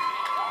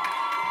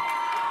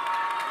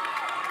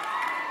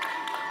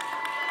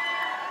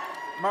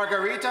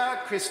 Margarita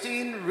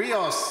Christine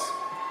Rios.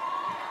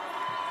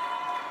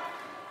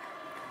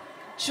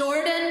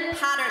 Jordan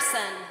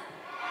Patterson.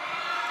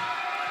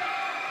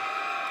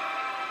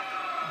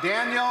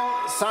 Daniel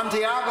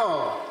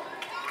Santiago.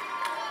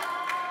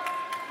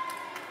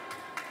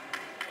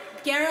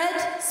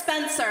 Garrett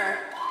Spencer.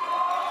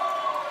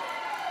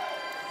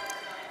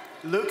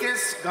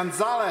 Lucas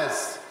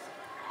Gonzalez.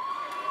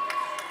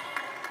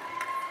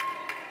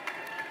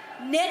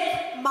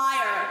 Nick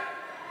Meyer.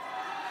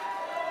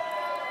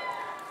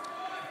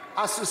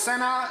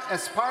 Azucena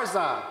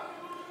Esparza.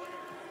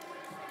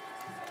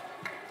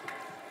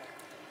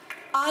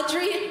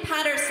 Audrey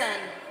Patterson.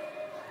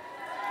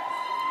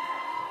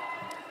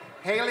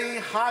 Haley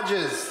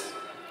Hodges.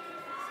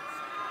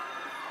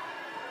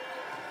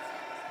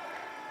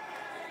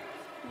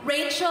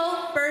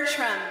 Rachel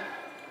Bertram.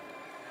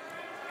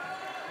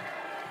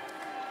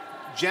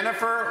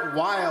 Jennifer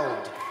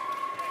Wild.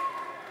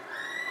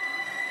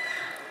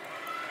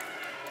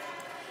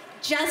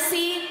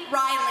 Jesse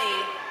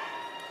Riley.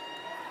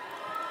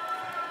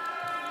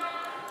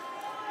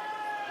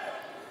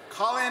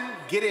 Colin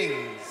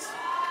Giddings.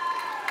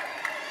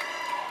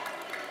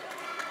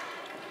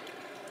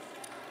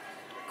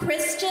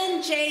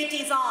 Christian J.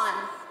 Dizon.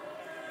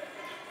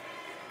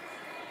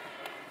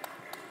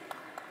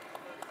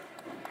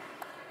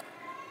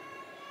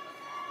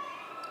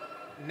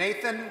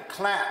 Nathan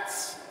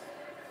Klatz.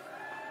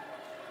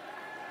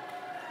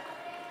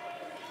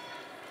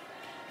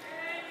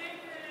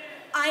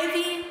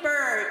 Ivy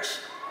Burge.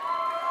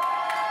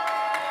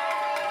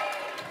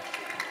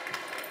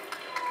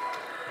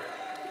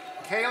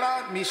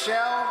 Kayla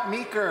Michelle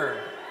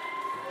Meeker.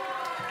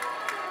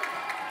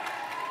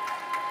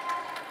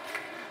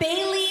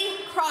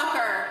 Bailey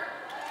Crocker.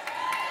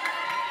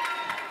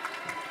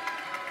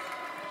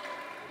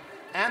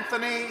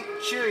 Anthony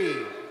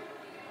Chiri.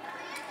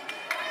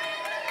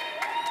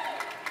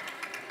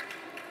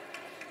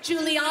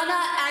 Juliana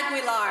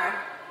Aguilar.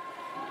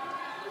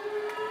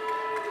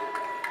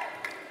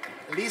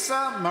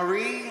 Lisa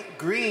Marie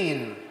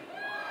Green.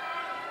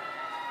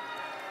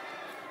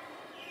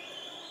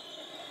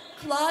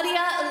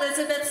 Claudia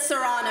Elizabeth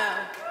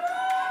Serrano.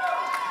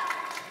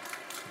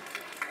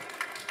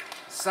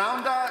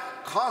 Sounda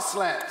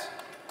Coslet.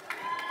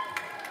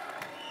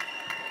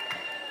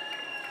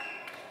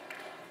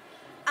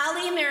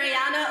 Ali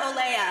Mariana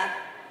Olea.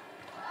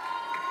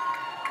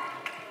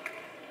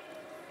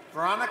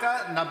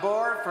 Veronica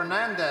Nabor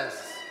Fernandez.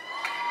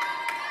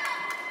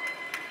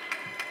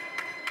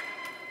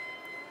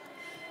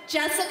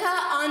 Jessica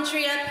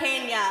Andrea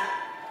Pena.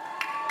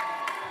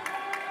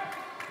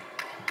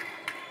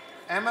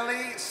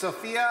 Emily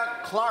Sophia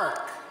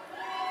Clark.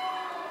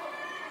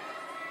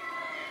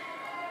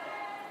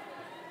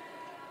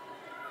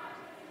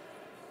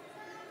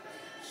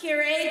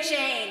 Kyrie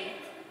Jane.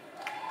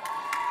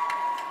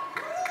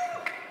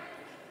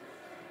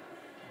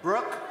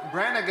 Brooke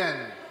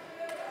Brannigan.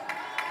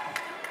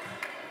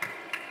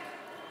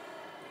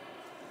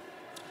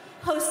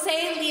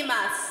 Jose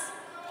Limas.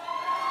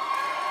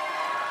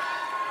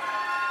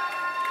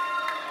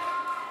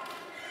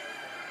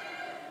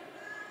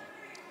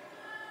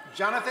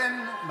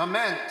 Jonathan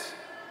Mament.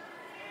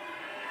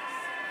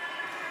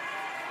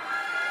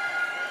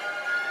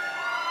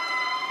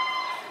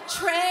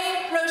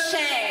 Trey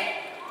Roche.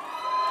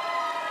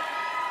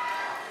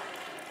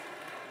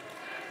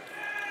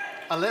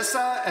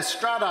 Alyssa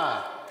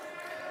Estrada.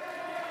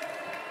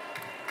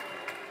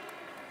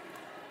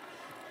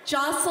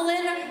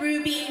 Jocelyn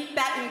Ruby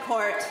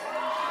Betancourt.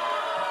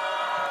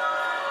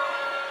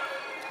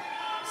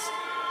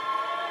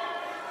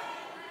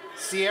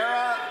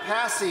 Sierra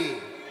Passy.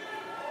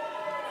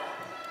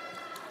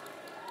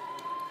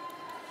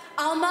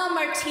 Alma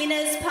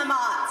Martinez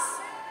Pamats.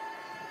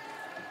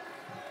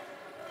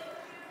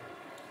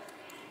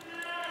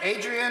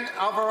 Adrian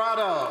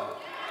Alvarado.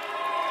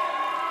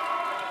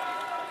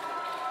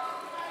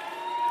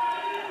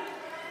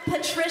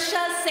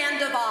 Patricia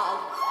Sandoval.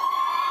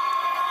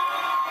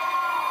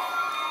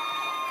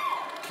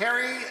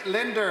 Carrie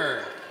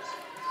Linder.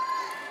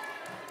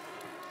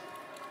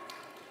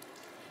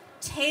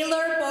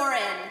 Taylor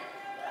Boren.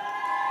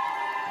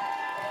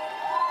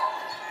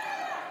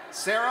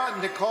 Sarah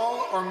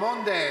Nicole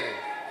Ormonde.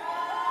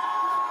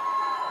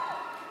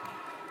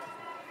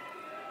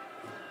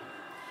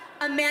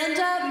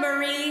 Amanda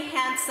Marie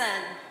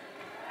Hansen.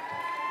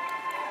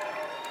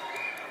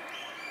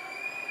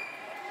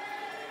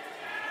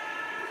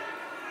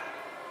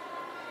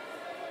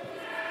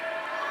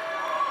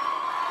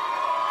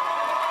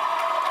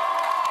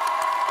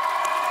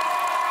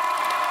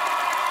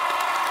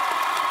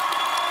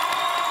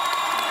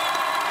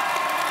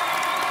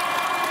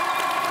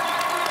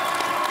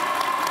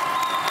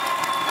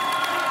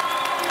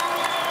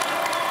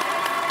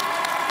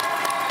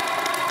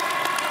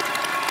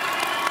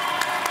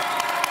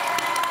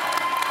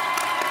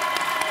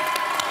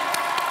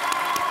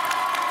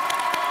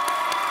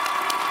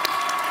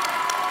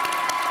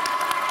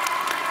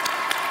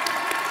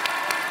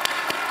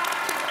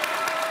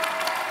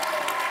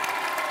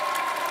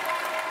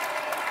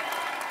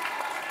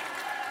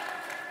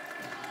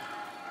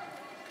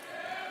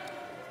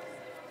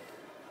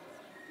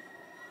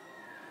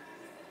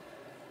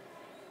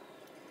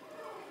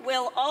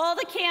 Will all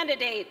the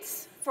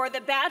candidates for the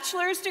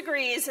bachelor's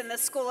degrees in the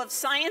School of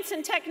Science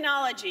and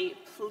Technology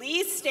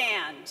please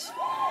stand?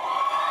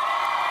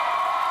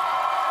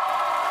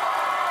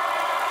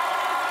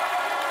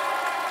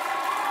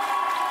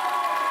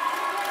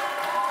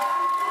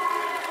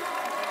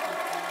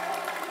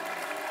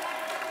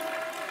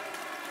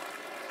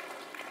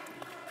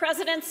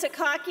 President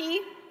Sakaki,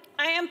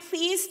 I am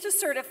pleased to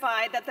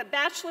certify that the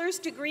bachelor's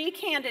degree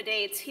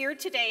candidates here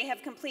today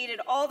have completed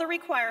all the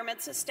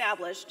requirements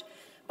established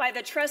by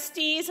the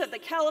trustees of the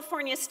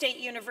California State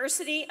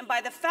University and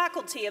by the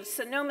faculty of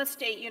Sonoma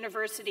State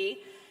University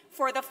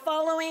for the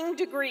following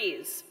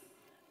degrees: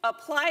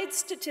 Applied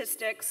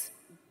Statistics,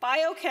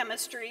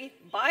 Biochemistry,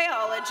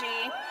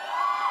 Biology,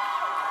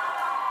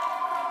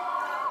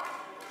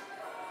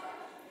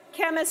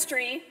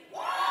 Chemistry,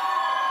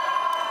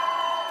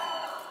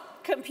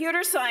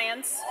 Computer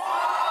Science,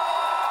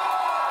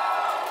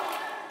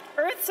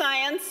 Earth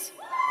Science,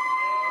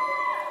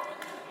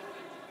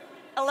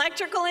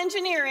 Electrical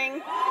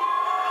Engineering,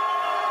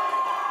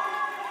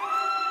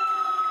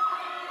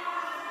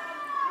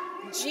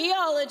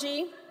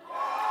 Geology,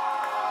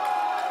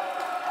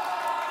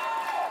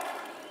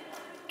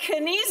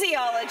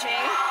 Kinesiology,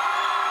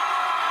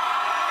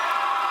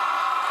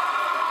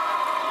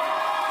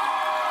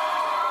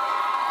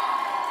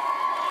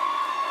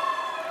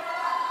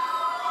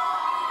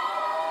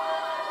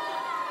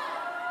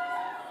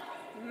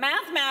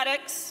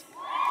 Mathematics,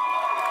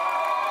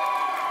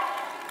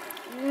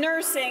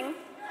 Nursing,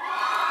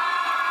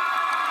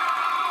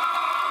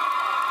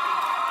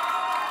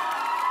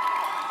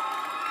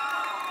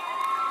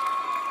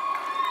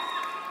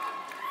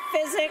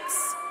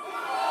 Physics.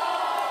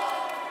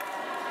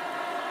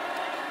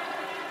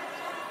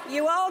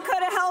 You all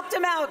could have helped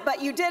him out,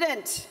 but you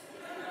didn't.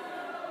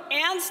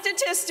 And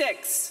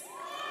Statistics.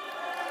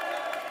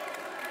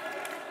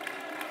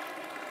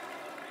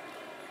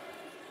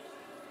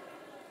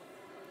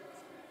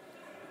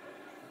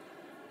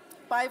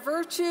 By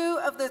virtue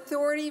of the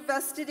authority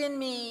vested in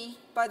me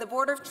by the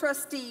Board of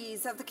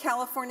Trustees of the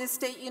California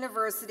State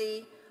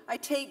University, I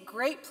take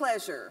great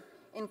pleasure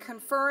in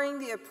conferring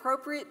the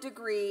appropriate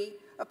degree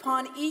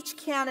upon each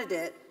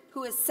candidate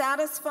who has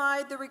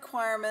satisfied the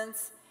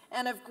requirements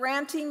and of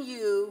granting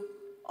you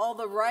all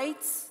the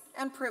rights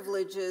and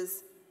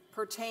privileges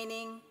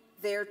pertaining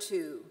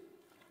thereto.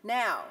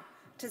 Now,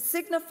 to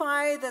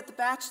signify that the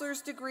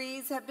bachelor's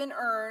degrees have been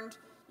earned,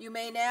 you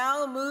may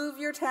now move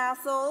your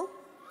tassel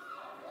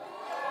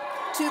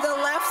to the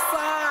left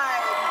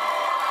side.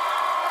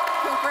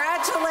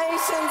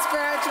 Congratulations,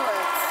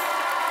 graduates.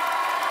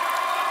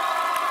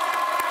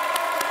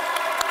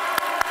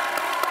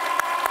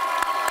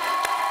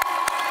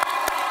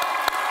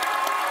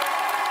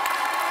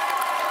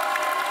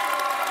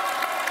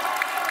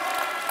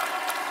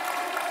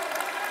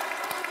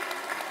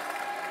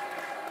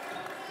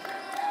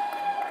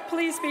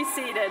 Please be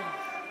seated.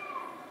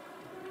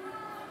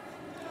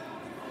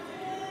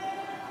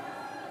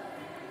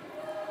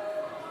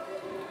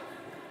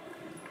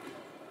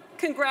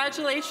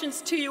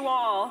 Congratulations to you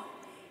all.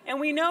 And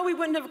we know we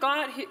wouldn't have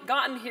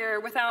gotten here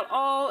without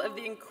all of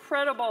the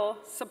incredible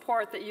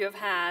support that you have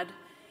had,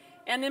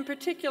 and in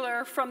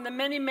particular from the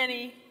many,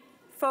 many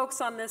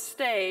folks on this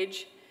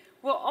stage.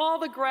 Will all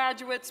the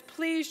graduates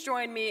please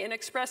join me in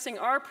expressing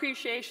our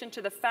appreciation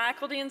to the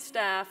faculty and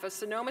staff of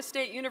Sonoma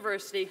State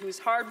University, whose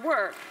hard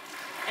work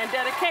and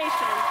dedication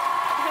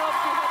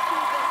helped you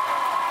achieve this.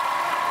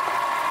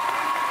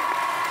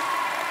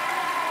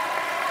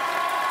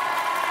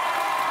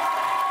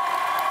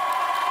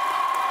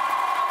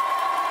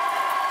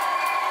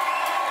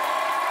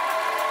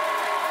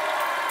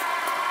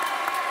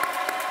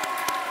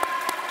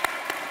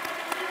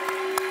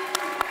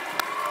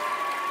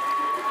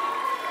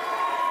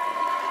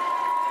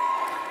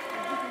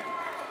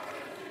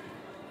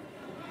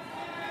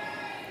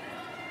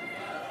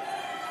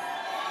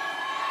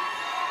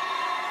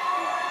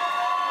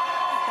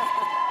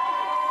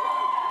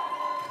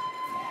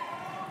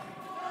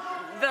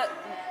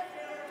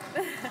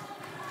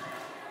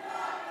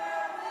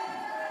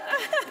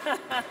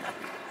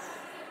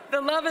 The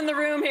love in the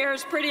room here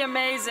is pretty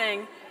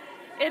amazing.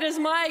 It is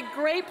my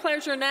great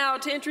pleasure now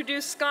to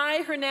introduce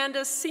Sky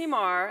Hernandez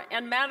Seymour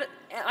and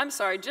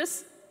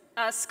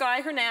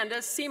Sky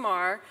Hernandez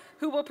Seymour,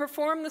 who will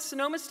perform the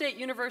Sonoma State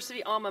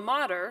University alma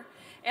mater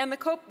and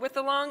with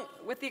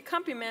the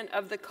accompaniment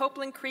of the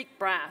Copeland Creek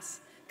Brass,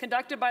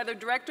 conducted by their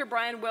director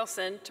Brian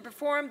Wilson, to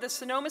perform the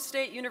Sonoma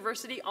State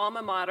University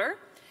alma mater.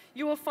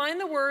 You will find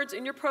the words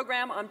in your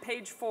program on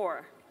page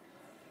 4.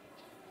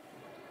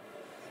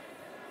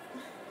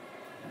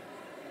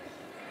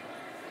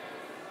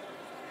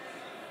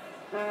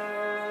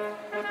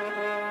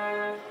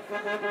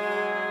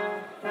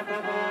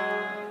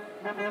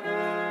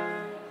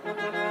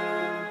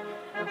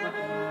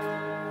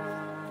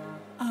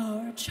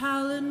 Our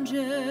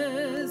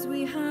challenges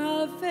we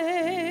have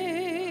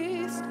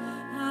faced,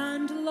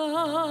 and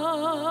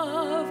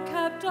love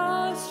kept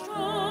us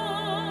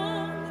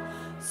strong.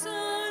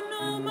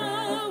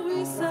 Sonoma,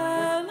 we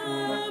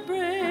celebrate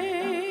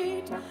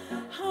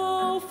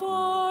how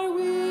far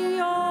we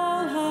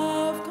all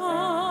have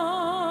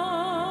come.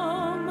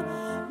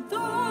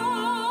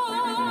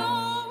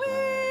 Though we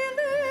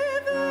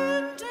live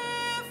in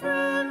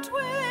different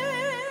ways,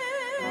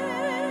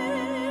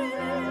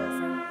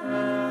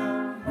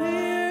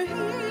 we're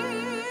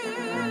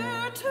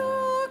here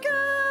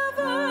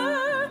together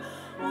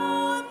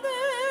on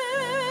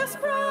this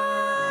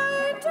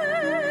bright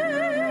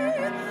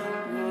day.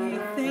 We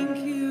thank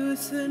you,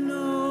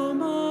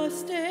 Sonoma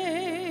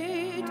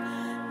State,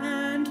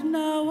 and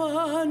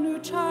now a new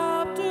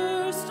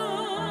chapter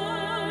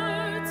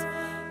starts.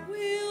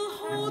 We'll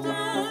hold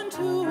on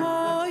to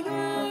all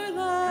your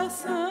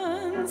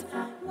lessons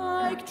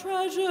like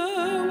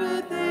treasure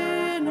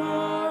within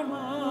our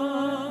heart.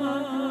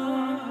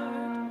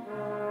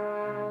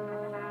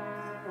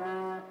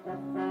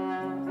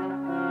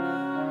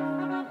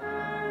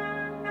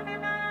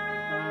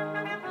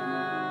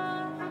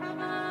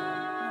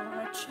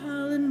 Our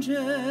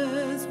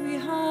challenges we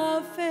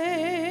have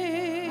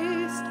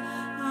faced,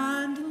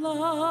 and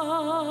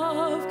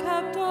love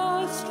kept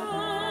us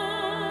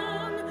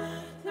strong.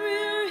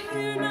 We're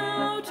here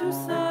now to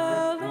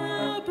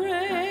celebrate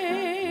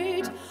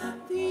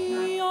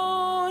the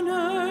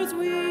honors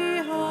we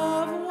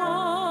have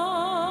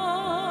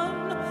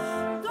won.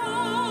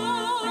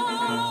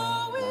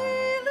 Though we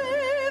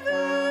live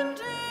in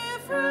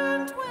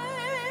different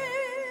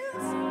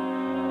ways,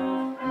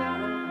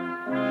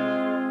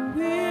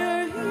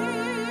 we're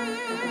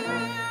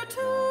here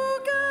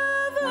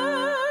together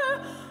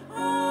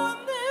on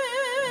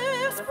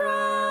this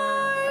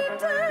bright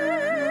day.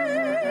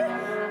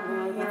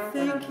 We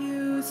thank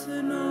you,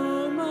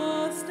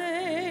 Sonoma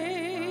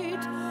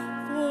State,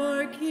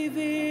 for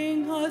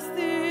giving us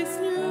this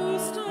new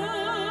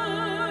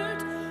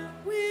start.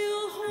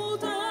 We'll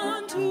hold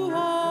on to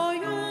all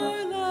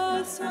your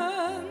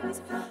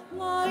lessons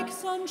like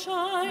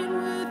sunshine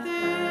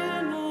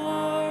within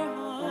our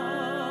heart.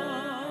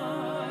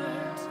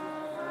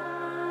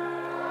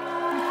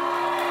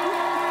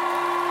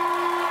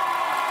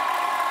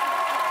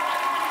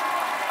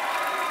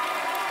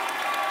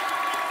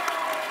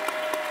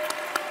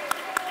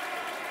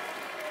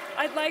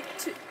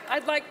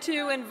 I'd like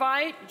to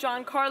invite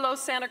John Carlos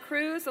Santa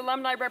Cruz,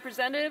 alumni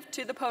representative,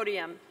 to the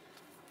podium.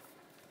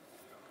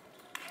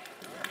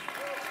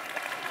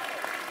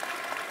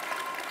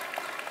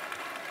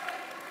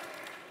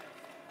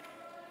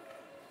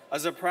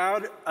 As a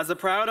proud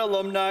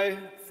alumni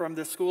from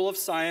the School of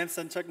Science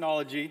and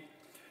Technology,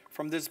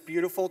 from this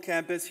beautiful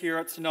campus here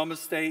at Sonoma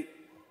State,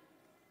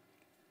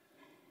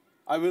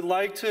 I would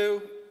like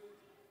to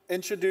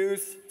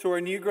introduce to our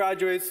new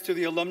graduates to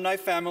the alumni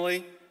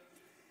family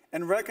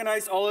and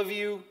recognize all of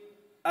you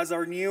as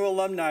our new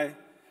alumni,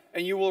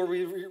 and you will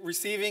be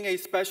receiving a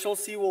special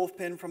Seawolf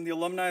pin from the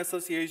Alumni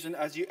Association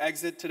as you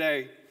exit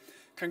today.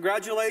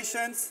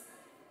 Congratulations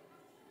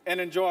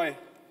and enjoy.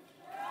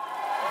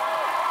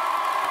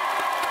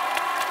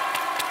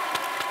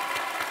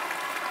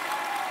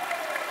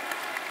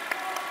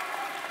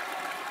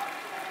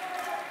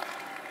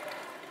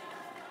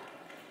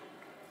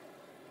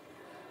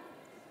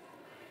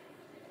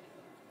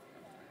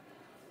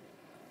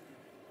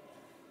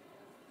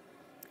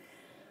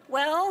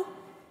 Well,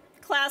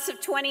 class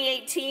of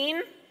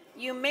 2018,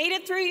 you made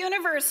it through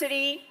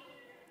university,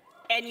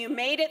 and you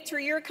made it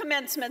through your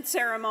commencement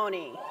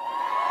ceremony.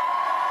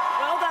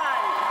 Well done.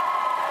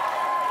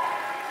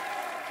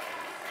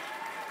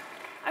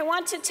 I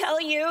want to tell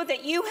you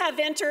that you have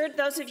entered,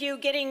 those of you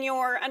getting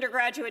your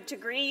undergraduate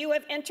degree, you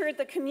have entered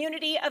the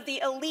community of the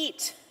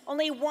elite.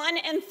 Only 1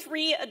 in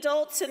 3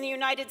 adults in the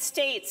United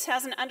States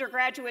has an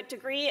undergraduate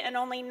degree, and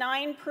only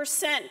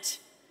 9%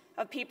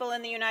 of people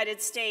in the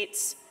United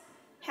States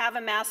have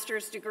a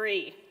master's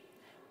degree.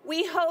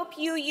 We hope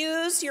you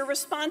use your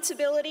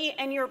responsibility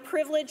and your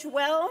privilege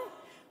well.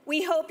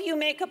 We hope you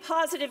make a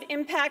positive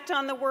impact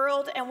on the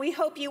world, and we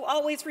hope you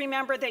always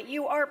remember that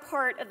you are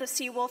part of the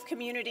Seawolf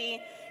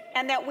community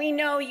and that we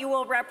know you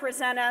will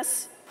represent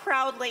us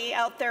proudly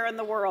out there in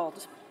the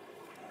world.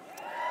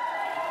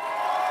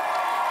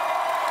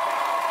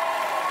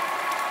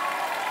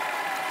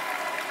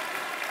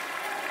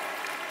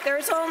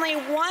 There's only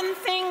one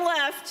thing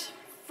left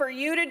for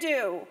you to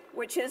do,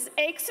 which is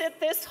exit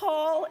this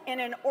hall in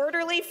an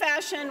orderly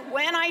fashion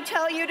when I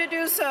tell you to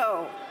do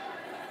so.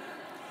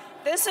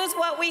 This is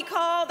what we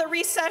call the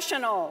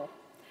recessional.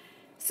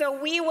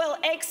 So we will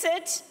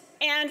exit,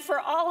 and for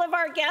all of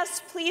our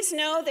guests, please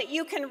know that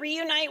you can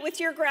reunite with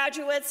your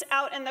graduates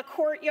out in the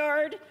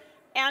courtyard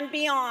and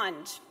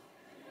beyond.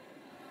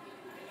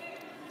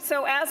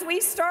 So as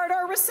we start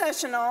our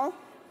recessional,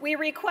 we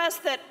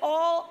request that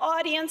all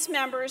audience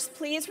members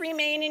please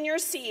remain in your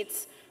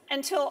seats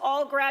until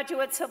all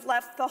graduates have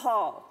left the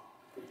hall.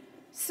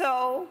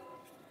 So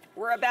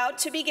we're about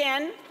to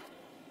begin,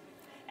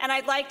 and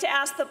I'd like to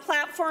ask the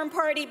platform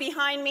party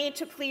behind me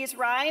to please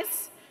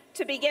rise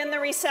to begin the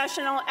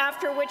recessional,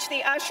 after which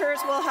the ushers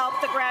will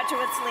help the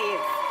graduates leave.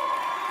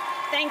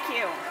 Thank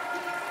you.